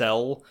things to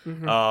sell,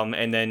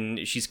 and then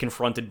she's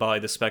confronted by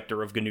the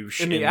specter of Ganoush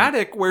In the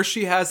attic, where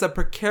she has a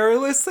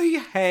precariously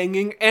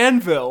hanging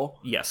anvil.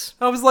 Yes,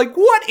 I was like,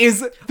 what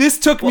is... This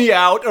took me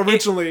out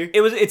originally.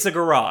 it's a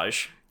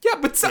garage. Yeah,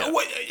 but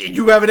what,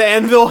 you have an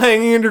anvil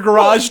hanging in your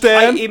garage,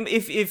 Dan?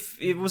 If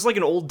it was like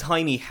an old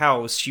tiny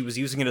house, she was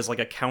using it as like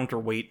a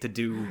counterweight to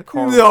do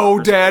car. No,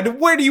 work. Dad.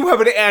 Where do you have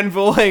an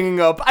anvil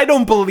hanging up? I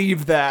don't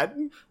believe that.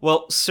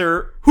 Well,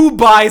 sir, Who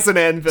buys an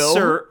anvil?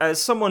 Sir, as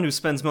someone who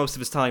spends most of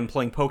his time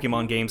playing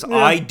Pokemon games,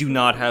 I do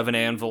not have an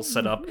anvil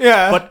set up.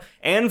 Yeah. But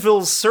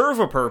anvils serve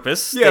a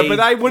purpose. Yeah, but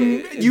I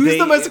wouldn't use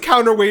them as a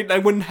counterweight, and I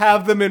wouldn't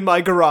have them in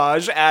my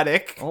garage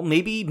attic. Well,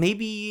 maybe,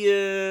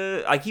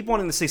 I keep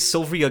wanting to say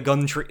Sylvia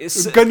Guntree.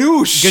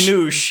 Ganoush.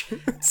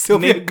 Ganoush.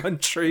 Sylvia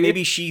Guntree.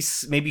 Maybe she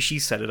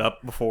set it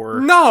up before.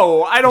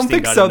 No, I don't Christine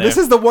think got so. in there. This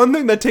is the one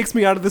thing that takes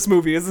me out of this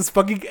movie, is this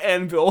fucking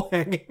anvil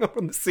hanging up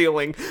on the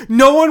ceiling.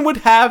 No one would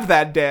have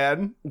that,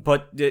 Dad.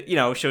 But,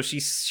 so she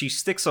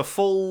sticks a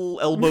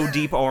full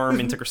elbow-deep arm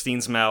into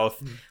Christine's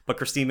mouth, but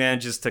Christine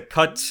manages to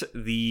cut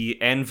the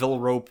anvil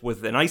rope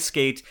with an ice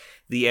skate.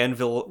 The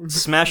anvil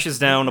smashes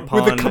down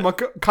upon... With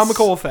a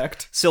comical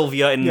effect.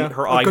 Sylvia, and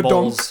her like a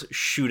eyeballs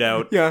shoot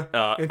out into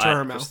at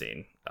her mouth.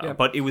 Christine.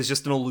 But it was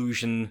just an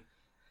illusion.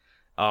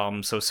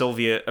 So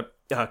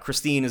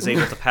Christine is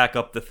able to pack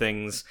up the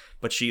things,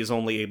 but she is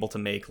only able to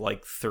make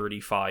like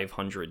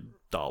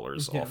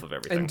 $3,500 off of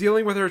everything. And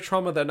dealing with her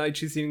trauma that night,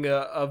 she's eating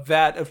a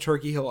vat of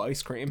Turkey Hill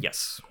ice cream.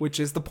 Yes. Which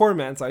is the poor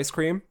man's ice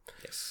cream.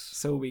 Yes.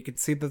 So we could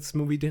see that this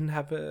movie didn't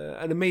have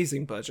an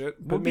amazing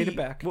budget, but made it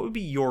back. What would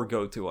be your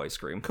go-to ice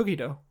cream? Cookie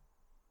dough.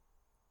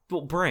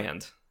 Well,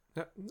 brand.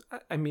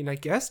 I mean, I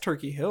guess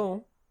Turkey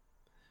Hill.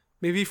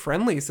 Maybe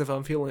Friendly's if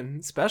I'm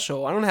feeling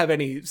special. I don't have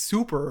any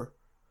super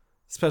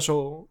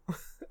special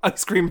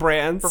ice cream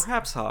brands.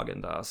 Perhaps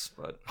Haagen-Dazs,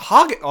 but...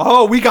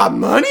 Oh, we got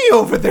money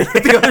over there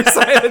at the other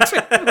side of the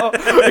channel.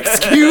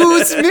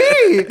 Excuse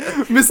me,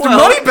 Mr.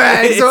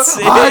 Moneybags.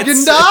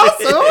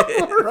 Haagen-Dazs. Oh,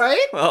 all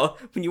right. Well,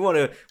 when you want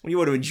to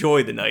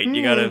enjoy the night,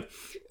 you gotta...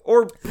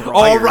 Or Breyers.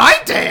 All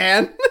right,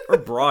 Dan. Or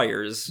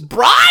Breyers.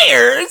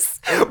 Breyers.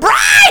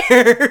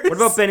 What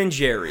about Ben and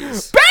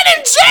Jerry's? Ben and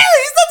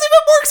Jerry's? That's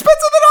even more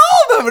expensive than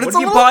all of them. And What it's do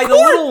a you little buy the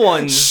little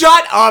ones?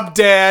 Shut up,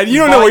 Dan. You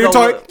don't know buy what you're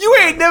the talking. You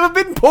ain't never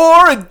been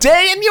poor a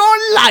day in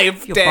your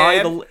life, You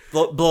Dan. buy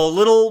the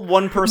little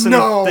one-person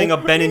No. thing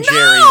of Ben and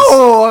Jerry's.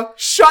 No.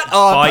 Shut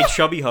up. Buy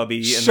Chubby Hubby.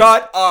 And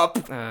Shut up.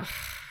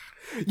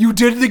 You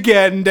did it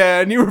again,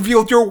 Dan. You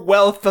revealed your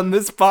wealth on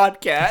this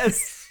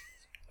podcast.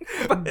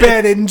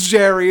 Ben and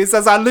Jerry's,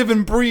 as I live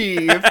and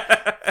breathe.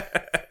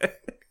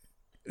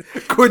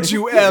 Could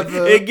you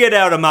ever? Hey, get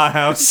out of my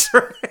house.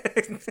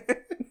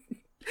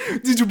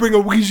 Did you bring a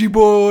Ouija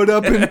board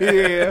up in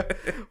here?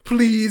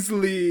 Please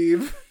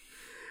leave.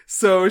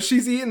 So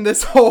she's eaten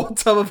this whole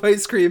tub of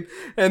ice cream,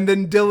 and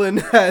then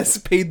Dylan has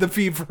paid the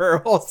fee for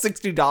her all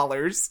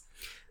 $60.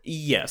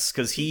 Yes,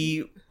 because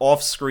he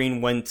off-screen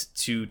went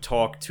to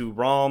talk to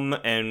Rom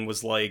and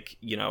was like,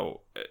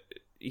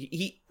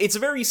 it's a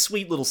very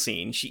sweet little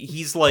scene.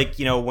 He's like,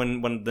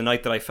 when the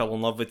night that I fell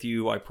in love with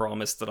you, I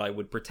promised that I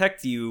would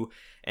protect you,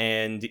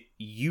 and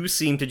you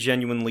seem to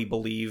genuinely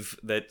believe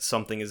that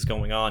something is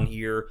going on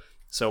here,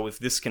 so if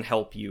this can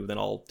help you, then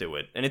I'll do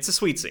it. And it's a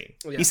sweet scene.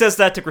 Yeah. He says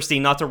that to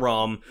Christine, not to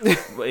Rom,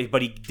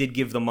 but he did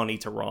give the money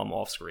to Rom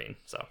off-screen,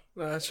 so...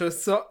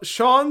 So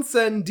Sean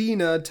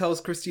Sandina tells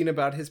Christine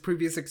about his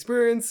previous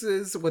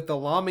experiences with the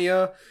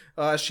Lamia.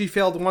 She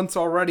failed once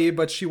already,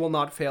 but she will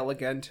not fail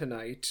again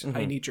tonight.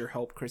 I need your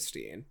help,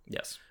 Christine.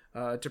 Yes.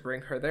 To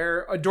bring her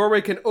there. A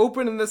doorway can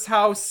open in this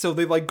house, so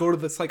they go to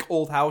this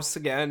old house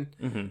again.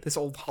 This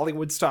old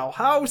Hollywood style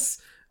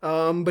house.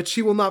 But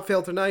she will not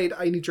fail tonight.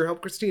 I need your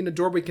help, Christine. A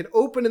doorway can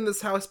open in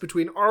this house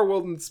between our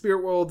world and the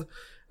spirit world.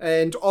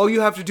 And all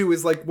you have to do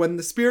is when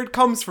the spirit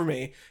comes for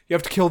me, you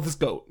have to kill this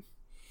goat.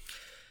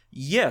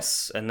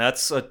 Yes, and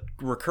that's a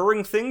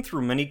recurring thing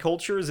through many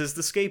cultures, is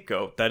the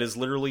scapegoat. That is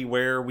literally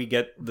where we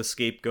get the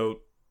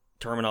scapegoat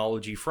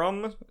terminology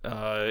from.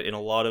 In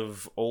a lot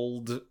of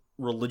old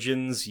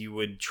religions, you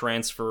would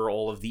transfer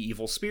all of the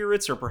evil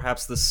spirits, or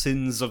perhaps the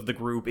sins of the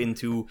group,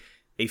 into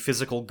a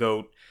physical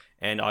goat,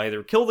 and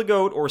either kill the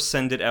goat or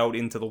send it out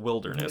into the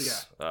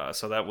wilderness. Yeah.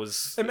 So that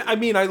was... I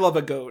mean, I love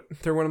a goat.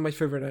 They're one of my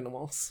favorite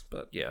animals,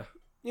 but... Yeah.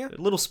 A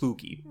little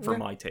spooky for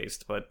my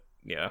taste, but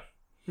yeah.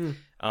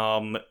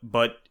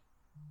 But...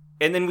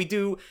 And then we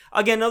do,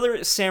 again,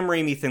 another Sam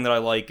Raimi thing that I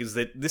like is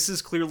that this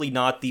is clearly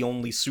not the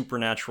only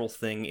supernatural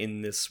thing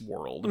in this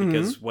world,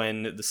 because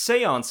when the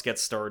seance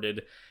gets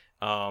started,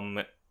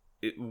 they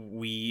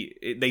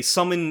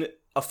summon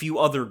a few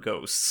other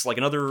ghosts, like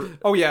another...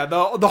 Oh yeah,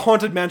 the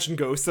haunted mansion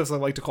ghosts, as I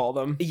like to call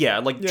them. Yeah,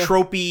 like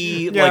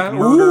tropey, Yeah. like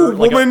murder... Ooh,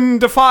 woman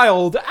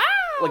defiled!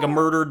 Like a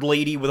murdered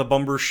lady with a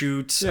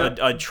bumbershoot,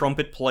 a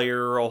trumpet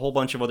player, a whole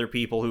bunch of other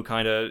people who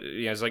kind of,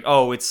 it's like,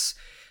 oh,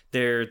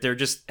 they're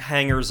just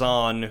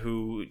hangers-on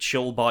who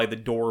chill by the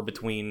door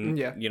between,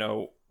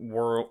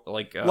 world,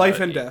 like... life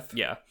and death.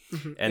 Yeah.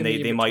 And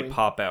they might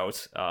pop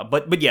out.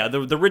 But yeah,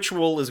 the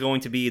ritual is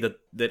going to be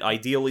that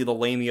ideally the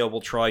Lamia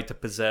will try to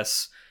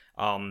possess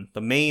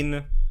the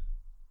main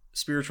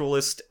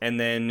spiritualist, and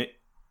then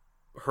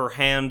her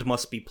hand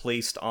must be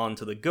placed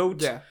onto the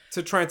goat. Yeah,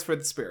 to transfer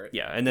the spirit.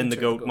 Yeah, and then the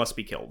goat must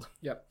be killed.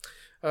 Yep.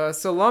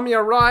 So Lamia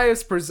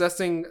arrives,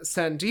 possessing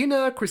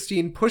Sandina.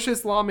 Christine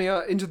pushes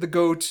Lamia into the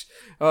goat,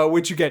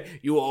 which you get,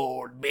 you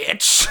old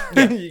bitch.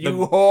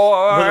 You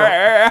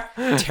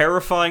whore.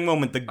 Terrifying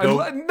moment. The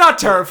goat... Not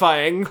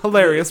terrifying.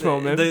 Hilarious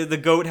moment. The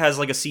goat has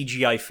like a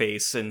CGI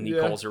face, and he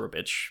calls her a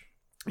bitch.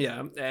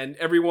 Yeah, and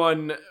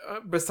everyone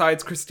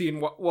besides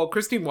Christine, well,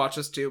 Christine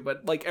watches too,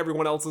 but like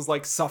everyone else is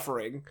like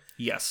suffering.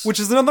 Yes. Which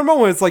is another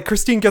moment. It's like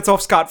Christine gets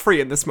off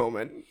scot-free in this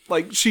moment.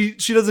 Like she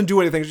doesn't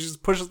do anything. She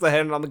just pushes the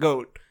hand on the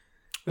goat.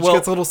 And she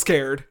gets a little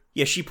scared.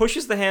 Yeah, she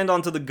pushes the hand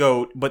onto the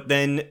goat, but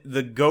then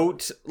the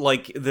goat,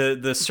 like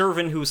the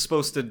servant who's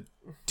supposed to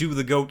do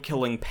the goat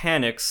killing,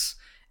 panics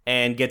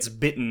and gets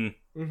bitten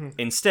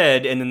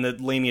instead, and then the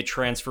Lamia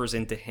transfers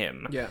into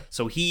him. Yeah.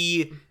 So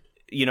he...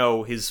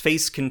 his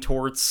face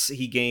contorts,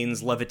 he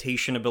gains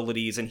levitation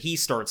abilities, and he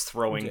starts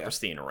throwing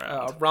Christine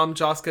around. Ram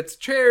Joss gets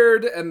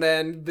chaired, and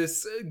then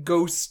this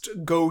ghost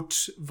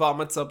goat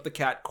vomits up the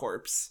cat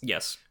corpse.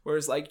 Yes.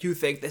 Whereas, like, you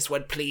think this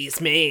would please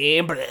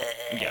me. Bleh.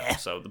 Yeah,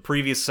 so the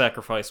previous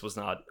sacrifice was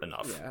not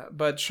enough. Yeah,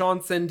 but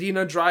Sean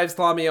Sandina drives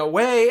Lamia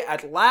away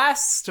at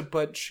last,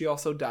 but she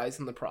also dies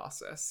in the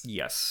process.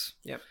 Yes.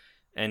 Yep.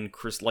 And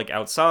Chris, like,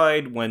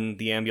 outside, when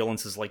the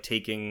ambulance is, like,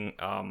 taking,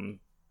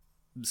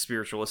 the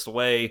spiritualist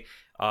away,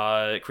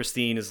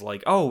 Christine is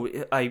like, oh,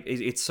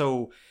 it's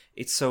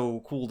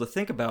so cool to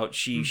think about.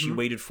 She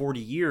waited 40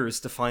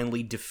 years to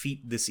finally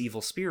defeat this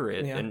evil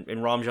spirit. Yeah. And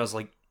Ramja's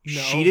like, No.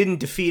 she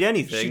didn't defeat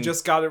anything. She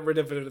just got rid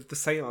of it at the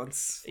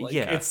seance. Like,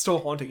 Yeah. it's still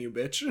haunting you,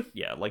 bitch.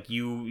 Yeah, like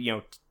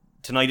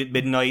tonight at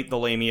midnight, the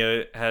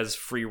Lamia has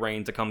free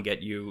reign to come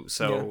get you,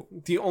 so... Yeah.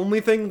 The only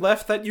thing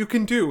left that you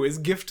can do is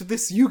gift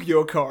this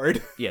Yu-Gi-Oh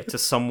card. Yeah, to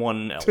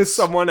someone else. To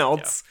someone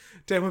else. Yeah.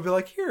 Dan would be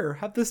like, here,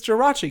 have this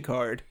Jirachi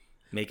card.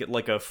 Make it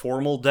like a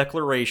formal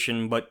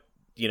declaration, but,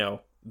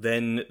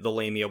 then the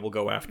Lamia will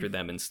go after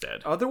them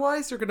instead.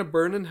 Otherwise, you're gonna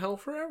burn in hell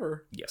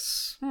forever.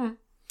 Yes.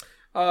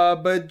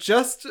 But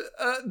just,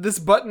 this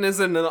button is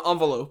in an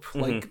envelope.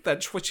 Like,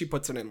 that's what she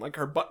puts it in. Like,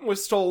 her button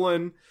was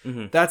stolen.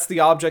 That's the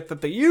object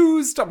that they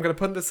used. I'm gonna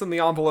put this in the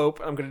envelope.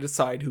 I'm gonna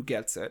decide who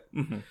gets it.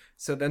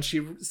 So then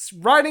she's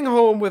riding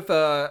home with,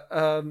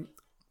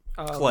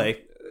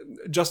 Clay.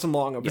 Justin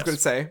Long, I was gonna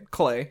say.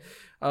 Clay.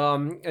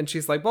 And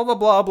she's like, blah, blah,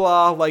 blah,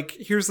 blah, like,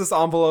 here's this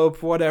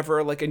envelope,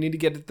 whatever, like, I need to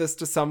get this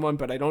to someone,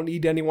 but I don't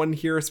need anyone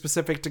here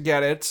specific to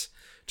get it.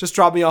 Just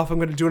drop me off, I'm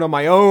gonna do it on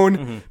my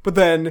own. But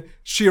then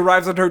she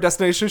arrives at her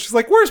destination, she's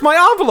like, where's my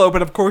envelope?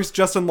 And of course,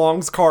 Justin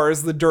Long's car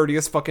is the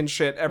dirtiest fucking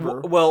shit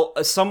ever. Well,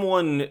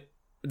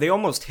 they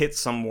almost hit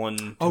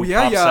someone who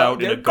yeah, pops yeah.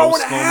 out You're in a going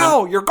ghost to moment.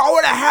 hell! You're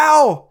going to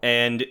hell!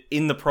 And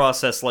in the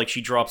process, like,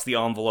 she drops the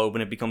envelope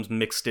and it becomes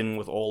mixed in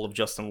with all of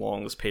Justin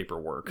Long's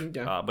paperwork.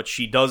 Yeah. But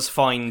she does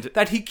find...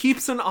 That he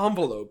keeps in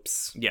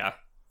envelopes. Yeah.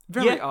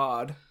 Very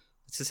odd.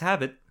 It's his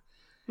habit.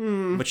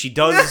 But she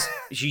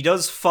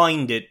does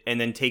find it and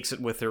then takes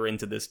it with her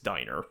into this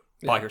diner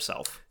by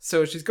herself.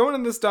 So she's going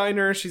in this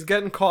diner, she's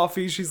getting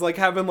coffee, she's like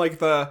having like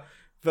the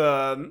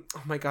oh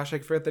my gosh, I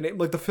forget the name,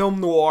 like the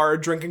film noir,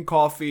 drinking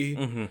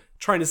coffee,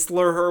 trying to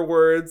slur her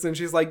words, and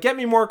she's like, get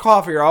me more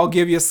coffee or I'll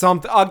give you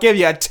something, I'll give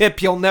you a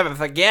tip you'll never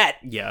forget.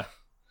 Yeah.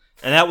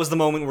 And that was the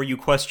moment where you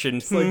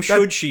questioned, like,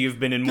 should she have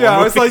been in more Yeah,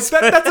 movies? I was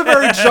like, that's a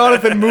very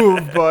Jonathan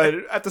move, but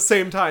at the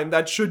same time,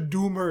 that should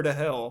doom her to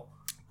hell.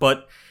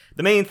 But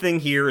the main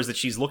thing here is that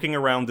she's looking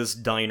around this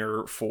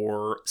diner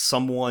for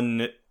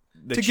someone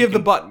that To she give the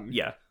can- button.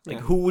 Yeah.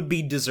 Like, who would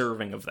be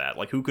deserving of that?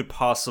 Like, who could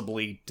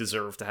possibly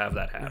deserve to have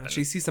that happen?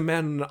 She sees a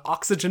man in an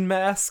oxygen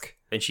mask.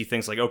 And she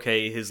thinks, like,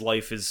 okay, his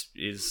life is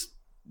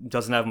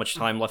doesn't have much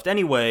time left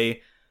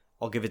anyway.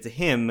 I'll give it to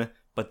him.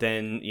 But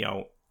then,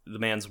 the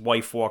man's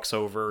wife walks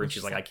over, and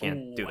she's like, I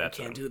can't do that.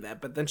 I can't do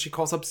that. But then she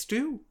calls up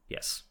Stu.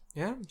 Yes.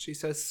 Yeah, she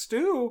says,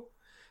 Stu,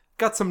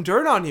 got some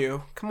dirt on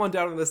you. Come on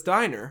down to this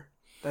diner.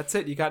 That's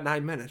it. You got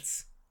 9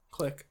 minutes.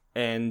 Click.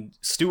 And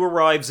Stu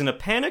arrives in a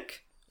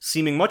panic,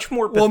 seeming much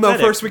more Well,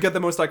 pathetic. no, first we get the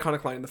most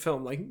iconic line in the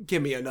film, like,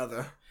 give me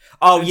another.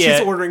 Oh, And yeah.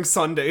 she's ordering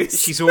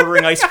sundaes. She's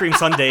ordering ice cream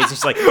sundaes.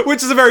 She's like,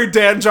 Which is a very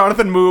Dan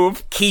Jonathan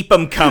move. keep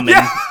them coming.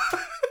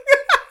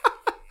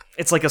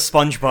 It's like a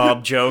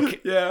SpongeBob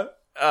joke. Yeah.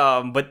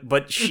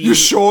 But she... You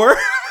sure?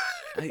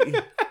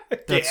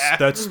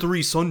 That's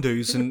 3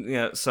 Sundays. And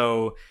yeah,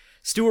 so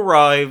Stu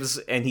arrives,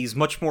 and he's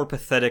much more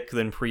pathetic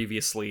than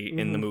previously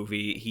in the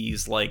movie.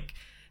 He's like,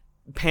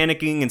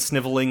 panicking and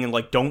sniveling and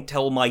like, don't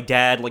tell my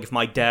dad. Like, if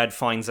my dad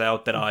finds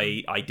out that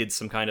I did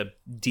some kind of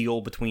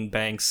deal between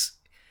banks,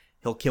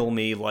 he'll kill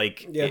me.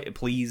 Like,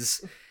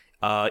 please.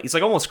 He's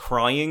like almost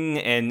crying,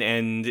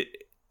 and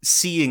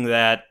seeing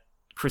that,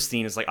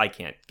 Christine is like, I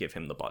can't give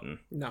him the button.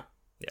 No.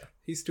 Yeah.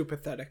 He's too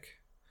pathetic.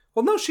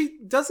 Well, no, she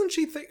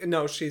think...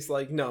 No, she's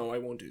like, no, I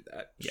won't do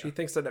that. Yeah. She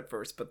thinks that at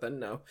first, but then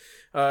no.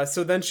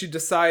 So then she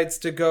decides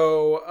to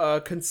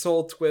go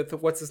consult with,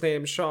 what's his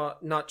name?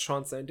 Not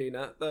Sean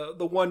Sandina,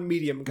 the one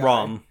medium guy.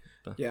 Rom.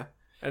 Yeah.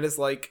 And is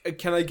like,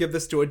 can I give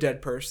this to a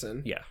dead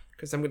person? Yeah.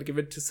 Because I'm going to give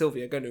it to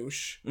Sylvia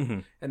Ganush. Mm-hmm.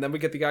 And then we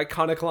get the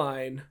iconic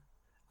line,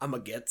 I'm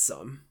going to get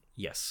some.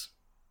 Yes.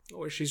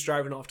 Where she's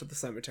driving off to the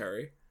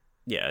cemetery.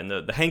 Yeah, and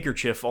the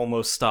handkerchief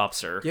almost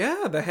stops her.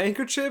 Yeah, the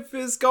handkerchief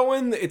is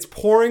going. It's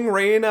pouring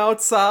rain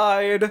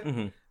outside.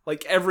 Mm-hmm.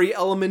 Like, every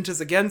element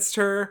is against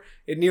her.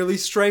 It nearly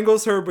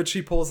strangles her, but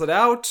she pulls it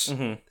out.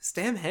 Mm-hmm. This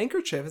damn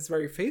handkerchief is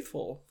very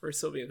faithful for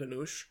Sylvia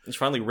Ganush. She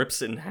finally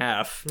rips it in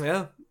half.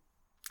 Yeah.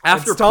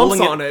 After It stomps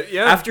pulling on it,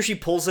 yeah. After she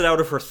pulls it out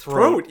of her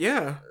throat.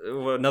 Yeah.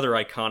 Another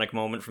iconic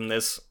moment from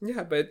this.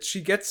 Yeah, but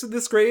she gets to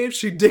this grave,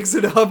 she digs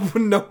it up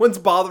when no one's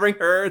bothering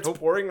her, it's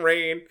pouring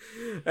rain,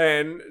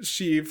 and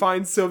she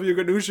finds Sylvia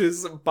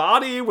Ganush's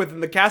body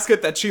within the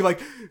casket that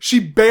she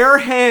bare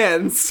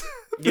hands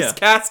this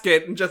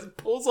casket and just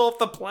pulls off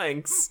the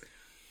planks.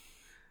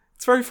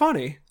 It's very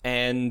funny.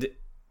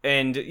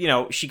 And you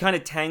know, she kind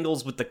of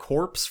tangles with the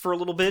corpse for a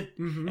little bit,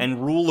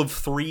 and rule of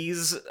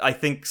threes, I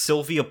think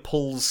Sylvia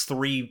pulls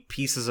 3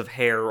 pieces of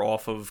hair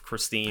off of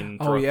Christine.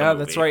 Oh yeah,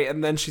 that's right.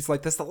 And then she's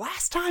like, this is the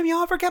last time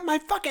you'll ever get my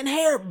fucking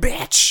hair,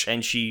 bitch!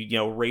 And she, you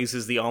know,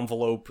 raises the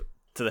envelope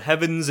to the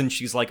heavens, and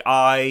she's like,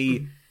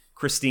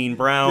 Christine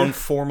Brown,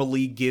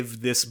 formally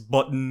give this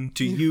button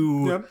to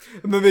you. Yep.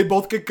 And then they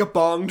both get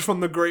kabonged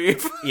from the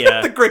grave. Yeah.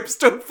 The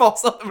gravestone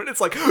falls on them and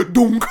it's like,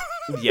 dunk!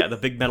 Yeah, the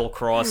big metal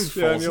cross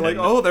falls and you're like,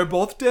 in. oh, they're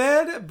both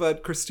dead?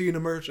 But Christine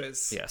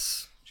emerges.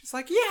 Yes. She's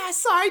like,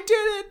 yes, I did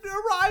it!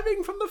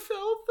 Arriving from the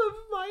filth of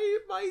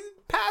my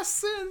past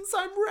sins,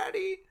 I'm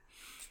ready.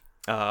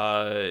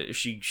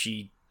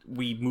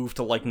 We move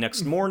to, like,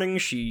 next morning,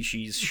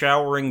 she's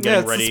showering, Yeah, getting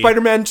it's ready. the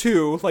Spider-Man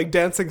 2, like,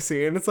 dancing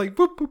scene. It's like,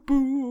 boo, boo,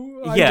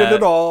 boo, I did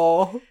it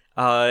all.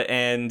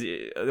 And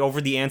over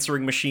the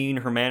answering machine,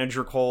 her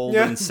manager called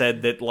and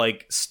said that,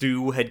 like,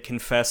 Stu had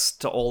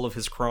confessed to all of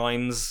his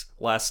crimes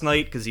last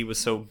night because he was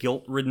so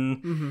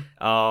guilt-ridden. You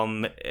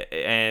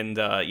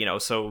know,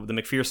 so the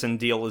McPherson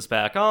deal is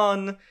back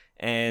on,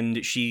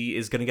 and she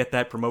is gonna get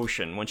that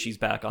promotion when she's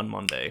back on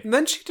Monday. And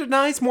then she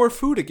denies more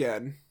food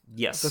again.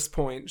 Yes. At this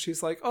point,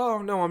 she's like, oh,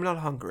 no, I'm not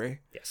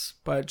hungry. Yes.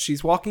 But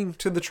she's walking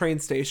to the train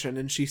station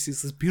and she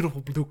sees this beautiful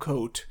blue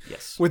coat.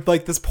 Yes. With,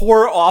 like, this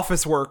poor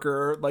office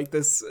worker, like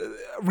this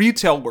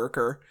retail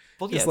worker.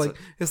 Well, yeah,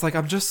 it's like,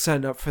 I'm just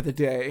setting up for the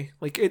day.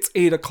 Like, it's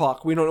 8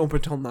 o'clock. We don't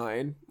open till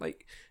 9.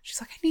 Like,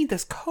 she's like, I need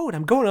this coat.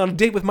 I'm going on a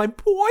date with my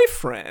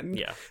boyfriend.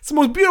 Yeah. It's the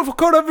most beautiful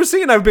coat I've ever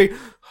seen. I'd be...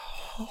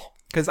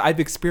 Because I've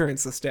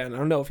experienced this, Dan. I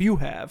don't know if you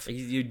have.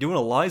 You're doing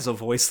a Liza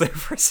voice there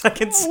for a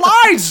second.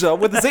 Liza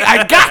with a Z.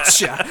 I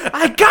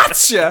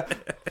gotcha.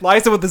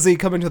 Liza with a Z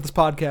coming to this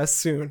podcast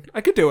soon.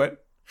 I could do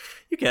it.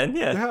 You can,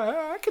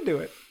 yeah. I could do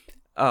it.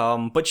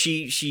 But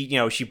she you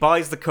know, she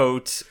buys the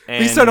coat. And,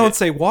 at least I don't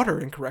say water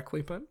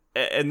incorrectly, but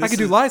and I could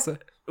do Liza.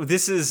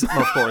 This is,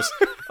 of course,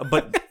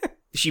 but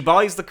she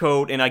buys the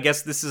coat, and I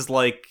guess this is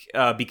like,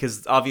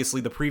 because obviously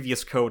the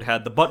previous coat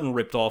had the button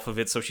ripped off of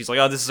it, so she's like,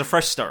 oh, this is a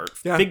fresh start.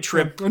 Yeah. Big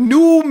trip. A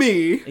new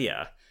me.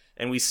 Yeah.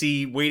 And we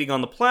see, waiting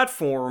on the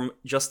platform,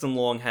 Justin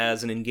Long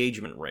has an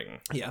engagement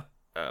ring. Yeah.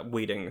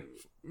 Waiting,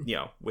 you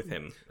know, with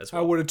him as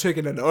well. I would have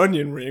taken an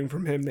onion ring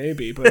from him,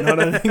 maybe, but not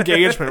an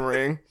engagement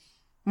ring.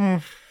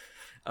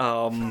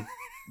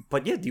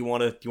 But yeah, do you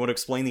want to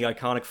explain the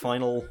iconic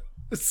final?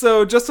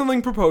 So Justin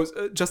Long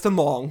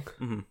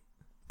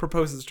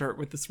proposes to her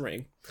with this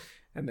ring,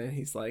 and then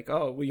he's like,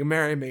 oh, will you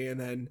marry me? And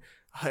then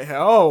I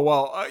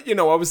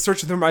was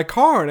searching through my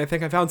car and I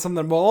think I found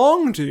something that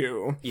belonged to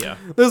you. Yeah.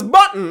 This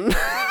button.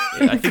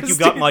 Yeah, I think you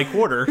got my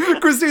quarter.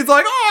 Christine's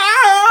like,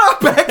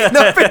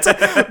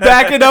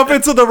 backing up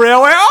into the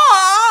railway.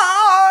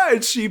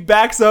 And she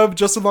backs up.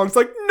 Justin Long's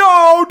like,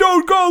 no,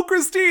 don't go,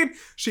 Christine.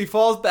 She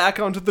falls back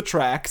onto the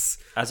tracks.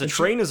 As a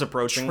train is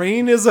approaching.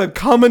 Train is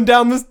coming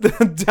down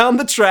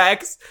the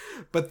tracks.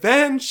 But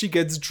then she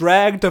gets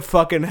dragged to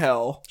fucking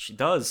hell. She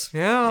does.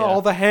 Yeah,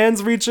 all the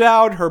hands reach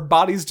out. Her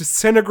body's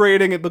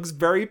disintegrating. It looks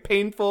very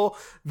painful,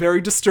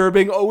 very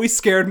disturbing. Always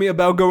scared me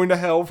about going to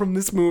hell from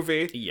this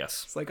movie.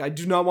 Yes. It's like, I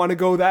do not want to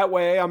go that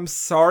way. I'm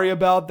sorry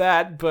about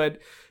that. But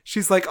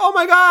she's like, oh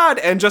my God.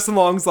 And Justin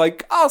Long's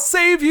like, I'll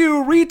save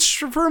you.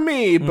 Reach for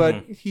me.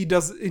 But he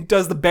does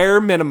the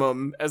bare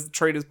minimum as the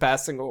train is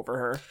passing over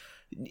her.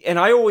 And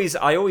it always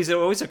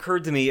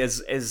occurred to me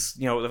as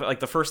you know,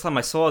 like the first time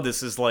I saw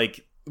this is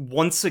like,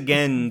 once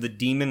again, the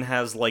demon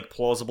has like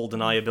plausible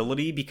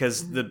deniability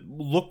because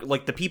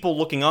the people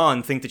looking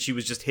on think that she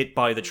was just hit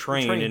by the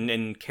train.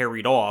 And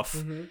carried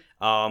off.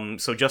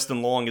 So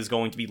Justin Long is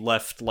going to be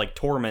left like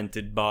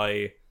tormented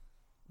by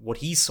what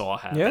he saw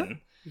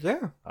happen.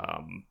 Yeah.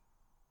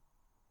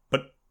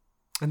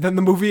 And then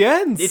the movie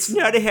ends. It's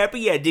not a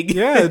happy ending.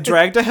 Yeah,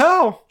 dragged to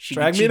hell. She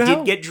Drag me to did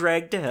hell. get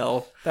dragged to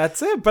hell. That's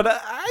it. But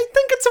I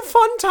think it's a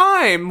fun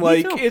time.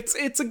 Like, too.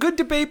 it's a good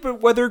debate, but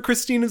whether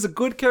Christine is a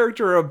good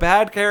character or a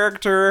bad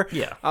character.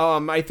 Yeah.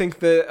 I think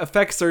the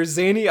effects are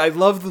zany. I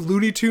love the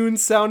Looney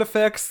Tunes sound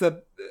effects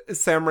that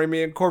Sam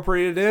Raimi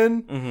incorporated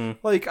in. Mm-hmm.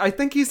 Like, I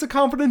think he's a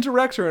competent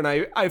director, and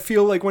I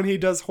feel like when he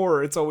does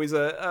horror, it's always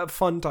a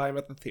fun time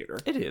at the theater.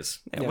 It is.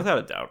 Yeah, without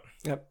a doubt.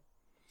 Yep.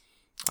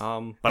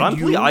 But I'm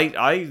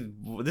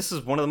this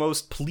is one of the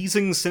most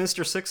pleasing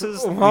Sinister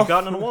Sixes Well, we've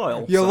gotten in a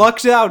while. You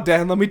lucked out,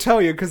 Dan, let me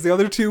tell you, because the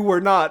other two were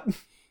not.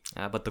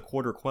 But the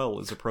quarter quell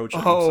is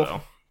approaching, Oh,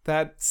 so...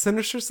 that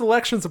Sinister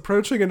Selection's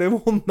approaching, and it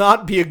will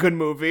not be a good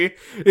movie.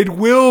 It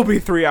will be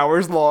 3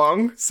 hours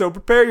long, so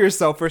prepare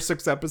yourself for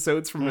 6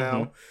 episodes from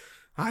now.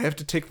 I have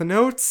to take the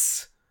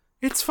notes.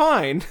 It's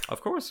fine.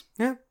 Of course.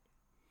 Yeah.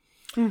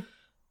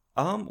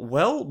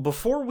 Well,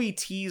 before we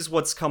tease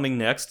what's coming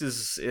next,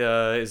 is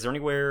there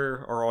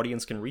anywhere our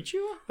audience can reach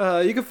you?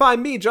 You can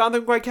find me,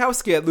 Jonathan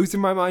Kwiatkowski, at Losing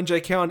My Mind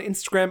JK on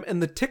Instagram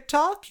and the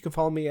TikTok. You can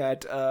follow me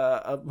at,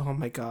 oh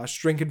my gosh,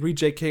 Drink and Read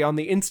JK on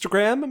the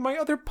Instagram, and my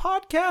other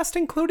podcast,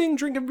 including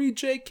Drink and Read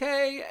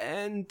JK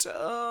and,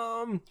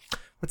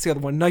 what's the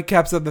other one?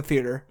 Nightcaps at the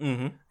Theater.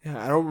 Mm-hmm.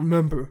 Yeah, I don't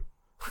remember.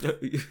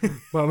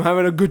 Well, I'm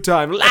having a good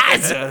time.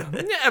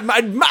 Liza!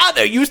 My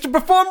mother used to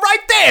perform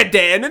right there,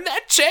 Dan, in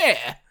that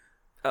chair.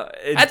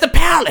 At the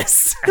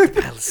palace.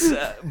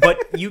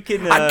 But you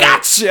can... I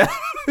gotcha!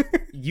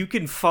 You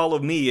can follow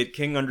me at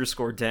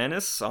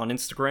king_Danis on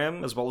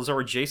Instagram, as well as our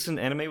adjacent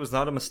Anime Was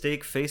Not a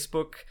Mistake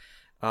Facebook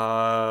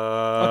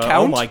account.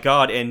 Oh my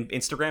god, and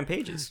Instagram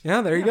pages.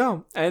 Yeah, there you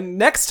go. And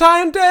next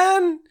time,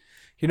 Dan,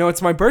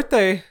 it's my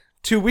birthday,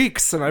 2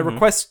 weeks, and I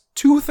request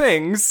 2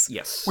 things.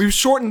 Yes. We've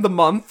shortened the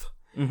month.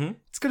 Mm-hmm.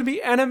 It's going to be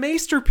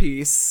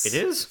Animasterpiece. It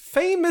is.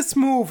 Famous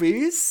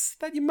movies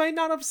that you might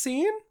not have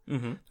seen.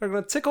 Mm-hmm. They're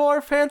going to tickle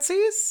our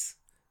fancies,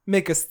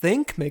 make us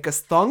think, make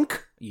us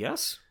thunk.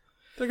 Yes.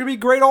 They're going to be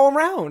great all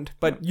around.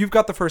 But you've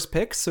got the first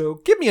pick,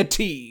 so give me a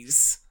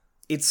tease.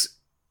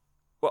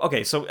 Well,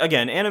 okay, so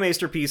again,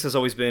 Animasterpiece has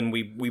always been,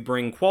 we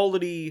bring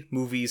quality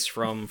movies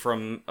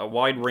from a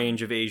wide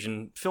range of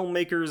Asian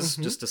filmmakers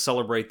just to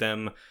celebrate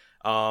them.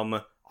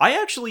 I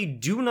actually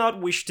do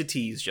not wish to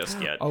tease just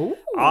yet. Oh.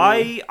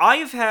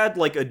 I've had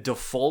like a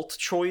default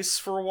choice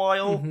for a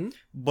while,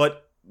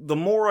 but the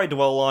more I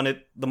dwell on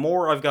it, the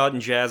more I've gotten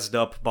jazzed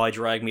up by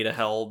Drag Me to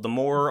Hell, the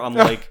more I'm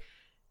like,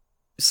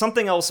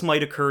 something else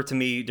might occur to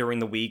me during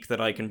the week that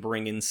I can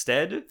bring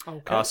instead.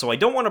 Okay. So I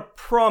don't want to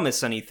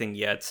promise anything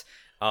yet,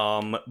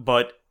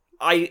 but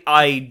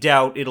I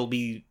doubt it'll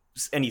be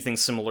anything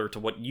similar to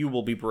what you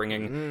will be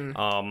bringing.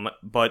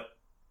 But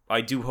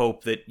I do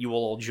hope that you will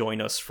all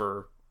join us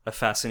for a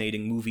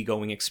fascinating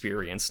movie-going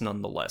experience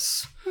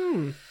nonetheless.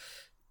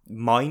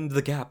 Mind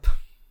the gap.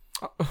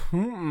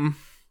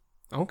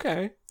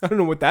 Okay. I don't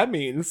know what that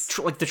means.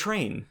 Like the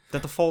train.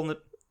 That the fall in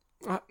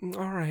the...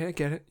 Alright, I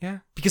get it. Yeah.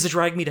 Because it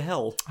dragged me to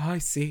hell. I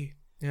see.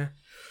 Yeah.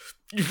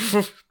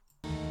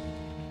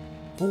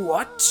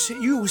 What?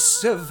 You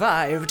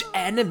survived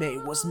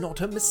Anime Was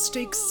Not a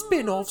Mistake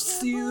spin-off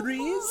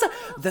series?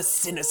 The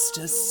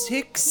Sinister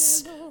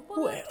Six?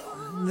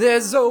 Well,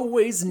 there's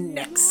always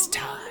next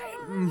time.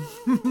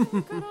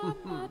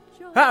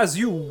 As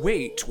you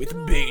wait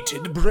with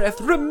bated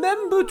breath,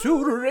 remember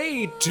to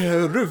rate,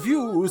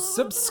 review,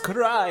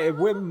 subscribe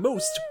where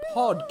most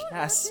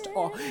podcasts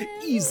are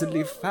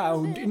easily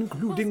found,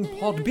 including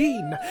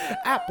Podbean,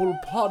 Apple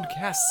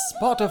Podcasts,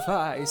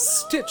 Spotify,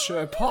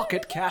 Stitcher,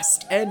 Pocket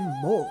Cast, and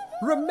more.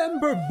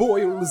 Remember,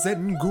 boils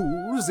and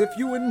ghouls, if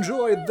you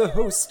enjoyed the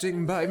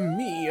hosting by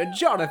me,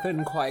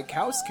 Jonathan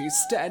Kwiatkowski,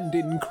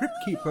 stand-in Crypt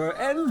Keeper,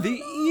 and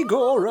the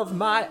Igor of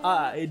my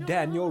eye,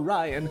 Daniel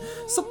Ryan,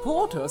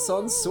 support us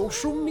on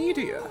social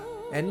media.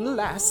 And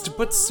last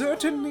but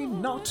certainly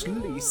not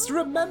least,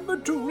 remember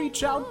to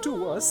reach out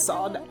to us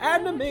on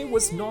Anime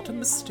Was Not a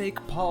Mistake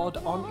Pod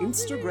on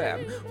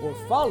Instagram, or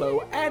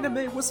follow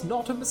Anime Was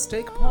Not a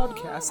Mistake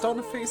Podcast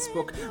on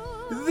Facebook.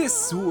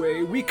 This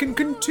way we can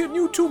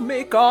continue to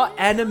make our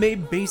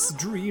anime-based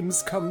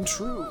dreams come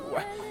true,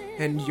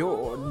 and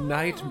your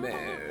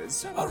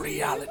nightmares a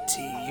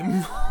reality.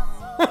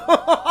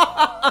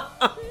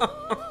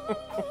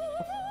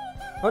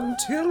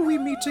 Until we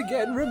meet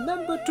again,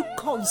 remember to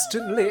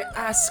constantly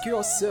ask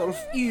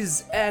yourself,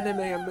 is anime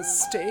a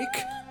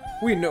mistake?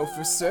 We know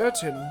for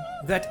certain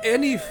that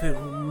any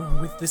film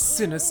with the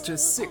Sinister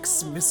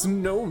Six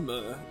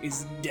misnomer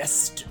is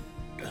destined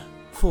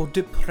for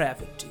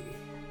depravity.